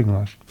got a writing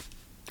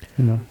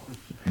lesson,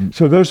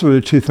 So those were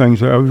the two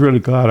things. I was really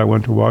glad I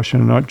went to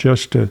Washington, not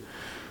just to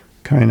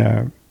kind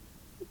of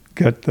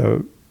get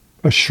the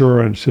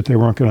assurance that they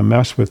weren't going to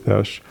mess with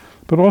this,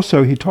 but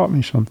also he taught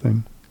me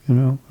something,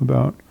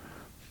 about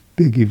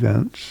big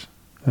events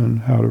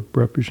and how to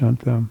represent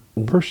them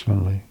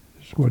personally,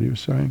 is what he was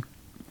saying.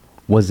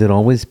 Was it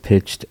always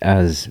pitched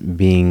as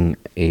being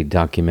a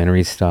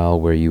documentary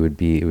style where it would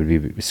be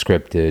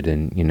scripted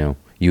and,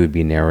 you would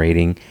be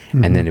narrating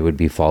and then it would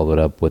be followed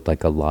up with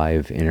like a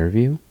live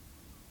interview?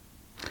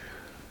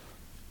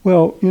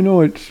 Well, I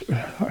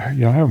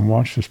haven't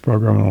watched this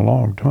program in a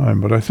long time,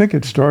 but I think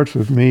it starts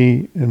with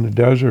me in the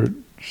desert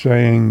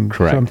saying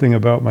Correct. something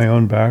about my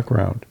own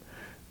background.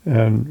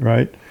 And,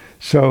 right?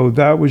 So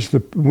that was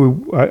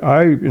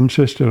I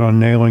insisted on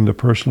nailing the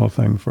personal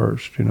thing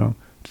first,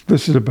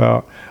 This is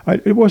about,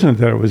 it wasn't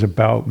that it was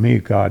about me,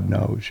 God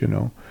knows,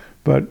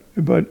 but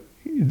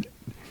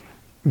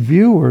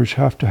viewers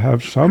have to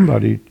have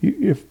somebody,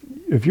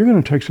 if you're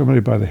going to take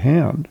somebody by the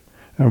hand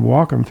and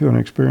walk them through an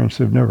experience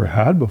they've never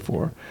had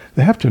before,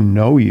 they have to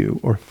know you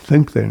or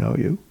think they know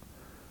you.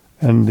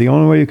 And the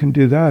only way you can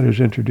do that is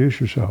introduce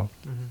yourself.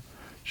 Mm-hmm.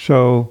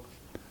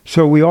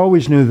 So we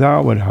always knew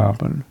that would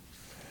happen.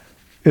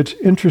 It's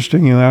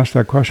interesting you asked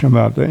that question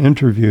about the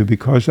interview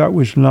because that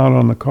was not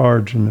on the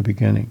cards in the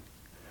beginning.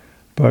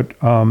 But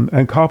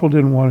and Koppel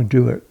didn't want to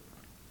do it.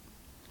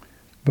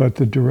 But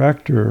the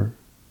director,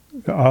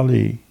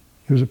 Ali,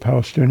 he was a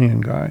Palestinian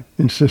guy,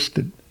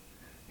 insisted.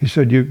 He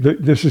said,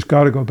 "This has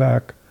got to go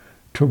back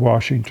to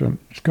Washington.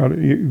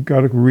 You've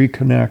got to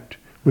reconnect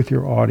with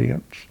your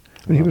audience."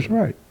 And he was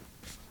right.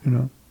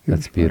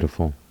 That's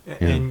beautiful.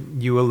 Right.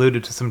 And you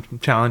alluded to some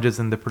challenges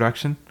in the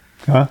production.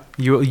 Huh?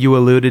 You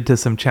alluded to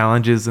some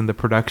challenges in the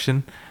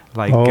production,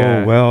 like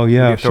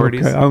the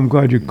authorities. Okay. I'm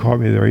glad you caught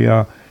me there.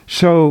 Yeah.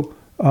 So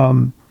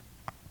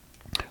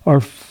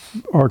our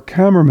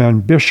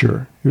cameraman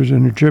Bisher, he was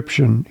an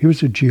Egyptian. He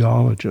was a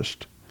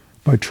geologist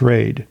by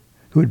trade,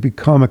 who had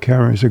become a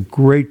cameraman. He's a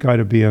great guy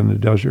to be in the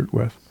desert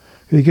with.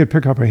 He could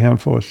pick up a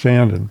handful of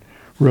sand and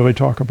really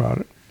talk about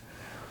it.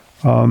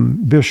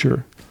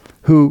 Bisher,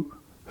 who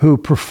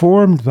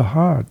performed the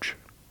Hajj.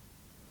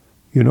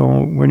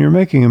 When you're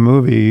making a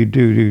movie, you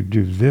do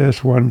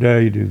this one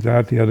day, you do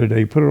that the other day,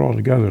 you put it all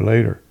together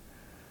later.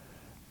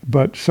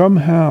 But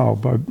somehow,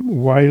 by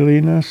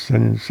wiliness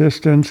and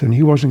insistence, and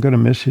he wasn't going to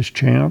miss his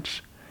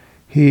chance,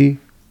 he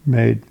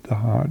made the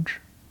Hajj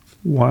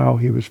while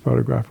he was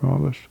photographing all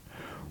this.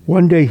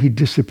 One day he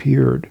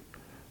disappeared.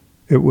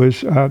 It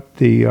was at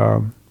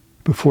the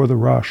before the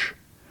rush.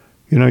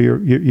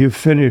 You've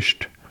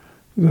finished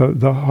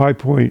the high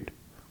point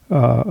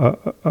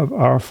of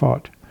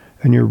Arafat,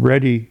 and you're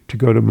ready to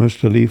go to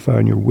Muzdalifa,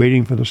 and you're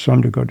waiting for the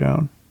sun to go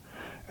down.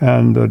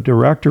 And the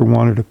director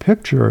wanted a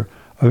picture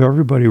of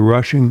everybody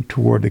rushing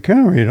toward the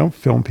camera. You don't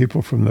film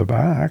people from the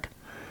back.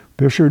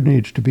 Bisher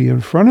needs to be in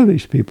front of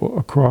these people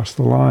across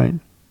the line.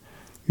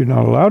 You're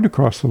not allowed to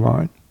cross the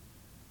line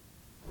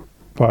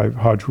by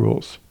Hajj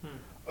rules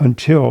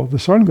until the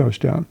sun goes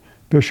down.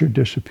 Bisher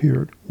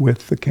disappeared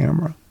with the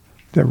camera.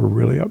 They were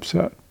really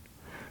upset.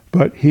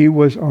 But he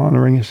was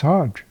honoring his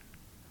Hajj,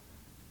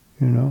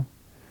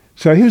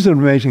 So he was an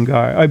amazing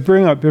guy. I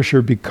bring up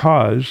Bisher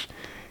because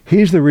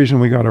he's the reason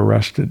we got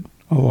arrested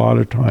a lot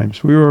of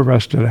times. We were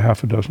arrested a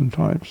half a dozen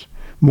times,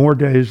 more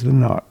days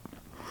than not,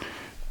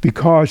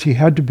 because he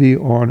had to be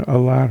on a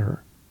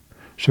ladder.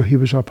 So he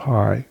was up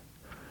high.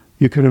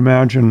 You can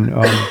imagine,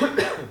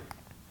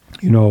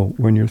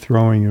 when you're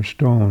throwing your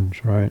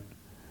stones, right?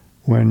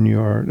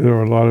 There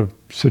are a lot of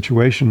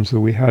situations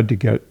that we had to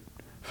get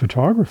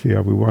photography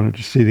of. We wanted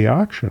to see the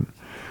action.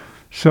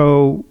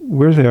 So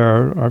we're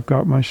there. I've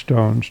got my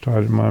stones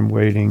tied in. I'm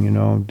waiting.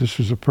 This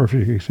is a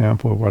perfect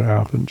example of what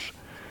happens.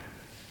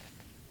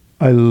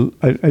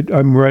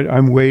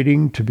 I'm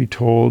waiting to be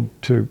told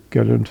to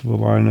get into the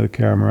line of the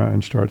camera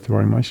and start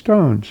throwing my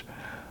stones.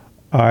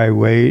 I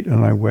wait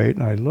and I wait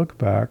and I look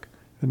back,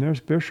 and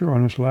there's Bisher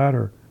on his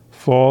ladder,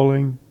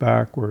 falling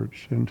backwards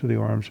into the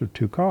arms of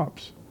two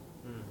cops.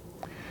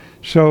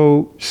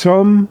 So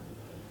some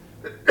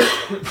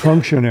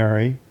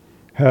functionary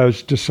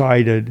has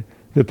decided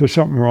that there's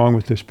something wrong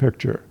with this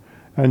picture,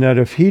 and that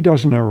if he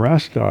doesn't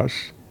arrest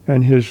us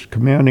and his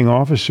commanding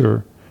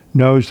officer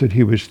knows that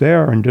he was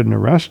there and didn't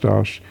arrest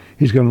us,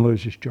 he's going to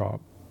lose his job.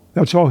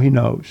 That's all he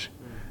knows.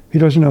 He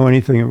doesn't know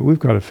anything. We've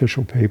got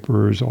official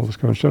papers, all this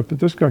kind of stuff, but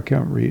this guy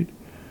can't read.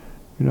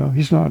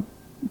 He's not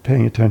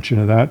paying attention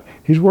to that.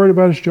 He's worried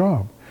about his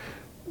job.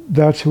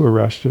 That's who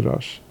arrested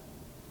us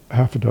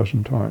half a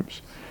dozen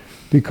times.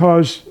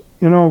 Because,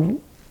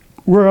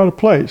 we're out of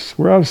place.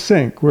 We're out of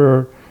sync.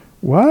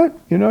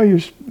 What?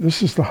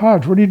 This is the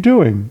Hajj. What are you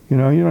doing?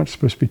 You're not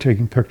supposed to be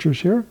taking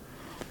pictures here.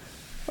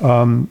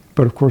 But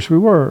of course we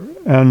were.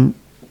 And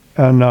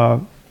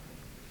the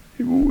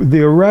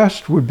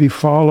arrest would be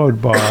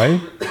followed by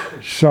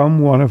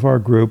one of our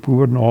group. We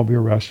wouldn't all be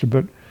arrested,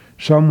 but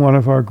one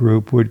of our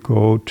group would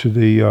go to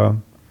the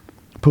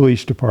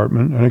police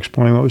department and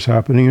explain what was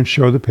happening and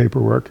show the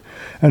paperwork.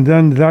 And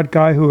then that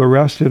guy who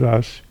arrested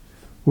us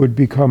would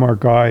become our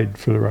guide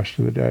for the rest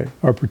of the day,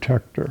 our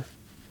protector.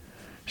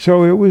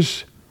 So it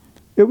was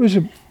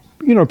a,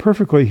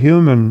 perfectly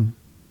human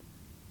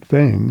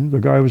thing. The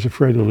guy was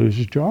afraid to lose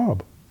his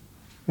job.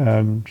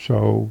 And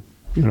so,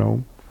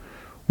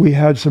 we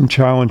had some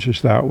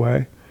challenges that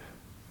way.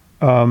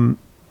 On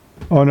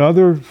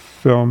other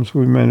films,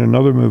 we made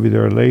another movie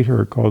there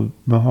later called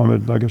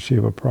Muhammad, Legacy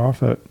of a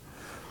Prophet.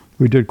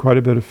 We did quite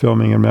a bit of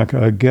filming in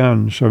Mecca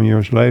again some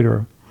years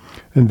later.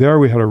 And there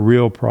we had a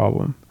real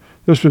problem.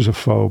 This was a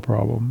faux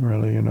problem,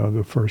 really.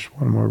 The first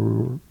one where we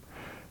were,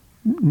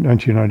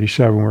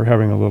 1997, we were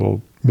having a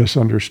little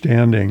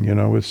misunderstanding,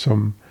 with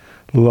some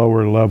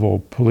lower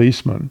level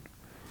policeman.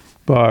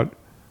 But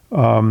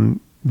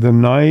the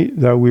night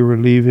that we were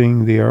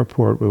leaving the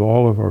airport with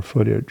all of our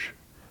footage,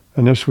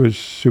 and this was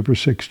Super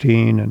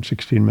 16 and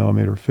 16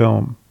 millimeter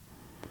film,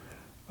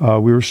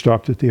 we were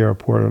stopped at the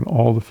airport and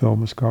all the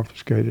film was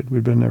confiscated.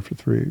 We'd been there for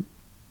 3,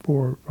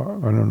 4, I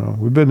don't know.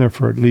 We'd been there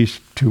for at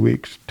least 2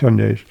 weeks, 10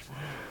 days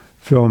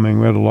filming.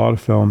 We had a lot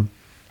of film.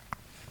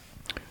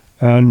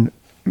 And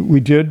we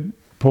did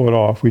pull it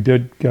off. We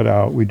did get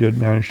out. We did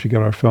manage to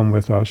get our film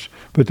with us.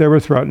 But they were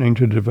threatening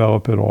to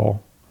develop it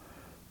all,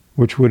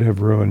 which would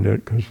have ruined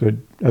it because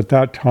at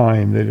that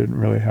time they didn't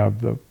really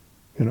have the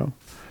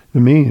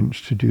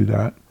means to do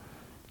that.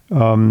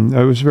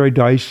 It was very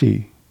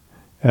dicey,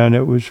 and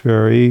it was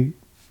very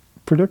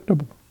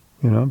predictable,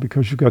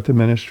 because you've got the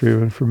Ministry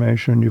of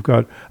Information, you've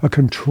got a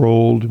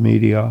controlled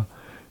media,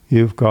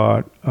 you've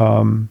got,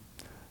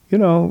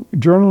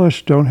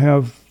 journalists don't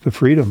have the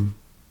freedom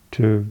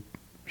to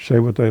say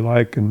what they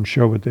like and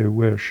show what they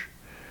wish.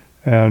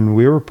 And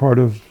we were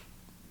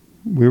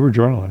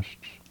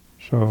journalists.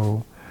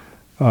 So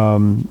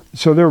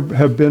there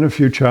have been a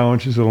few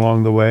challenges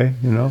along the way,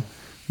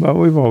 but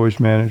we've always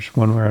managed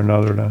one way or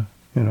another to,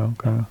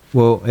 kind of.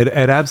 Well, it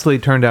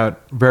absolutely turned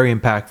out very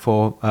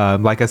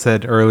impactful. Like I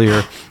said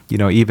earlier,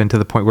 even to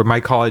the point where my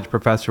college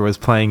professor was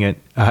playing it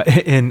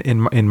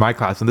in my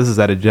class, and this is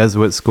at a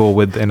Jesuit school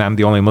and I'm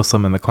the only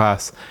Muslim in the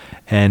class.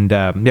 And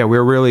we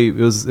were really, it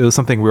was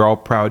something we were all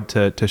proud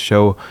to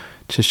show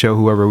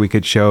whoever we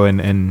could show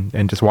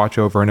and just watch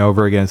over and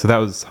over again. So that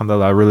was,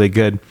 alhamdulillah, really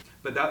good.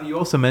 But you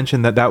also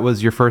mentioned that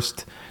was your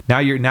first. Now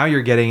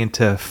you're getting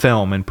into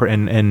film and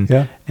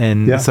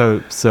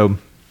so.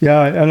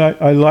 Yeah, and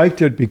I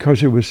liked it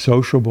because it was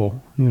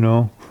sociable.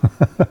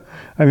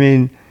 I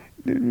mean,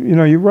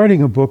 you're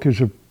writing a book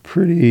is a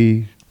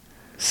pretty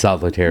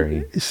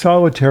solitary.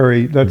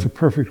 That's a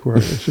perfect word.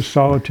 It's a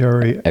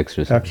solitary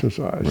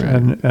exercise right.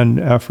 and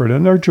effort,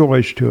 and there are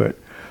joys to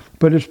it.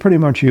 But it's pretty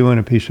much you and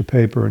a piece of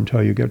paper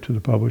until you get to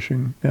the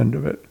publishing end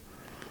of it.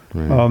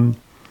 Right.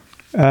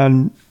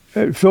 And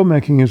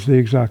filmmaking is the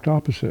exact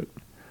opposite.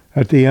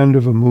 At the end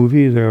of a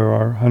movie, there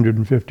are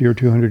 150 or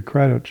 200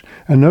 credits,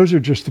 and those are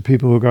just the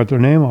people who got their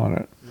name on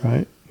it,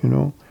 right? There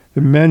are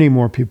many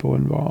more people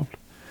involved.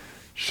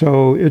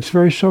 So it's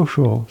very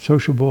sociable.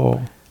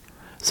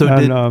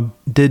 So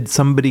did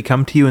somebody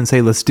come to you and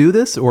say, let's do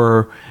this?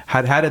 Or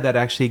how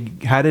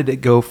did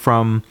it go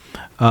from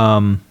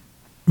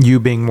you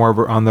being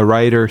more on the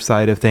writer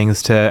side of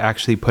things to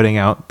actually putting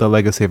out The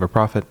Legacy of a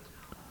Prophet?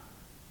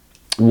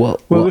 Well,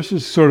 this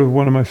is sort of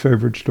one of my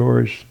favorite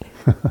stories.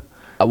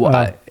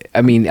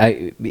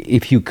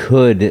 If you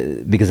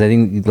could, because I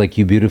think like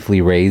you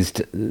beautifully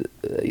raised,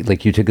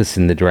 like you took us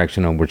in the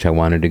direction on which I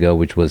wanted to go,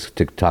 which was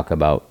to talk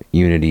about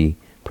Unity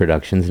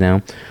Productions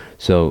now.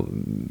 So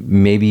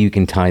maybe you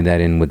can tie that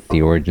in with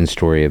the origin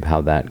story of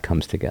how that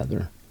comes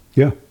together.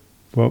 Yeah.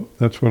 Well,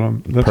 that's what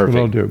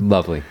I'll do.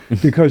 Lovely.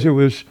 Because it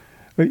was,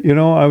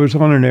 I was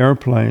on an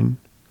airplane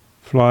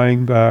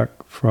flying back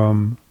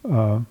from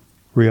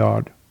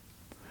Riyadh.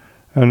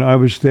 And I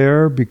was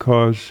there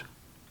because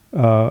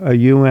a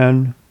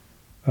UN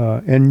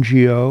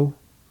NGO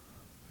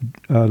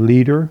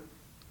leader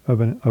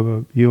of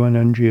a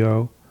UN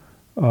NGO,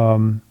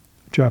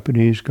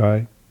 Japanese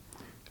guy,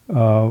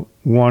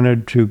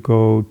 wanted to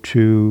go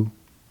to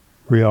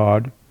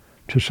Riyadh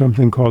to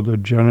something called the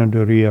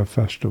Janadaria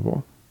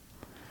Festival,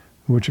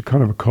 which is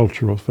kind of a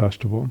cultural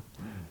festival.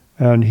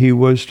 And he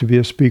was to be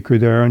a speaker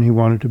there, and he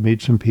wanted to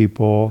meet some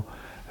people.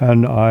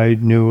 And I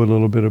knew a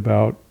little bit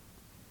about,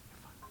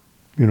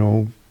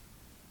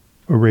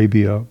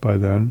 Arabia by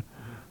then.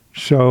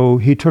 So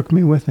he took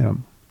me with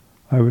him.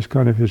 I was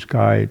kind of his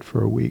guide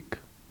for a week.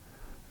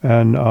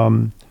 And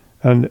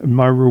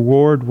my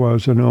reward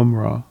was an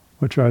Umrah,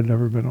 which I'd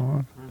never been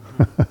on.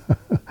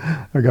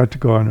 I got to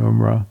go on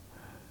Umrah.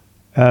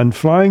 And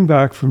flying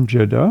back from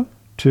Jeddah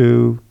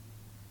to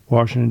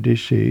Washington,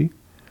 D.C.,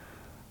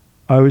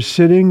 I was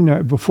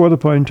sitting, before the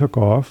plane took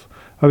off,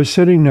 I was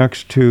sitting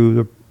next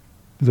to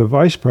the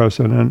vice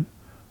president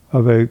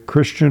of a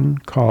Christian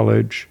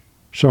college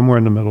somewhere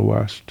in the Middle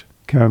West,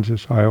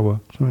 Kansas, Iowa,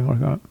 something like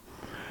that.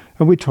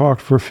 And we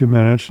talked for a few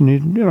minutes, and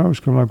he, I was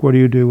kind of like, what do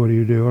you do?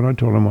 And I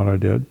told him what I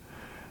did.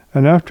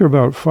 And after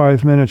about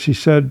 5 minutes, he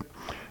said,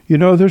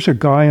 there's a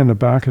guy in the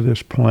back of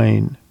this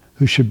plane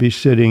who should be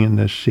sitting in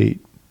this seat.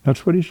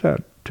 That's what he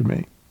said to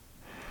me.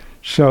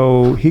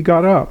 So he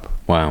got up.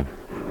 Wow.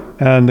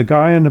 And the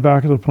guy in the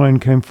back of the plane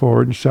came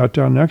forward and sat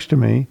down next to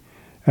me.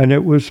 And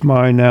it was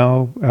my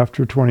now,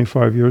 after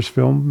 25 years,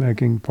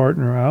 filmmaking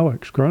partner,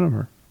 Alex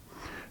Gronemer.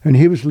 And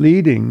he was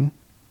leading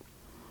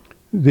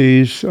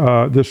this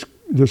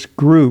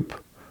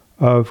group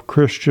of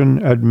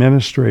Christian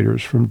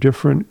administrators from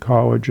different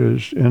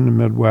colleges in the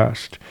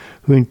Midwest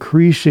who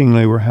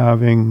increasingly were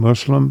having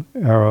Muslim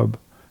Arab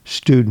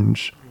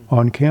students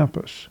on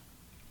campus.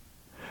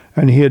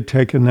 And he had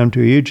taken them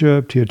to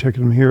Egypt, he had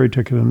taken them here, he had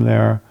taken them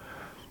there.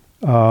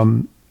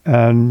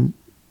 And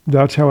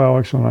that's how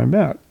Alex and I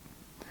met.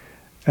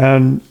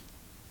 And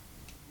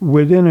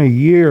within a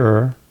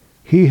year,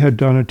 he had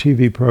done a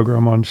TV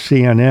program on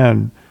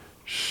CNN,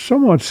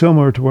 somewhat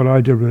similar to what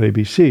I did with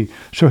ABC.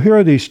 So here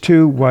are these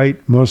two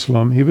white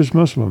Muslim, he was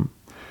Muslim,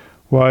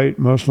 white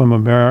Muslim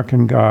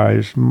American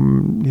guys.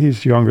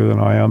 He's younger than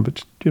I am,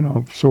 but,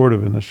 sort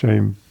of in the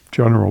same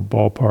general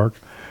ballpark,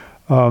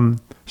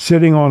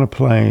 sitting on a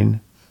plane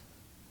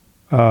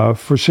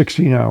for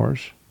 16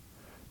 hours,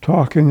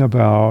 talking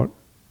about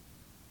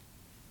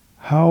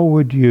how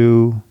would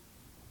you,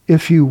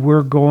 if you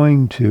were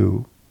going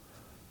to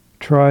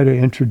try to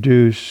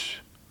introduce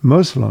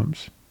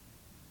Muslims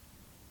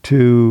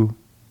to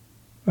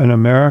an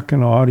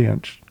American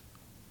audience,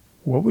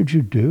 what would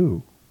you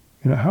do?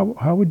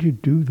 How would you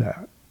do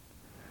that?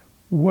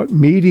 What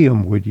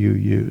medium would you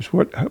use?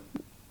 What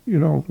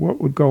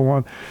would go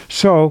on?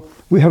 So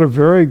we had a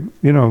very,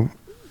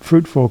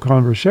 fruitful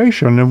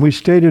conversation, and we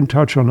stayed in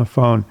touch on the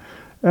phone.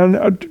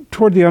 And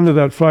toward the end of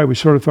that flight, we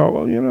sort of thought,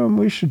 well,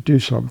 we should do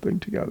something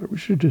together. We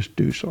should just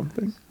do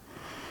something.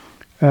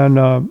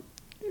 And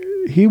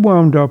he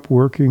wound up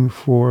working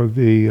for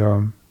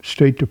the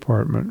State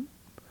Department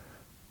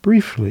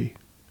briefly,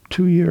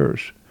 2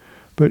 years.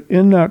 But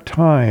in that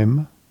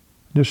time,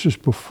 this is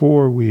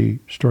before we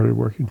started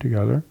working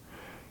together,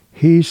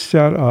 he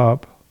set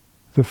up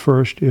the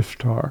first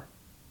iftar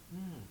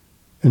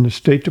in the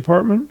State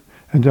Department,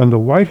 and then the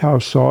White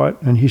House saw it,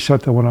 and he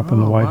set the one up in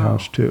the White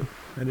House too.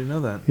 I didn't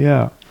know that.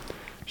 Yeah.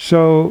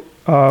 So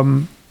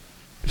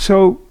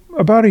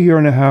about a year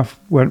and a half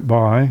went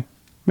by,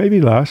 maybe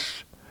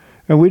less,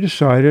 and we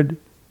decided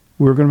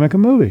we were going to make a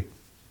movie.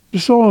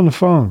 Just all on the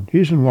phone.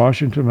 He's in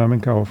Washington, I'm in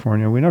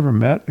California. We never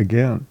met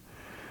again.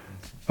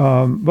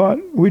 But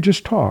we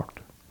just talked.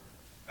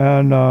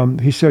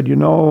 And he said,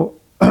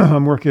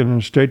 I'm working in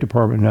the State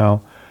Department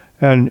now,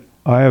 and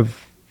I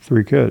have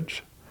 3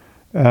 kids.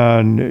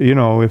 And,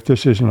 if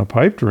this isn't a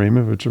pipe dream,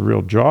 if it's a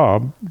real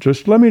job,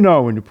 just let me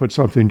know when you put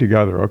something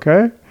together,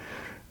 okay?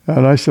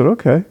 And I said,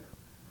 okay.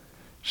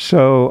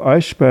 So I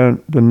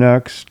spent the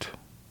next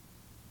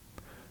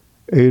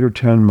 8 or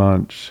 10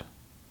 months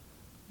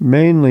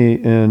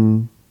mainly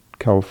in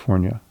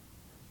California,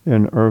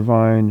 in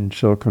Irvine, in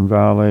Silicon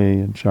Valley,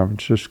 in San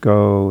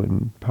Francisco,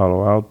 in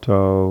Palo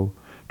Alto,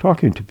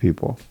 talking to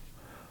people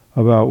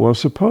about, well,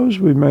 suppose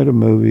we made a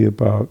movie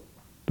about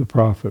the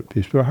prophet,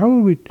 peace be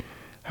upon him.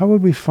 How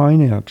would we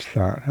finance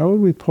that? How would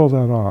we pull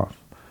that off?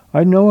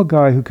 I know a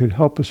guy who could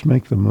help us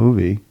make the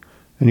movie,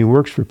 and he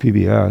works for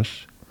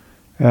PBS.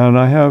 And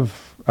I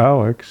have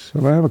Alex,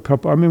 and I have a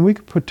couple. We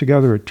could put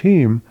together a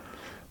team,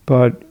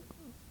 but,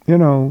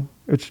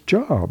 it's a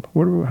job.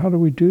 How do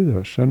we do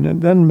this?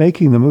 And then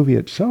making the movie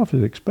itself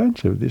is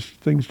expensive. These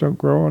things don't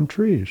grow on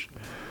trees.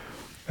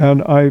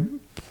 And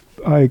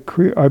I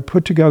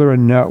put together a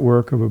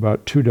network of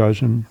about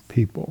 24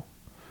 people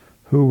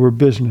who were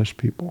business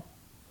people,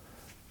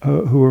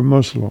 who were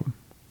Muslim.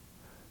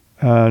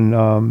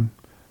 And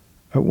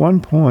at one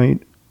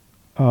point,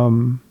 I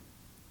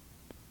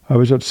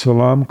was at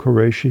Salam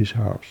Qureshi's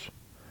house.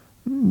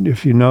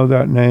 If you know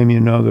that name, you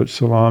know that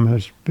Salam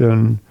has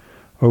been,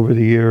 over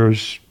the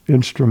years,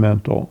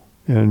 instrumental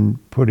in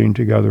putting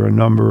together a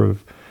number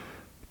of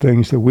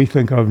things that we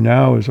think of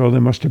now as, they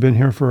must have been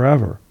here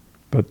forever.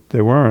 But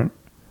they weren't,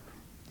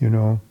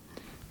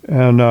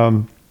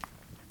 And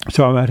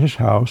so I'm at his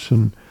house,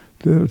 and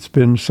there's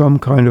been some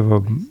kind of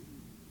a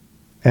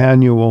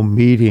annual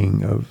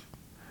meeting of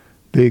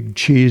big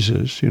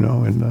cheeses, in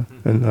the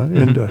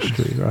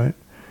industry, right?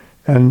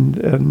 And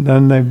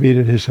then they meet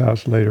at his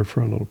house later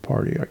for a little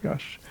party, I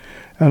guess.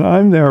 And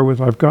I'm there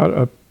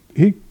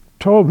he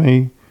told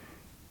me,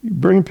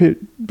 bring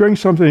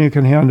something you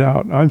can hand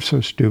out. I'm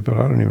so stupid,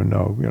 I don't even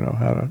know,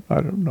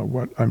 I don't know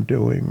what I'm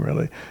doing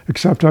really,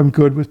 except I'm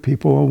good with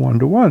people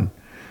 1-to-1.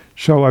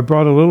 So I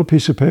brought a little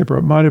piece of paper.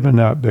 It might have been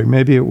that big.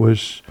 Maybe it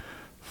was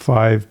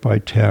 5 by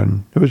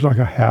 10. It was like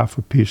a half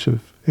a piece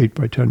of 8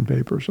 by 10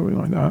 paper, something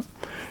like that.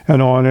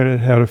 And on it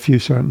had a few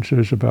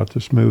sentences about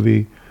this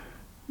movie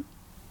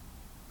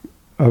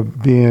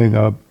of being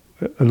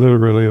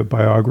literally a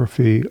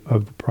biography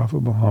of the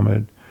Prophet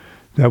Muhammad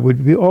that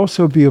would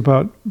also be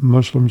about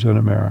Muslims in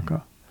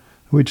America.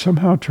 We'd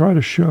somehow try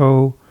to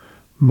show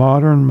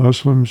modern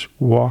Muslims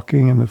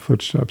walking in the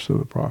footsteps of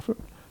the Prophet.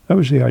 That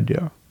was the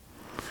idea.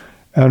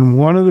 And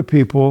one of the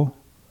people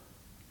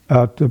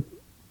at the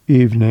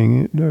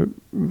evening, it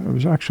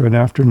was actually an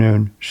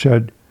afternoon,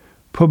 said,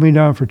 put me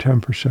down for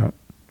 10%.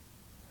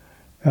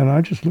 And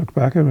I just looked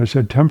back at him and I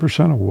said,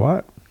 10% of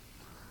what?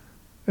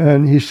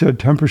 And he said,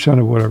 10%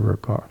 of whatever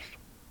it costs.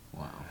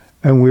 Wow.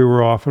 and we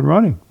were off and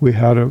running. It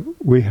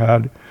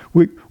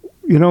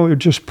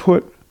just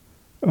put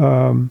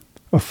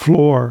a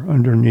floor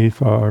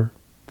underneath our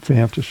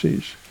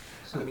fantasies.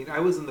 I mean, I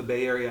was in the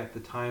Bay Area at the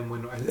time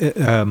when,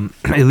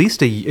 at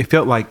least it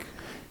felt like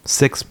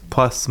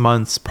 6+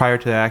 months prior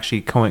to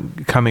actually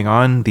coming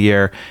on the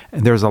air,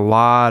 and there was a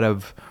lot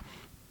of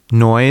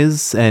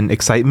noise and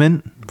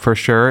excitement for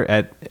sure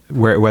at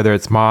whether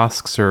it's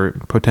mosques or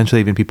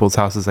potentially even people's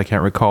houses. I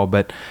can't recall,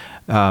 but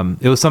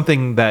it was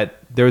something that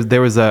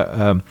there was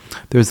a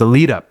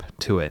lead up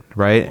to it,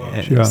 right?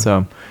 Yeah.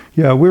 So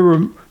yeah, we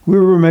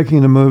were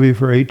making the movie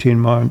for 18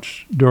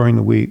 months during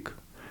the week,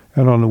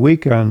 and on the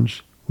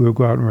weekends we would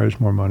go out and raise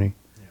more money.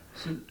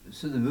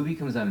 So the movie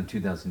comes out in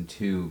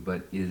 2002,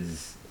 but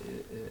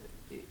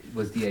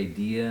was the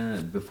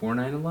idea before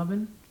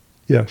 9/11?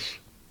 Yes.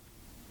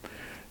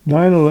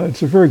 9/11.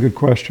 It's a very good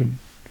question,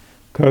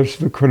 because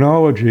the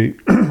chronology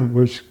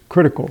was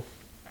critical.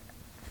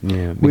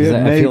 Yeah, because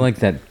I feel like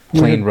that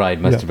plane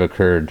ride must have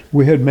occurred.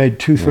 We had made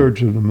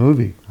 2/3 of the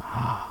movie,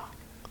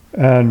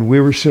 and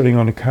we were sitting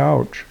on a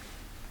couch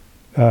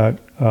at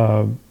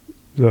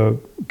the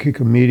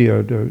Kika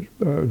Media,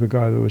 the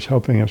guy that was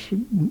helping us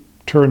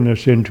turn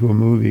this into a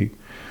movie,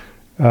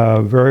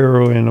 very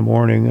early in the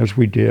morning, as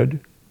we did,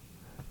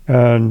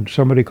 and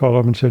somebody called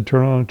up and said,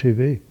 "Turn on the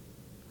TV."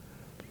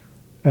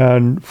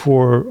 And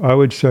for, I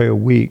would say, a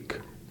week,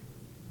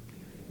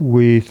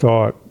 we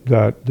thought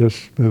that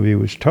this movie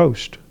was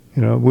toast.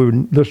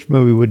 This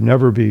movie would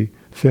never be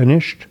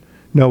finished.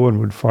 No one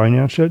would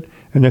finance it.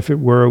 And if it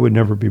were, it would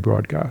never be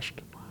broadcast.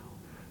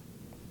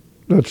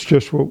 That's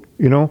just what,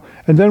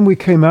 And then we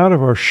came out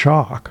of our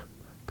shock,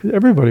 because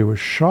everybody was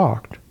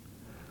shocked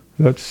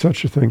that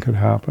such a thing could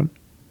happen.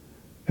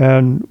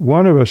 And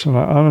one of us, and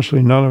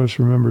honestly none of us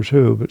remembers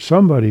who, but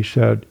somebody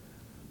said,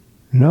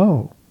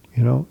 no,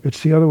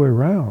 it's the other way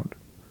around.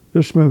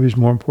 This movie's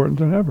more important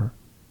than ever.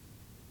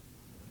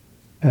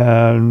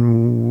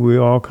 And we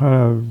all kind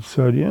of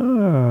said,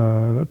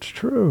 yeah, that's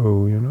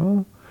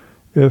true,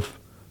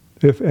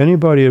 If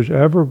anybody is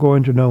ever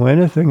going to know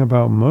anything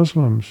about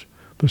Muslims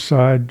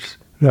besides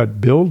that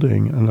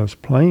building and those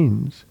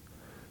planes,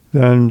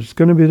 then it's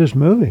going to be this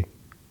movie,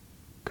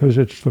 because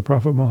it's the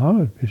Prophet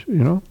Muhammad,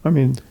 I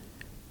mean,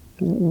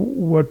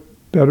 what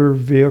better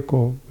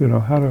vehicle,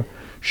 how to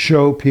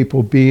show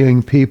people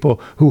being people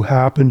who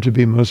happen to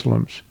be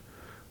Muslims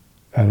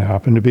and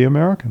happen to be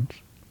Americans.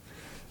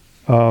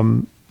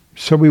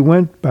 So we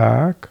went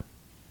back.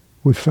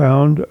 We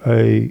found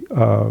a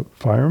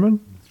fireman.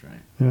 That's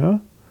right. Yeah.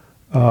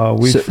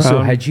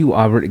 So had you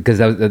already, because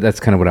that's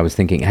kind of what I was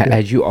thinking,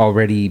 had you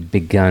already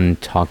begun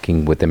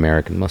talking with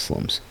American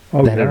Muslims?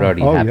 That had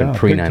already happened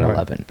pre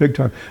 9/11. Big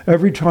time.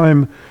 Every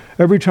time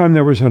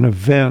there was an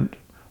event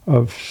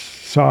of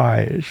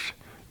size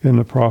in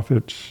the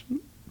Prophet's,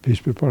 peace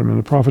be upon him, in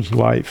the Prophet's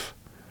life,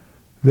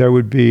 there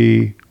would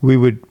be,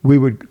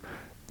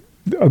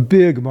 a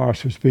big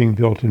mosque was being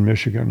built in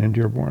Michigan, in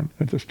Dearborn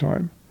at this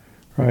time,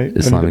 right?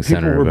 Islamic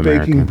Center of America. People were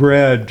baking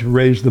bread to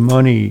raise the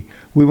money.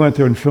 We went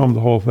there and filmed the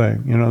whole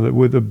thing,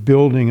 with the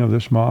building of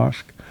this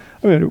mosque.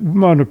 I mean, it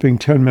wound up being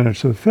 10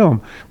 minutes of the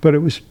film, but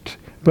it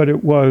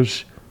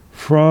was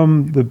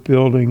from the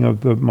building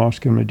of the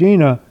mosque in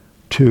Medina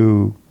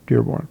to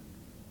Dearborn,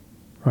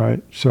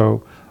 right?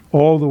 So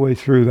all the way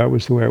through, that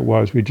was the way it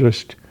was. We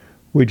just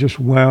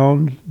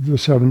wound the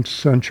 7th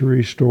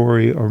century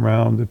story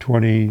around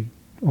the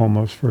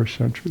almost first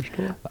century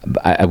story.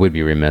 I would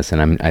be remiss,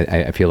 and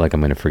I feel like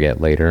I'm going to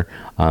forget later.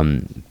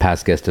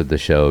 Past guest of the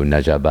show,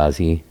 Najah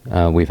Bazi,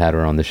 we've had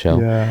her on the show.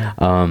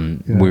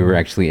 We were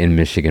actually in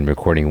Michigan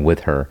recording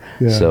with her.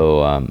 Yeah.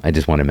 So I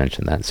just want to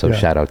mention that. So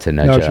shout out to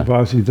Najah. Najah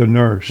Bazi, the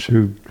nurse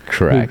who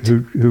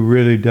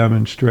really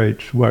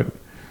demonstrates what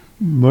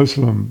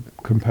Muslim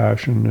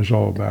compassion is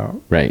all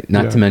about. Right.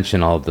 Not to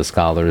mention all of the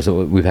scholars.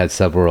 We've had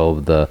several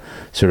of the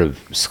sort of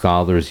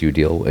scholars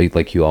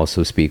like you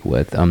also speak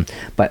with.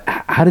 But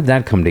how did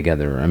that come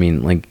together? I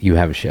mean, like you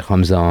have Sheikh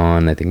Hamza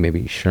on, I think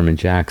maybe Sherman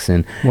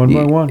Jackson. One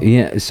by one.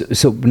 Yeah.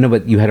 So no,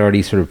 but you had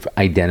already sort of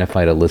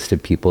identified a list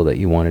of people that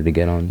you wanted to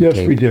get on Yes,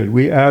 tape. we did.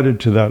 We added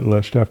to that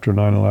list after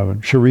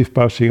 9/11. Sharif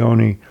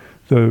Bassioni,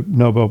 the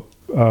Nobel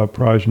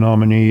Prize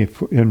nominee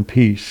in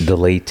peace. The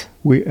late.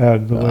 We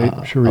added the late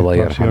Sharif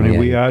Bassioni.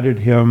 We added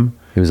him.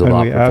 He was a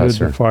law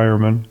professor. Added the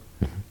fireman.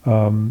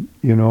 I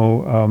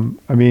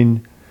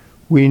mean,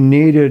 we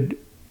needed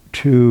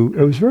to.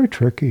 It was very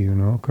tricky,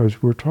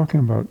 because we're talking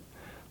about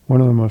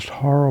one of the most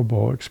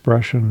horrible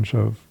expressions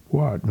of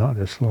not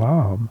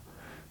Islam,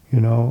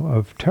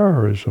 of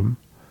terrorism.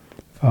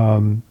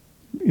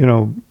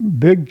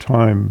 Big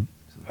time.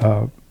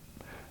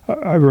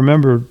 I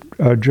remember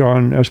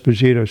John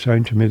Esposito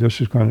saying to me,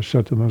 "This is going to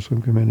set the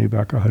Muslim community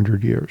back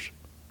 100 years."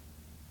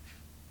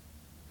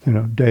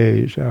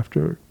 Days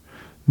after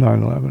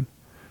 9/11.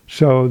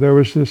 So there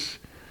was this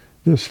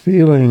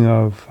feeling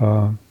of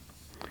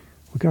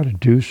we got to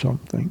do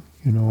something,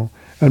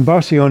 And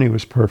Bassioni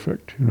was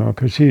perfect,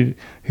 because he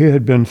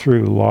had been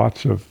through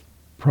lots of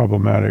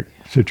problematic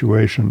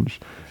situations,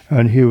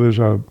 and he was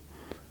a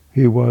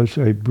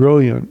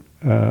brilliant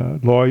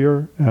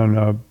lawyer and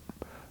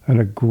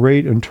a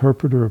great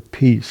interpreter of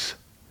peace.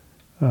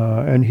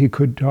 And he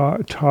could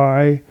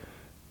tie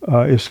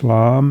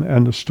Islam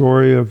and the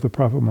story of the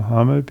Prophet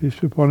Muhammad, peace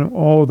be upon him,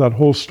 all of that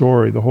whole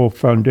story, the whole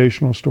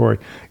foundational story,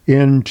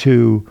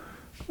 into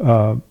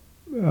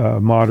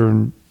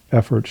modern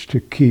efforts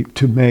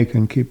to make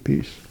and keep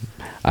peace.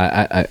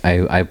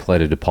 I applied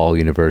to DePaul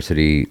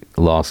University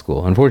Law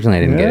School. Unfortunately,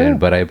 I didn't get in,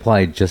 but I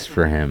applied just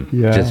for him.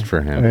 Yeah. Just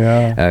for him.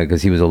 Yeah.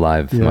 Because he was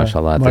alive,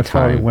 mashallah, at My the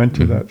time. father went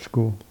to that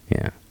school.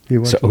 Yeah. He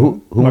went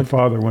my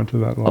father went to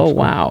that law Oh, school.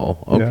 wow.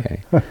 Yeah.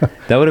 Okay.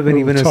 That would have been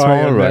even a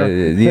tie smaller...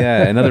 in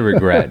yeah, another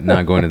regret,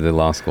 not going to the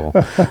law school.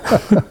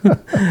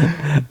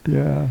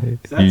 Yeah.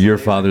 Your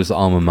father's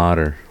alma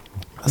mater.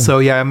 So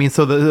yeah, I mean,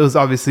 so it was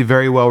obviously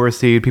very well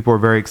received. People were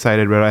very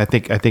excited, but I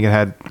think it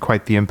had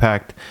quite the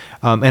impact.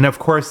 And of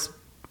course,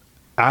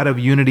 out of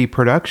Unity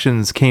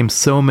Productions came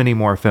so many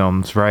more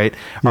films, right?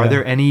 Are Yeah.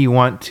 there any you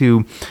want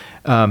to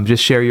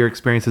just share your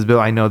experiences, Bill?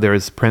 I know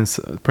there's Prince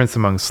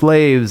Among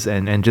Slaves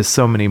and just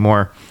so many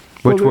more.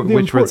 Which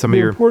were some of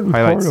your important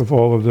highlights? part of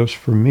all of this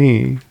for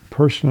me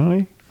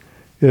personally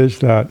is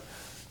that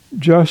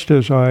just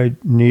as I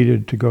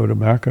needed to go to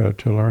Mecca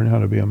to learn how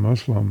to be a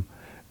Muslim,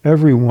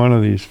 every one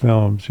of these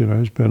films,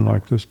 has been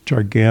like this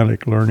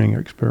gigantic learning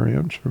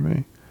experience for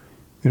me.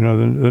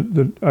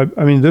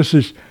 I mean, this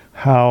is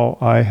how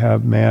I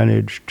have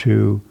managed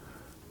to.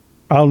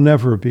 I'll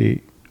never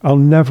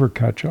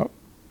catch up.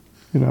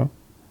 I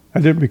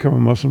didn't become a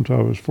Muslim until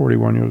I was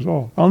 41 years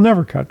old. I'll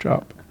never catch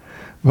up,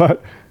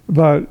 but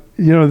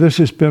this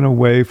has been a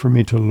way for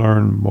me to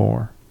learn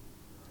more.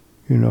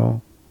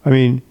 I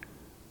mean,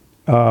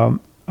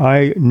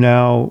 I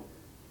now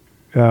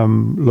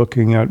am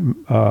looking at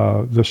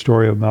the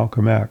story of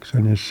Malcolm X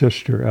and his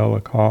sister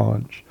Ella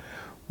Collins.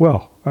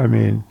 Well, I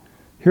mean,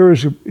 here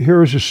is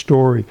a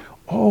story.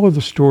 All of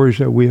the stories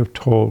that we have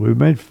told, we've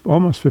made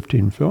almost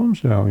 15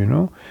 films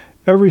now.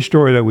 Every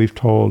story that we've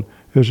told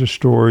is a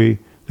story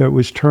that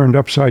was turned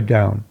upside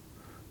down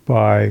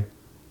by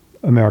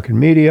American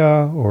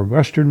media or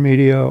Western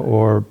media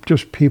or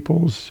just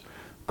people's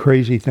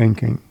crazy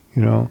thinking,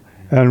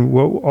 And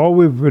all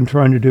we've been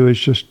trying to do is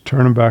just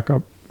turn them back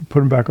up,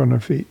 put them back on their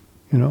feet,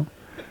 And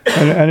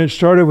it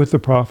started with the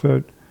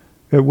Prophet.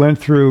 It went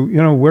through,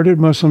 where did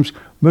Muslims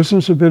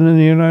have been in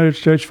the United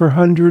States for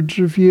hundreds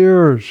of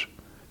years.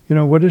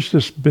 What is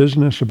this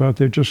business about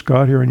they just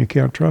got here and you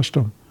can't trust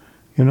them?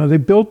 They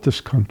built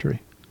this country.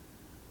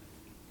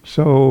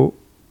 So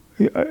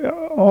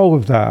all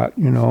of that,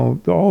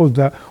 all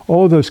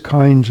of those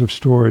kinds of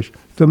stories.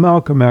 The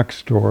Malcolm X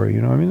story,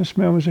 this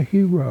man was a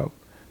hero,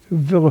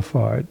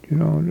 vilified,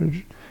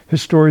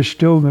 his story is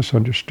still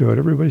misunderstood.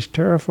 Everybody's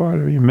terrified.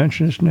 You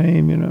mention his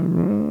name,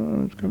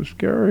 it's kind of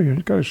scary.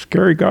 He's kind of a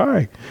scary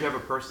guy. Do you have a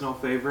personal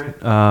favorite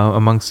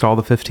amongst all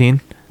the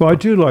 15? Well, I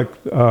do like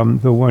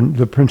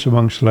the Prince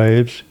Among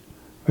Slaves.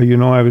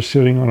 I was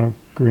sitting on a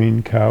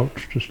green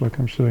couch, just like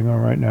I'm sitting on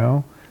right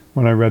now,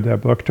 when I read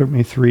that book. It took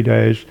me 3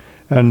 days,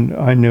 and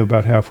I knew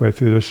about halfway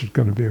through this is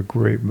going to be a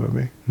great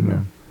movie.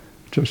 And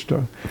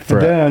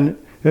then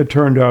it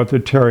turned out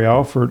that Terry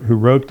Alford, who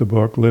wrote the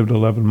book, lived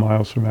 11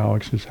 miles from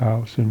Alex's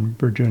house in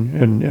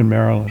Virginia, in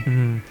Maryland.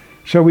 Mm-hmm.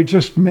 So we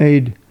just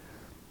made.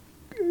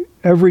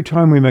 Every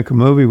time we make a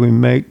movie, we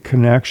make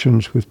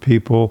connections with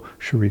people,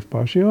 Sharif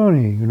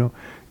Bashiani,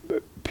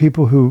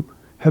 people who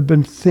have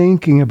been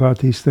thinking about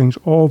these things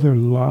all their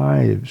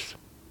lives.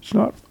 It's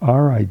not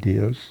our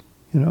ideas,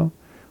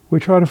 We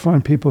try to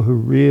find people who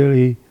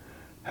really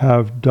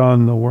have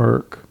done the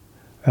work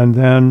and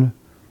then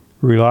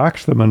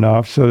relax them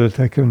enough so that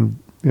they can,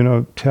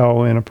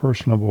 tell in a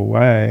personable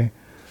way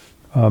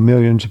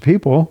millions of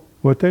people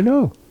what they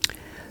know.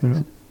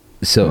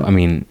 So, I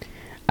mean,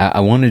 I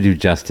want to do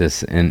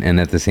justice, and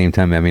at the same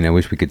time, I mean, I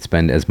wish we could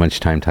spend as much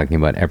time talking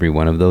about every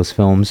one of those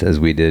films as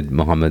we did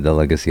Muhammad, the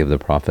Legacy of the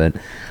Prophet.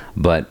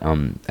 But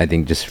I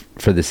think just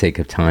for the sake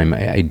of time,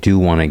 I do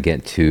want to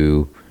get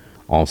to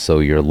also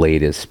your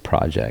latest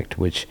project,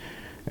 which,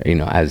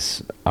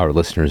 as our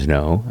listeners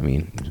know, I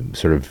mean,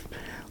 sort of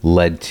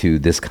led to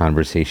this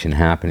conversation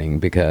happening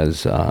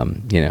because,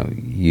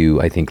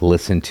 you, I think,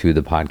 listened to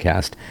the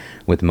podcast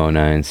with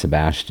Mona and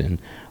Sebastian.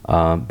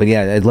 But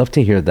yeah, I'd love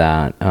to hear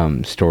that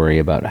story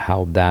about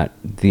how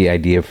the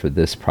idea for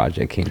this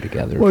project came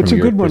together. Well, it's from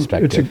a your good one.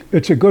 perspective.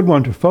 It's a good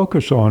one to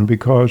focus on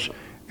because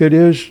it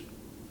is,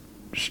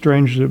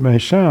 strange as it may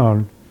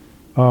sound,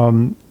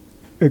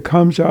 it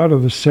comes out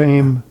of the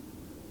same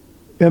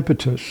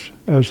impetus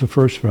as the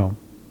first film,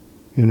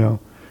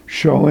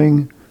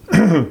 showing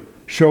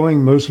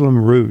showing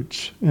Muslim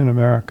roots in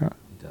America.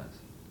 It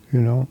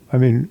does. I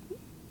mean,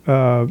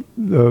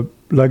 the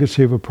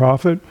Legacy of a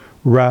Prophet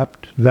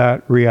wrapped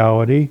that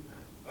reality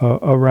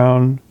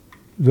around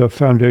the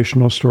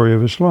foundational story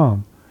of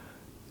Islam.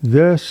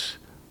 This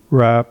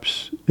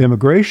wraps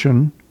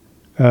immigration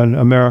and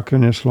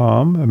American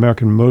Islam,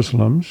 American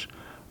Muslims,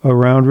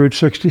 around Route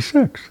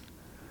 66,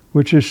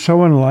 which is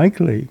so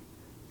unlikely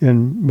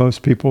in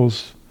most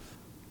people's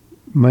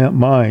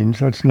minds,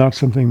 that's not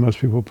something most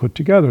people put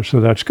together. So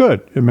that's good.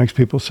 It makes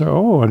people say,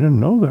 "Oh, I didn't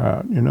know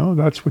that."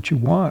 That's what you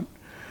want.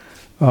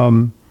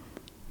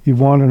 You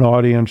want an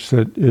audience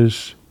that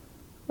is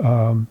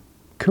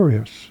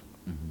curious,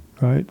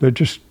 right? They're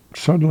just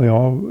suddenly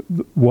all,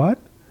 what?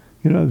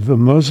 The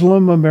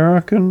Muslim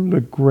American,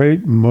 the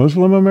great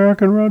Muslim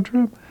American road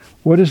trip?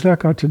 What has that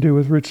got to do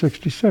with Route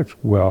 66?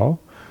 Well,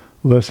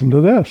 listen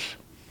to this,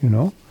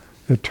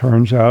 It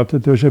turns out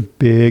that there's a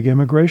big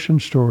immigration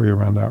story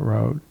around that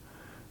road.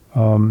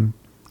 That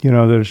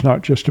it's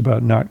not just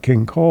about Nat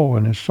King Cole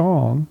and his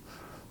song,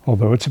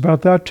 although it's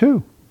about that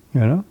too,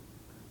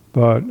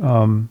 But,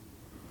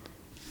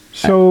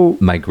 so...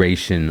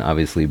 migration,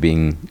 obviously,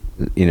 being,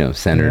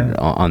 centered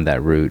on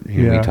that route.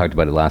 We talked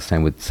about it last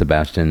time with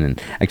Sebastian,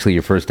 and actually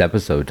your first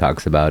episode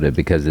talks about it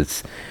because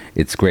it's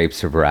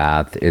Grapes of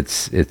Wrath.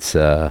 It's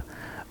Kerouac's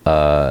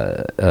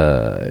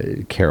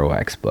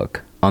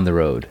book. On the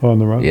Road. On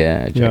the Road?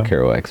 Yeah, Jack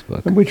Kerouac's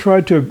book. And we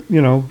tried to,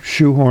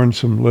 shoehorn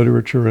some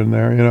literature in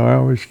there. I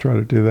always try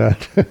to do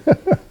that.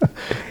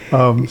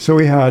 So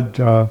we had...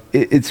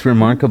 It's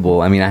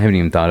remarkable. I mean, I haven't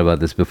even thought about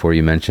this before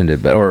you mentioned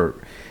it, but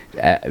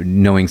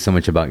knowing so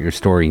much about your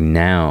story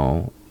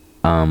now,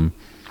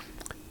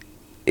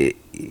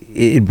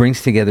 it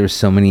brings together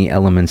so many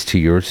elements to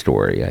your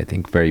story, I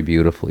think, very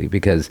beautifully,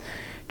 because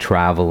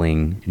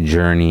traveling,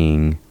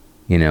 journeying,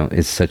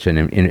 is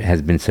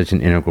has been such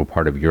an integral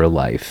part of your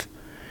life.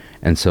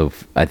 And so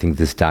I think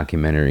this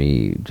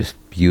documentary just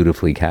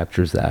beautifully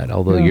captures that.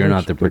 Although you're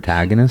not the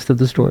protagonist of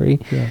the story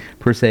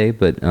per se,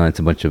 but it's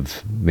a bunch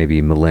of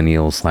maybe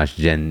millennials /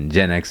 Gen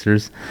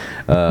Xers.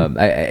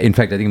 In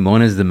fact, I think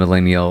Mona's the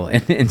millennial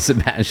and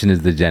Sebastian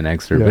is the Gen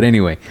Xer. But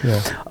anyway,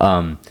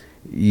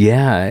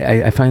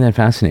 I find that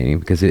fascinating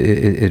because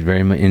it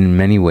very much, in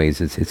many ways,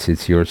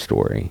 it's your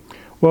story.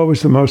 Well, it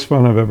was the most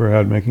fun I've ever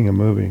had making a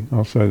movie.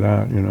 I'll say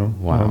that.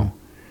 Wow.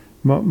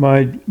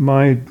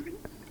 My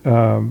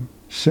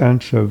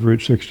sense of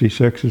Route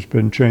 66 has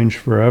been changed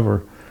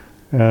forever.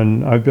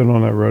 And I've been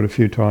on that road a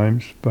few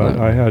times, but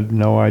I had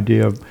no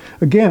idea.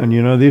 Again,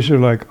 these are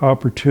like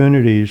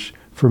opportunities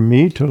for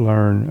me to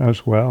learn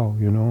as well,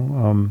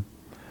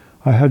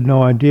 I had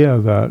no idea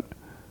that,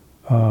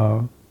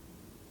 that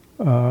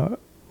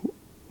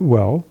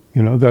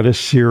a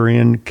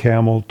Syrian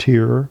camel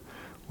tier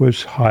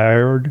was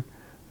hired,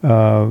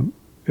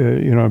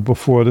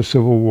 before the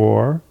Civil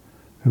War,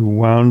 who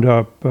wound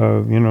up,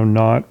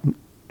 not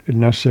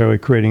necessarily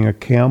creating a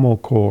camel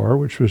corps,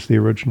 which was the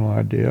original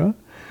idea,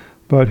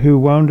 but who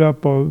wound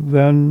up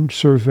then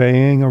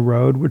surveying a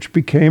road which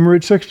became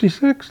Route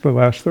 66, the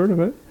last third of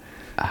it.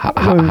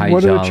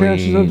 What are the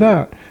chances of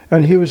that?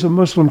 And he was a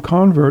Muslim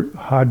convert,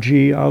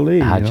 Haji Ali.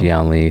 Haji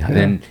Ali. Yeah.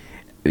 And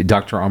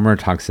Dr. Amr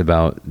talks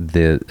about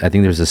I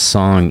think there's a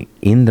song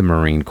in the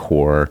Marine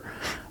Corps,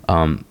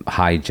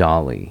 Hi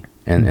Jolly.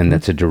 And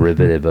that's a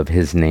derivative of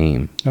his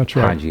name. That's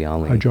right. Haji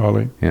Ali. Haji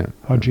Ali. Yeah.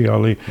 Haji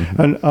Ali.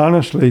 And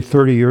honestly,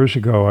 30 years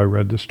ago, I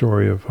read the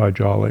story of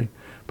Haji Ali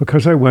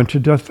because I went to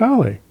Death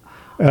Valley.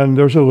 And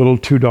there's a little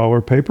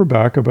 $2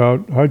 paperback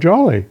about Haji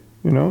Ali,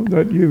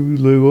 that you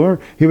learn.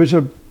 He was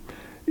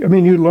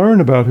you learn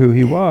about who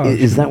he was.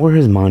 Is that where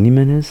his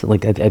monument is?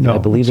 Like, I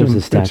believe there's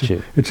a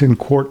statue. It's in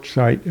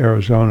Quartzsite,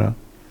 Arizona.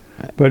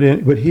 But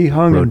he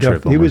hung in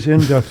Death Valley. He was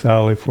in Death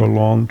Valley for a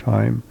long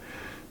time.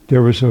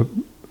 There was a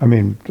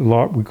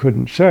lot we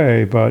couldn't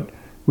say, but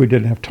we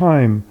didn't have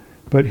time.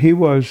 But he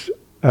was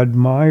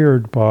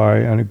admired by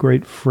and a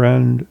great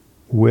friend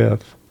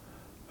with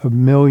a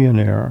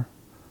millionaire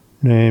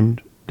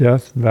named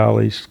Death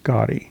Valley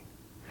Scotty,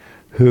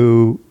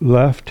 who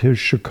left his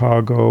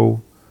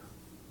Chicago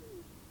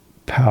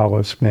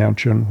palace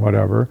mansion,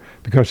 whatever,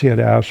 because he had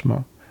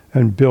asthma,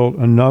 and built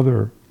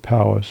another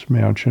palace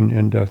mansion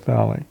in Death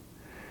Valley.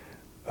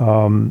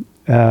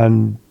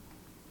 And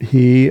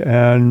he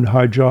and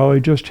Haji Ali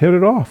just hit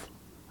it off.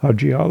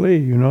 Haji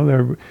Ali,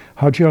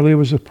 Haji Ali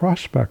was a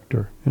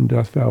prospector in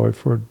Death Valley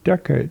for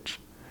decades,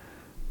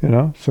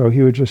 so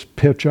he would just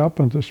pitch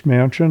up at this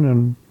mansion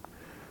and,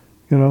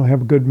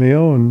 have a good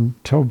meal and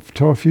tell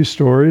a few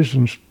stories,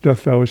 and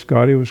Death Valley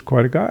Scotty was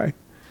quite a guy.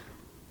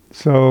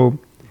 So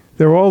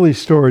there are all these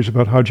stories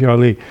about Haji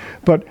Ali,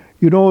 but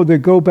they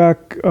go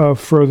back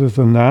further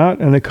than that,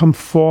 and they come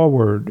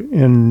forward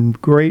in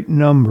great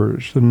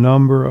numbers, the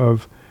number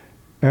of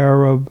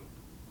Arab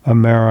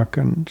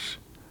Americans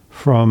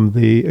from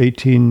the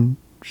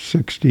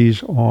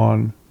 1860s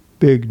on,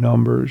 big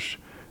numbers,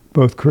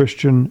 both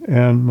Christian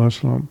and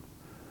Muslim.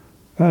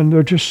 And there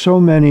are just so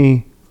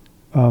many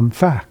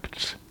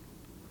facts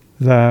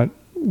that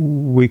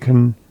we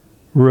can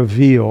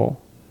reveal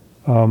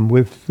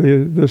with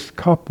this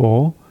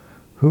couple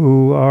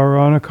who are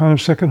on a kind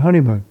of second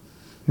honeymoon,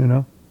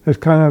 It's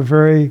kind of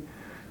very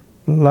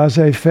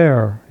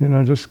laissez-faire,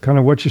 just kind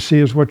of what you see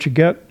is what you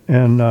get,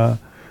 and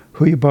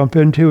who you bump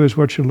into is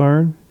what you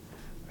learn.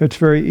 It's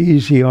very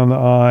easy on the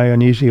eye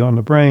and easy on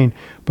the brain,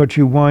 but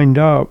you wind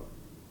up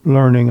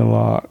learning a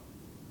lot.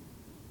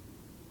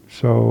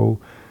 So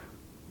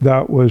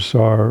that was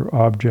our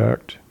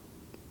object.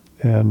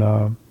 And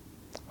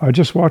I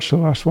just watched the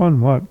last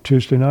one,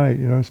 Tuesday night.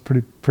 You know, it's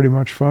pretty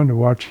much fun to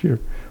watch your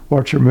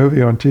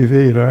movie on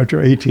TV. You know, after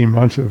 18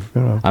 months of,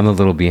 you know. I'm a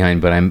little behind,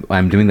 but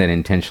I'm doing that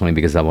intentionally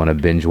because I want to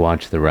binge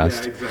watch the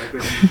rest. Yeah,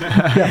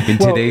 exactly. In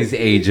today's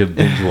age of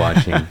binge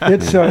watching.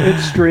 It's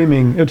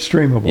streaming. It's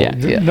streamable.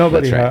 Yeah,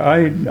 Nobody. that's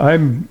right.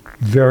 I'm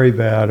very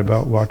bad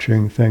about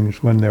watching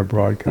things when they're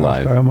broadcast.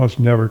 Live. I almost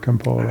never can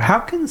pull it off. How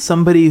can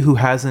somebody who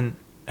hasn't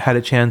had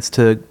a chance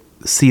to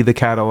see the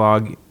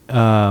catalog,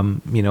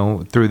 you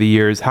know, through the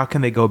years, how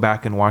can they go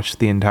back and watch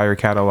the entire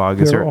catalog?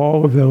 They're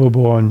all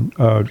available on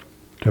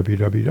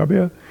www.upf.tv,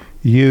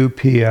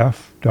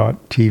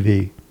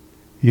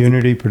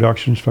 Unity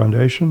Productions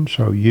Foundation.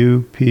 So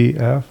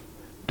upf.tv.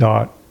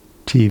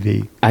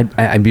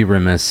 I'd be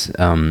remiss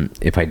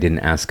if I didn't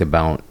ask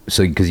about,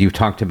 so because you've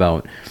talked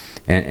about,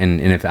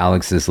 and if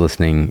Alex is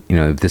listening, you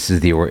know, if this is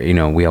the, you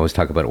know, we always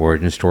talk about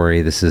origin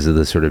story. This is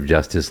the sort of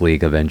Justice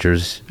League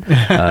Avengers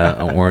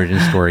origin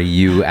story.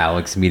 You,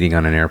 Alex, meeting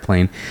on an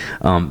airplane.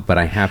 But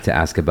I have to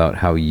ask about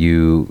how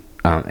you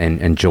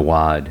and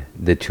Jawad,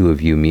 the two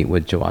of you meet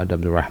with Jawad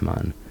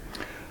Abdurrahman.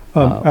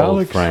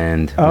 Old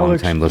friend,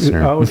 long-time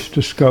listener. Alex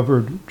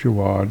discovered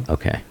Jawad.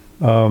 Okay.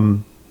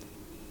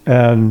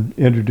 And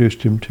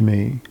introduced him to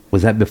me.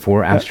 Was that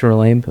before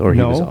Astrolabe, or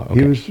no,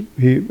 he was?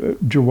 Okay.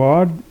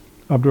 Jawad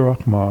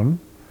Abdurrahman,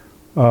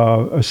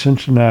 a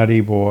Cincinnati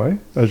boy,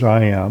 as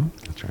I am.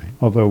 That's right.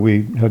 Although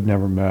we had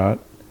never met.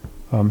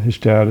 His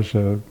dad is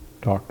a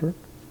doctor.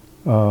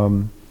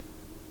 You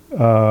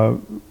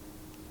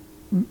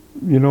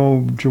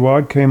know,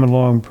 Jawad came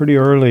along pretty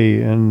early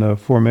in the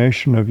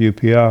formation of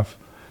UPF,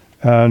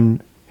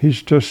 and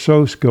he's just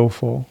so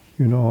skillful.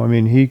 You know, I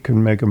mean, he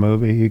can make a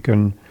movie, he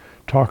can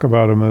talk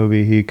about a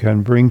movie, he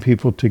can bring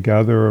people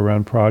together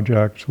around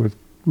projects with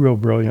real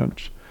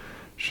brilliance.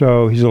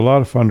 So he's a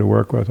lot of fun to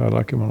work with. I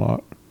like him a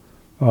lot.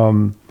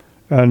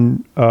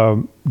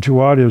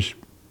 Jawad is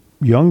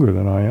younger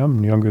than I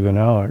am, younger than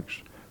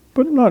Alex,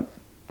 but not,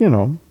 you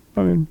know,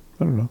 I mean,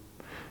 I don't know.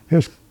 He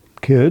has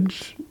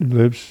kids,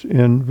 lives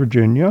in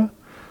Virginia.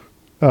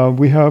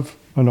 We have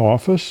an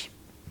office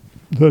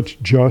that's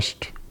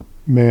just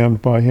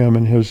manned by him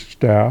and his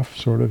staff,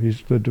 sort of.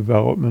 He's the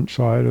development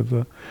side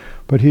of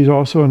but he's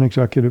also an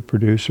executive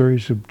producer.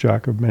 He's a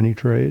jack of many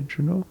trades,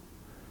 you know.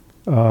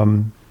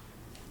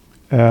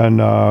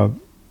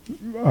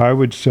 I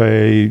would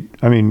say,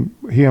 I mean,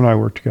 he and I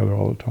work together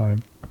all the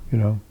time, you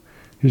know.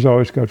 He's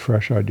always got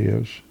fresh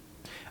ideas.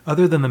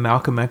 Other than the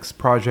Malcolm X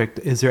project,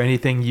 is there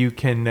anything you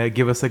can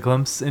give us a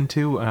glimpse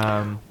into?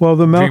 Well,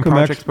 the Malcolm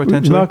X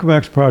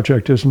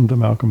project isn't the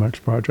Malcolm X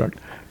project.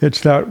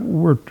 It's that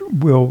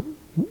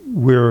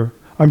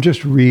I'm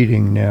just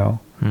reading now.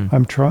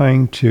 I'm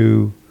trying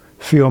to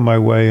feel my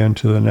way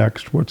into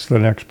what's the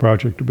next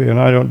project to be. And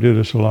I don't do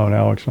this alone.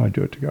 Alex and I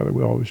do it together.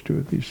 We always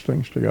do these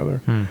things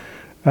together.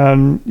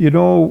 And, you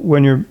know,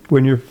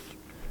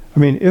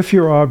 if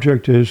your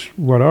object is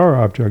what our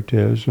object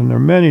is, and there are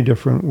many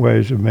different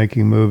ways of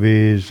making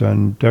movies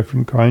and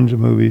different kinds of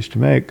movies to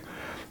make,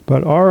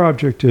 but our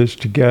object is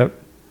to get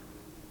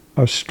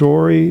a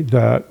story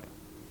that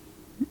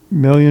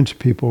millions of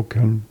people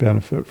can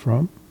benefit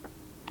from,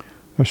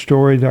 a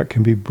story that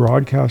can be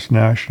broadcast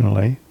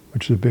nationally,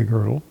 which is a big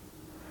hurdle,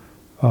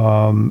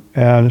 and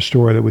a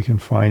story that we can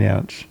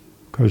finance,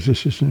 because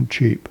this isn't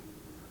cheap.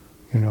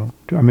 You know,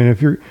 I mean,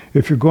 if you're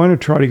going to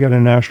try to get a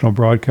national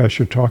broadcast,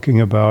 you're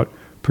talking about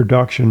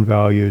production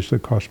values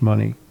that cost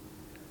money,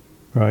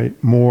 right?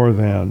 More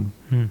than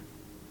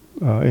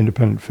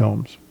independent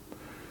films.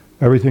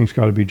 Everything's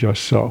got to be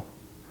just so.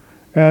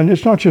 And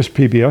it's not just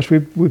PBS.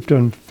 We've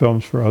done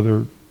films for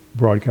other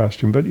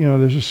broadcasting, but you know,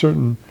 there's a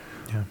certain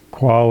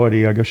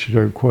quality, I guess you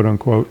should quote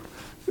unquote.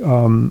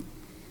 So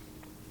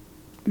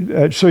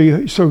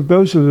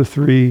those are the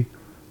three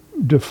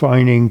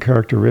defining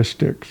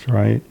characteristics,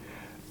 right?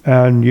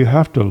 And you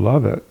have to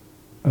love it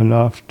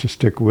enough to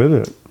stick with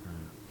it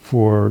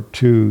for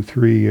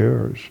 2-3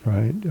 years,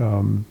 right?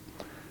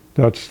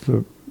 That's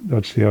the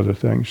other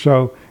thing.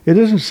 So it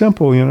isn't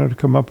simple, you know, to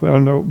come up with. I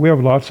know we have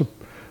lots of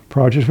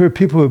projects. We have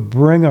people who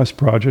bring us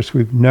projects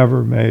we've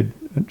never made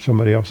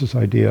somebody else's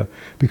idea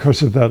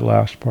because of that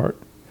last part.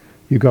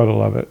 You got to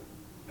love it.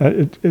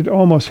 It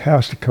almost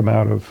has to come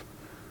out of,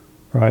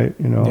 right?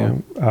 You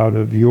know, out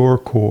of your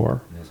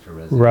core,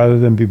 rather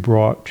than be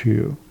brought to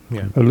you.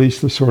 Yeah. At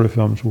least the sort of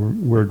films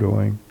we're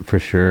doing. For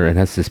sure, it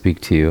has to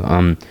speak to you.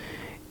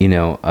 You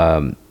know,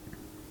 I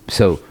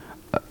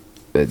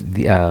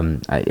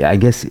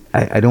guess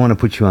I don't want to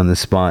put you on the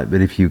spot,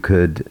 but if you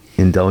could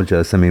indulge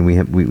us, I mean, we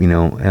I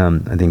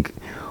think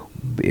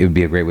it would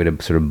be a great way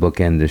to sort of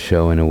bookend the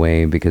show in a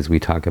way, because we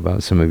talk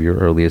about some of your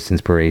earliest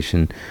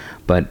inspiration.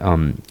 But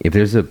if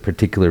there's a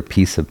particular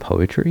piece of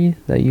poetry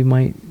that you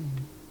might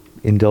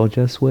indulge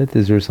us with,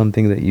 is there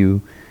something that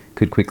you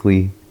could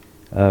quickly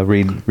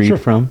read sure.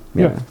 from?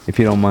 Yeah, if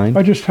you don't mind.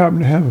 I just happen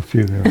to have a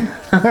few there.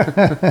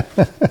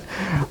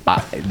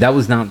 That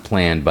was not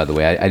planned, by the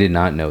way. I did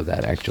not know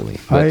that, actually.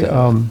 But,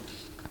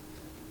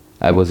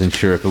 I wasn't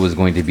sure if it was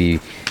going to be,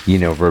 you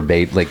know,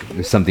 verbatim, like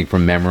something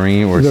from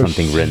memory or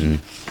something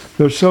written.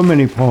 there's so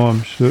many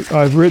poems that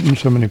I've written.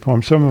 So many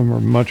poems. Some of them are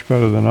much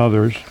better than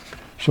others.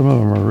 Some of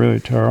them are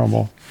really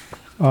terrible.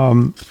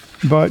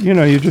 But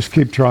you just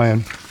keep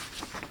trying.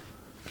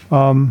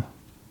 Well,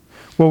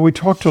 we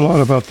talked a lot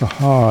about the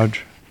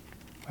Hajj.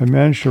 I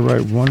managed to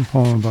write one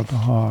poem about the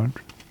Hajj.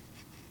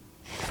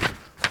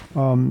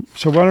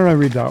 So why don't I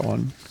read that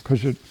one?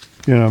 Because it,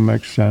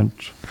 makes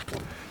sense.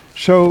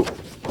 So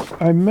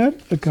I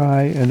met a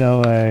guy in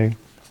L.A.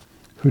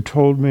 who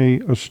told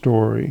me a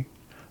story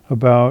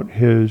about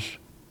his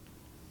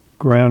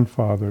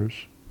grandfather's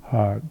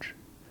Hajj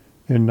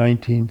in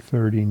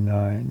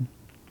 1939.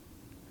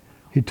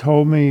 He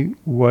told me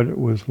what it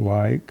was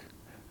like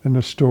and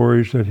the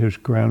stories that his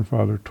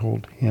grandfather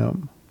told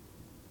him.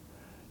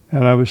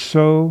 And I was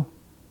so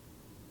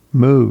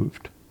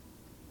moved.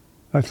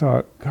 I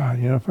thought, God,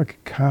 if I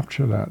could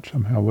capture that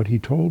somehow, what he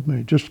told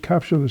me, just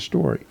capture the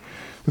story.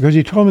 Because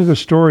he told me the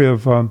story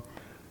of,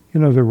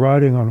 they're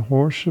riding on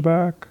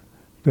horseback.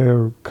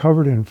 They're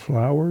covered in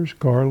flowers,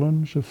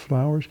 garlands of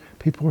flowers.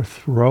 People are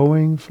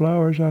throwing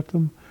flowers at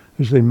them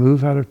as they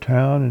move out of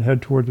town and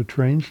head toward the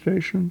train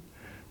station.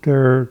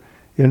 They're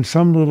in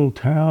some little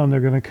town. They're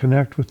going to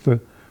connect with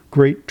the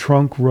Great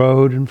Trunk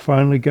Road and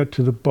finally get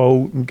to the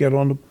boat and get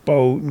on the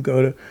boat and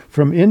go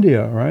from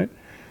India, right?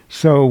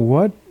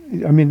 So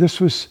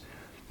this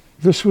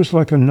was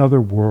like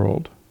another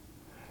world.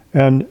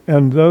 And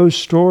those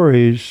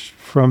stories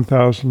from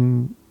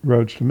Thousand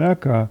Roads to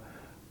Mecca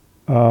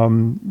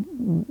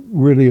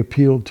really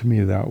appealed to me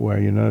that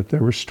way. That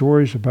there were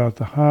stories about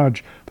the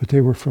Hajj, but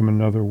they were from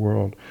another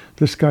world.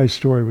 This guy's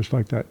story was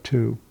like that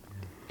too.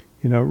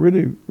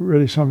 Really,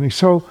 really something.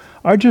 So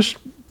I just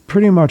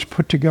pretty much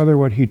put together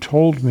what he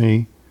told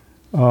me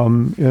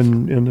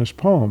in this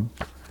poem.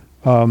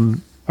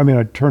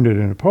 I turned it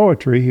into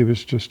poetry. He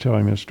was just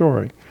telling me a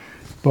story.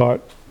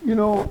 But,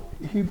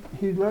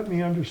 he let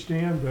me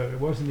understand that it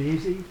wasn't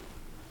easy,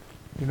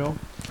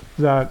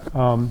 that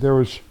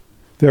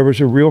there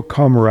was a real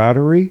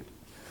camaraderie,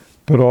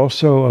 but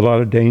also a lot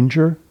of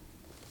danger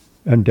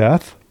and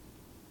death.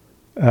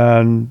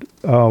 And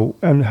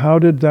how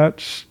did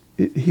that,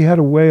 he had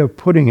a way of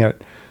putting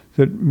it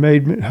that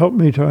helped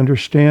me to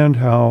understand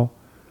how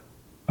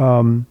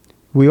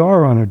we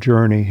are on a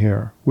journey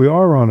here. We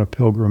are on a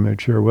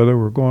pilgrimage here, whether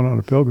we're going on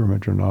a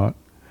pilgrimage or not.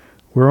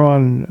 We're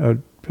on a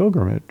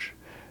pilgrimage.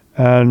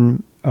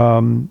 And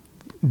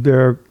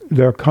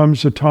there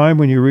comes a time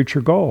when you reach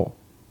your goal.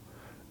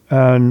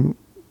 And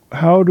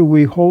how do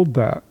we hold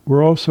that?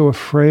 We're also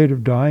afraid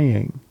of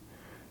dying.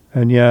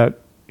 And yet,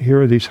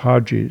 here are these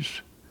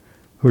Hajis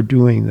who are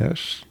doing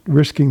this,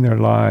 risking their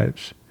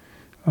lives.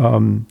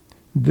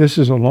 This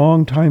is a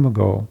long time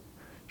ago.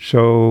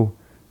 So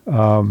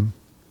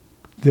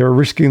they're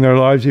risking their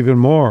lives even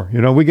more.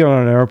 We get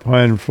on an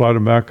airplane and fly to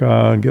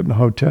Mecca and get in a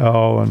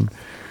hotel, and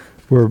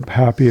we're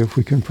happy if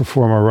we can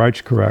perform our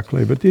rites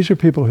correctly. But these are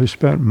people who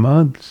spent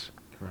months,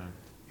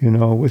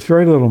 with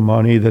very little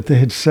money that they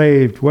had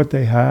saved what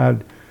they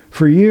had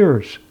for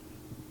years.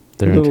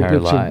 Their entire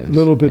lives.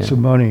 Little bits of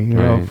money,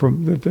 Right.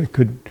 from that they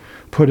could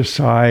put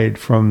aside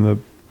from the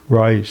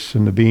rice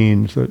and the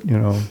beans that,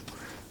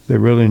 they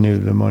really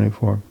needed the money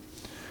for.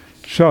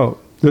 So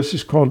this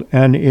is called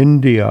An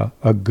India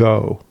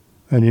Ago.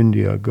 An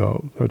India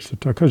Ago. That's the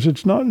time, because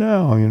it's not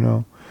now,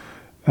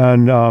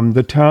 And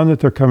the town that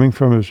they're coming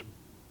from is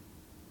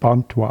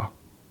Bantwa.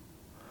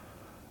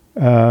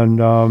 And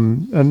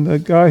the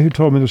guy who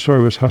told me the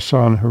story was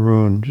Hassan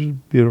Haroun, just a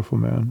beautiful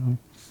man.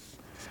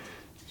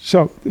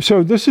 So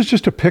this is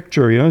just a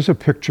picture, it's a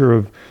picture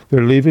of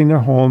they're leaving their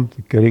home,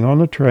 they're getting on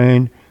the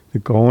train, they're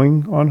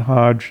going on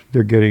Hajj,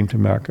 they're getting to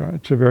Mecca.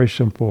 It's a very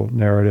simple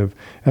narrative,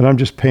 and I'm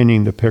just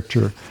painting the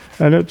picture.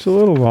 And it's a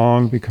little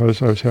long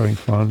because I was having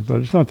fun,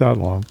 but it's not that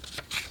long.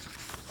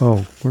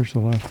 Oh, where's the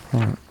last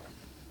part?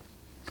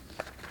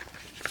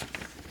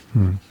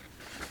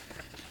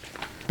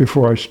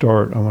 Before I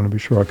start, I want to be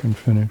sure I can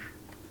finish.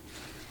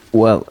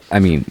 Well,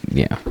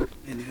 yeah.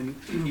 And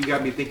you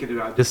got me thinking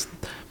about just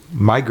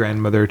my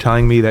grandmother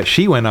telling me that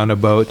she went on a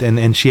boat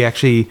and she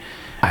actually,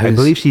 I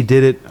believe she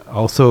did it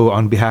also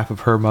on behalf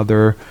of her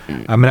mother.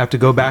 I'm gonna have to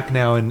go back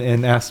now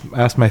and ask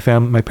my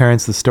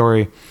parents the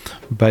story,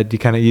 but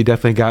you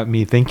definitely got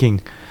me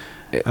thinking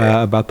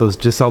about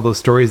all those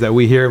stories that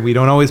we hear and we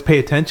don't always pay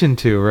attention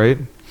to, right?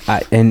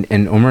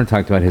 And Omar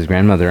talked about his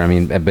grandmother.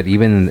 But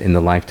even in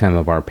the lifetime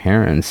of our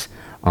parents,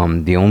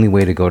 the only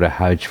way to go to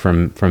Hajj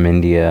from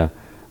India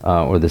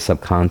or the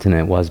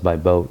subcontinent was by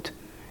boat.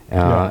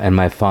 And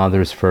my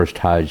father's first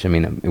Hajj,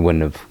 it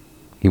wouldn't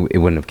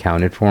have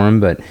counted for him,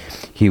 but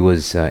he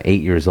was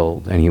 8 years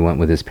old and he went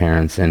with his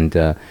parents. And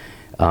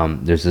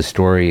there's a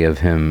story of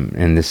him,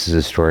 and this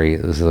is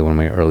one of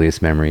my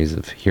earliest memories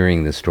of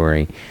hearing this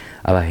story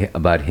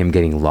about him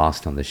getting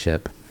lost on the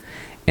ship.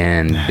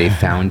 And they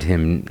found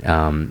him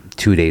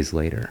 2 days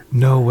later.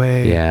 No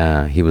way.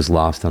 Yeah, he was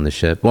lost on the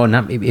ship. Well,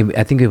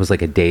 I think it was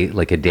like a day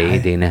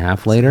and a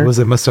half later.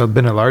 It must have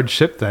been a large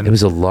ship then. It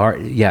was a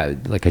large,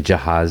 like a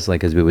jahaz,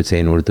 as we would say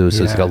in Urdu.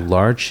 So it's like a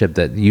large ship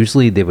that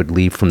usually they would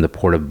leave from the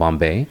port of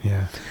Bombay.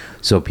 Yeah.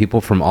 So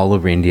people from all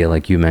over India,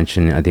 like you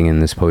mentioned, I think in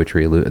this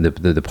poetry,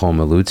 the poem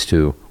alludes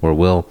to, or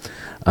will,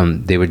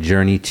 they would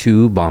journey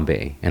to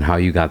Bombay, and how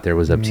you got there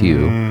was up to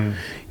you.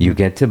 You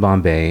get to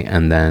Bombay,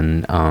 and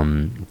then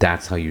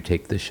that's how you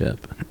take the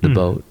ship, the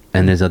boat.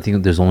 And I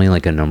think there's only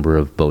like a number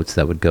of boats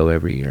that would go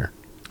every year.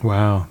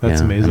 Wow,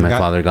 that's Yeah, amazing. And my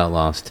father got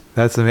lost.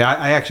 That's amazing.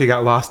 I actually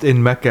got lost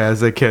in Mecca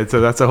as a kid,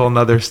 so that's a whole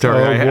nother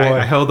story. Oh, boy.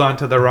 I held on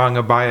to the wrong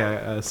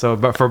abaya,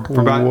 but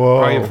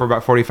for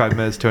about 45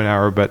 minutes to an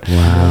hour. But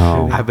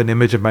Wow. I have an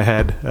image in my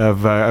head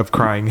of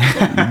crying.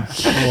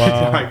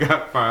 Wow. I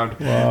got found.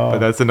 Wow. But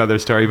that's another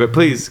story. But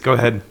please go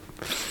ahead.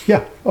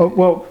 Yeah. Oh,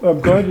 well,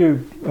 I'm glad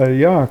you.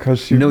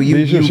 Because No,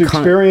 these are you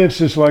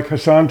experiences like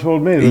Hassan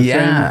told me. The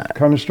same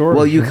kind of story.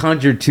 Well, you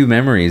conjured two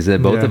memories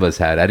that both of us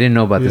had. I didn't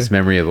know about this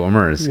memory of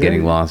Omar's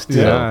getting lost.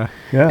 Yeah.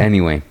 So,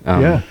 anyway.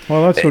 Yeah.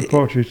 Well, that's what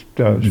poetry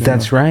does.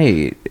 That's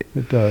right.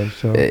 It does.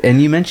 So.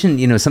 And you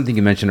mentioned, something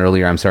you mentioned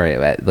earlier. I'm sorry,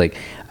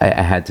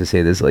 I had to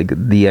say this. Like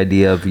the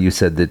idea of, you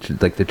said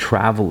that like the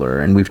traveler,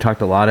 and we've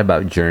talked a lot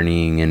about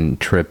journeying and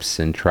trips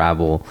and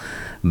travel,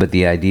 but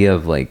the idea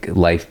of like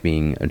life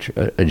being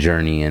a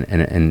journey,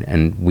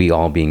 and we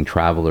all being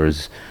travelers.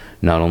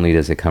 Not only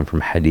does it come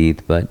from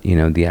hadith, but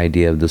the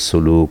idea of the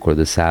suluk or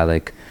the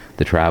salik,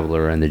 the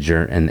traveler, and the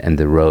journey and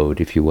the road,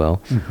 if you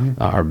will,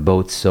 are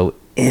both so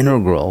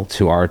integral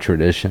to our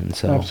tradition.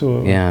 So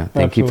Absolutely. yeah,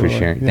 thank you for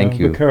sharing. Yeah, Thank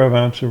you. The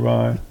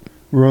caravanserai,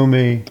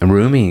 Rumi. And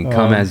Rumi,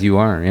 come as you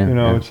are.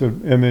 Yeah, It's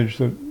an image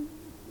that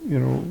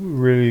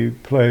really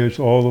plays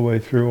all the way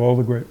through all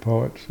the great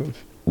poets. So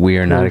we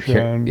are not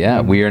Persian,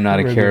 we are not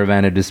a Rumi.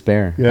 caravan of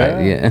despair.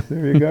 Yeah,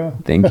 there you go.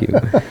 Thank you.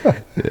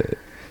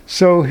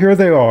 So here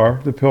they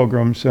are, the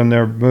pilgrims, and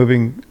they're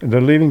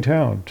leaving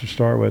town to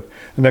start with,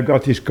 and they've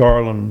got these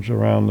garlands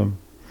around them.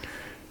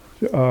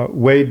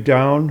 Weighed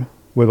down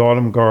with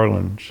autumn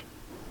garlands,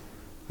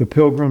 the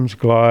pilgrims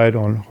glide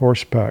on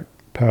horseback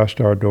past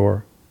our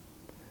door,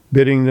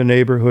 bidding the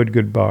neighborhood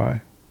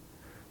goodbye,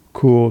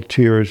 cool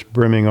tears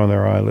brimming on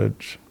their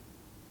eyelids.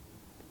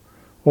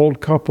 Old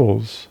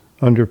couples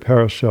under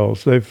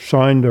parasols, they've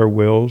signed their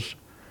wills,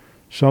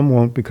 some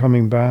won't be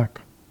coming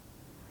back.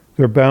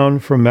 They're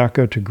bound for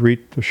Mecca to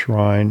greet the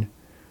shrine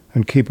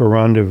and keep a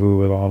rendezvous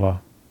with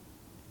Allah.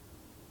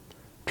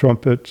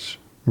 Trumpets,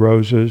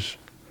 roses,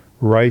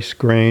 rice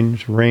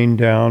grains rain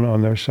down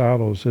on their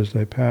saddles as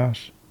they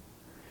pass.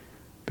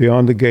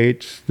 Beyond the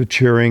gates, the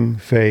cheering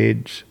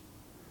fades.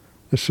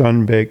 The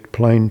sun-baked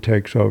plain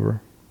takes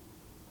over.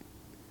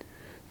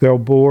 They'll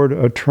board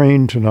a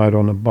train tonight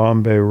on the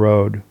Bombay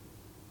Road.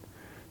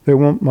 They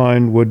won't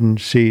mind wooden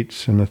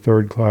seats in the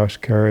third-class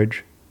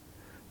carriage.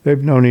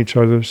 They've known each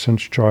other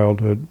since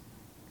childhood.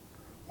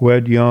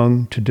 Wed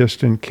young to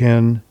distant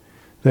kin,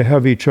 they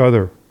have each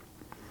other,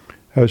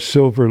 as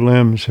silver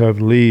limbs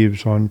have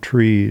leaves on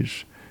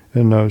trees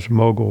in those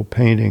Mughal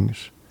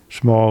paintings,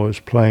 small as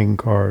playing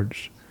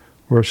cards,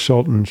 where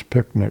sultans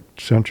picnicked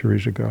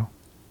centuries ago.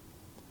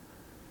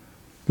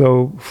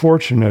 Though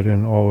fortunate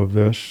in all of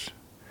this,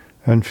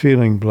 and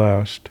feeling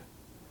blessed,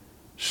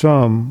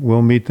 some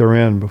will meet their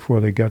end before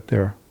they get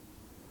there,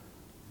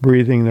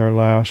 breathing their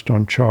last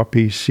on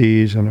choppy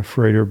seas in a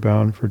freighter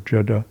bound for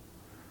Jeddah,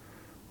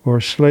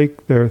 or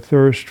slake their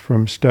thirst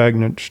from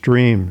stagnant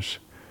streams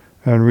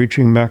and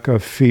reaching Mecca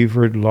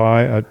fevered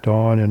lie at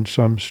dawn in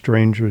some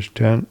stranger's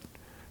tent,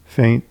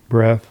 faint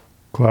breath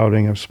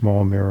clouding a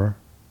small mirror,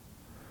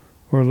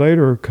 or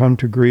later come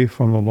to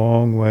grief on the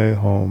long way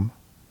home.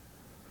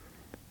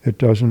 It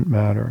doesn't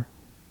matter.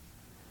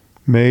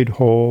 Made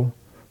whole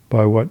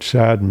by what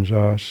saddens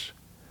us,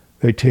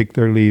 they take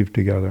their leave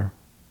together,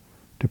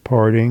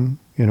 departing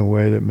in a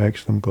way that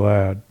makes them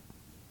glad.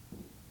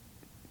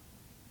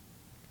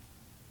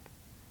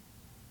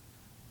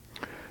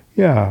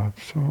 Yeah,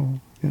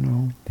 so,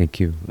 Thank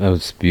you. That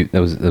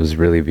was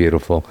really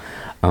beautiful.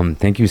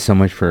 Thank you so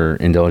much for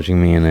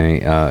indulging me and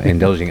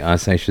indulging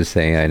us, I should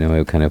say. I know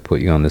I kind of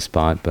put you on the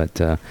spot, but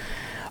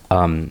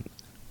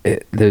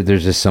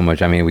there's just so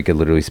much. I mean, we could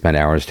literally spend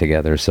hours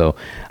together. So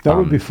that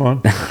would be fun.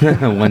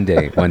 one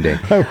day.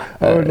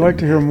 I would like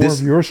to hear more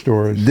of your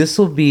stories. This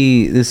will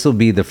be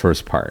the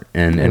first part,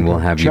 and we'll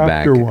have you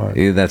back. Chapter 1.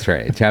 Yeah, that's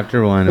right.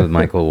 Chapter 1 with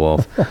Michael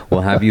Wolf.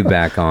 We'll have you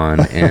back on,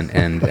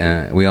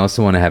 and we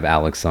also want to have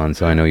Alex on.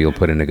 So I know you'll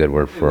put in a good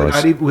word for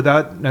us.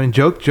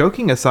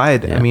 Joking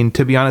aside, Yeah. I mean,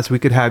 to be honest, we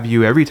could have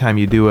you every time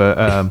you do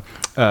a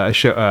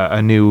show,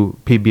 a new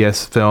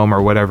PBS film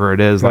or whatever it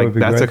is. That Like would be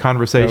that's great. a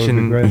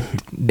conversation. That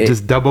would be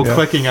Just double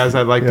clicking, as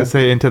I'd like to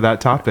say, into that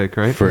topic,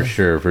 right? For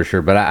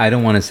sure. But I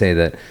don't want to say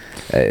that.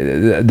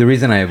 The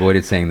reason I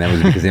avoided saying that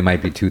was because it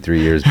might be 2-3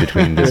 years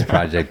between this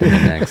project and the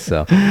next.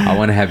 So I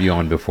want to have you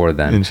on before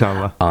then.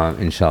 Inshallah.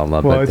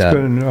 Inshallah. Well, but, it's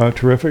been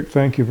terrific.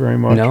 Thank you very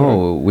much.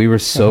 No, we were I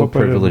so hope I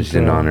didn't, privileged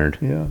and honored.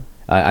 Yeah.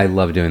 I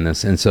love doing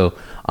this. And so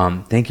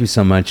thank you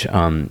so much,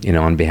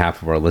 on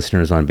behalf of our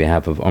listeners, on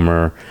behalf of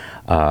Omar,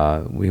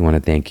 We want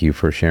to thank you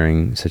for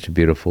sharing such a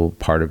beautiful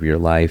part of your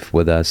life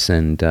with us,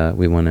 and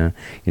we want to,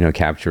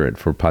 capture it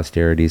for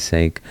posterity's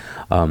sake.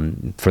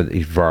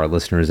 For our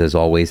listeners, as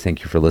always,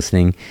 thank you for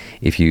listening.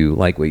 If you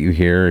like what you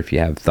hear, if you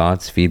have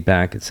thoughts,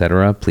 feedback,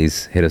 etc.,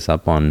 please hit us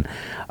up on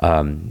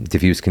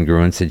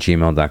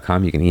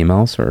diffusecongruence@gmail.com. You can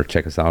email us or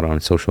check us out on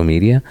social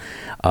media.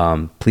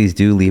 Please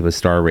do leave a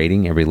star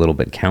rating. Every little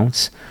bit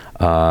counts.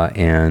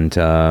 And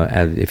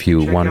if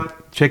you want.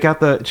 Check out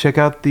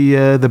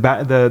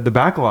the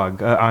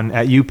backlog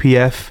at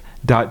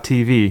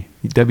upf.tv,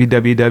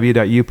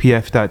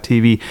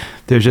 www.upf.tv.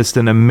 There's just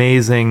an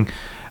amazing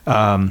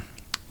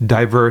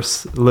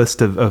diverse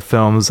list of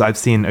films. I've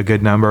seen a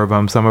good number of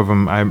them. Some of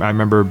them I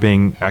remember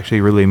being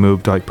actually really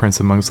moved, like Prince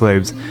Among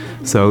Slaves.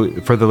 So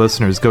for the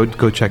listeners, go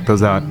check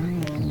those out.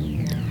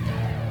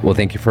 Well,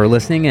 thank you for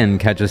listening, and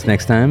catch us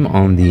next time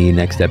on the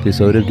next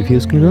episode of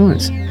Diffuse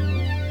Congruence.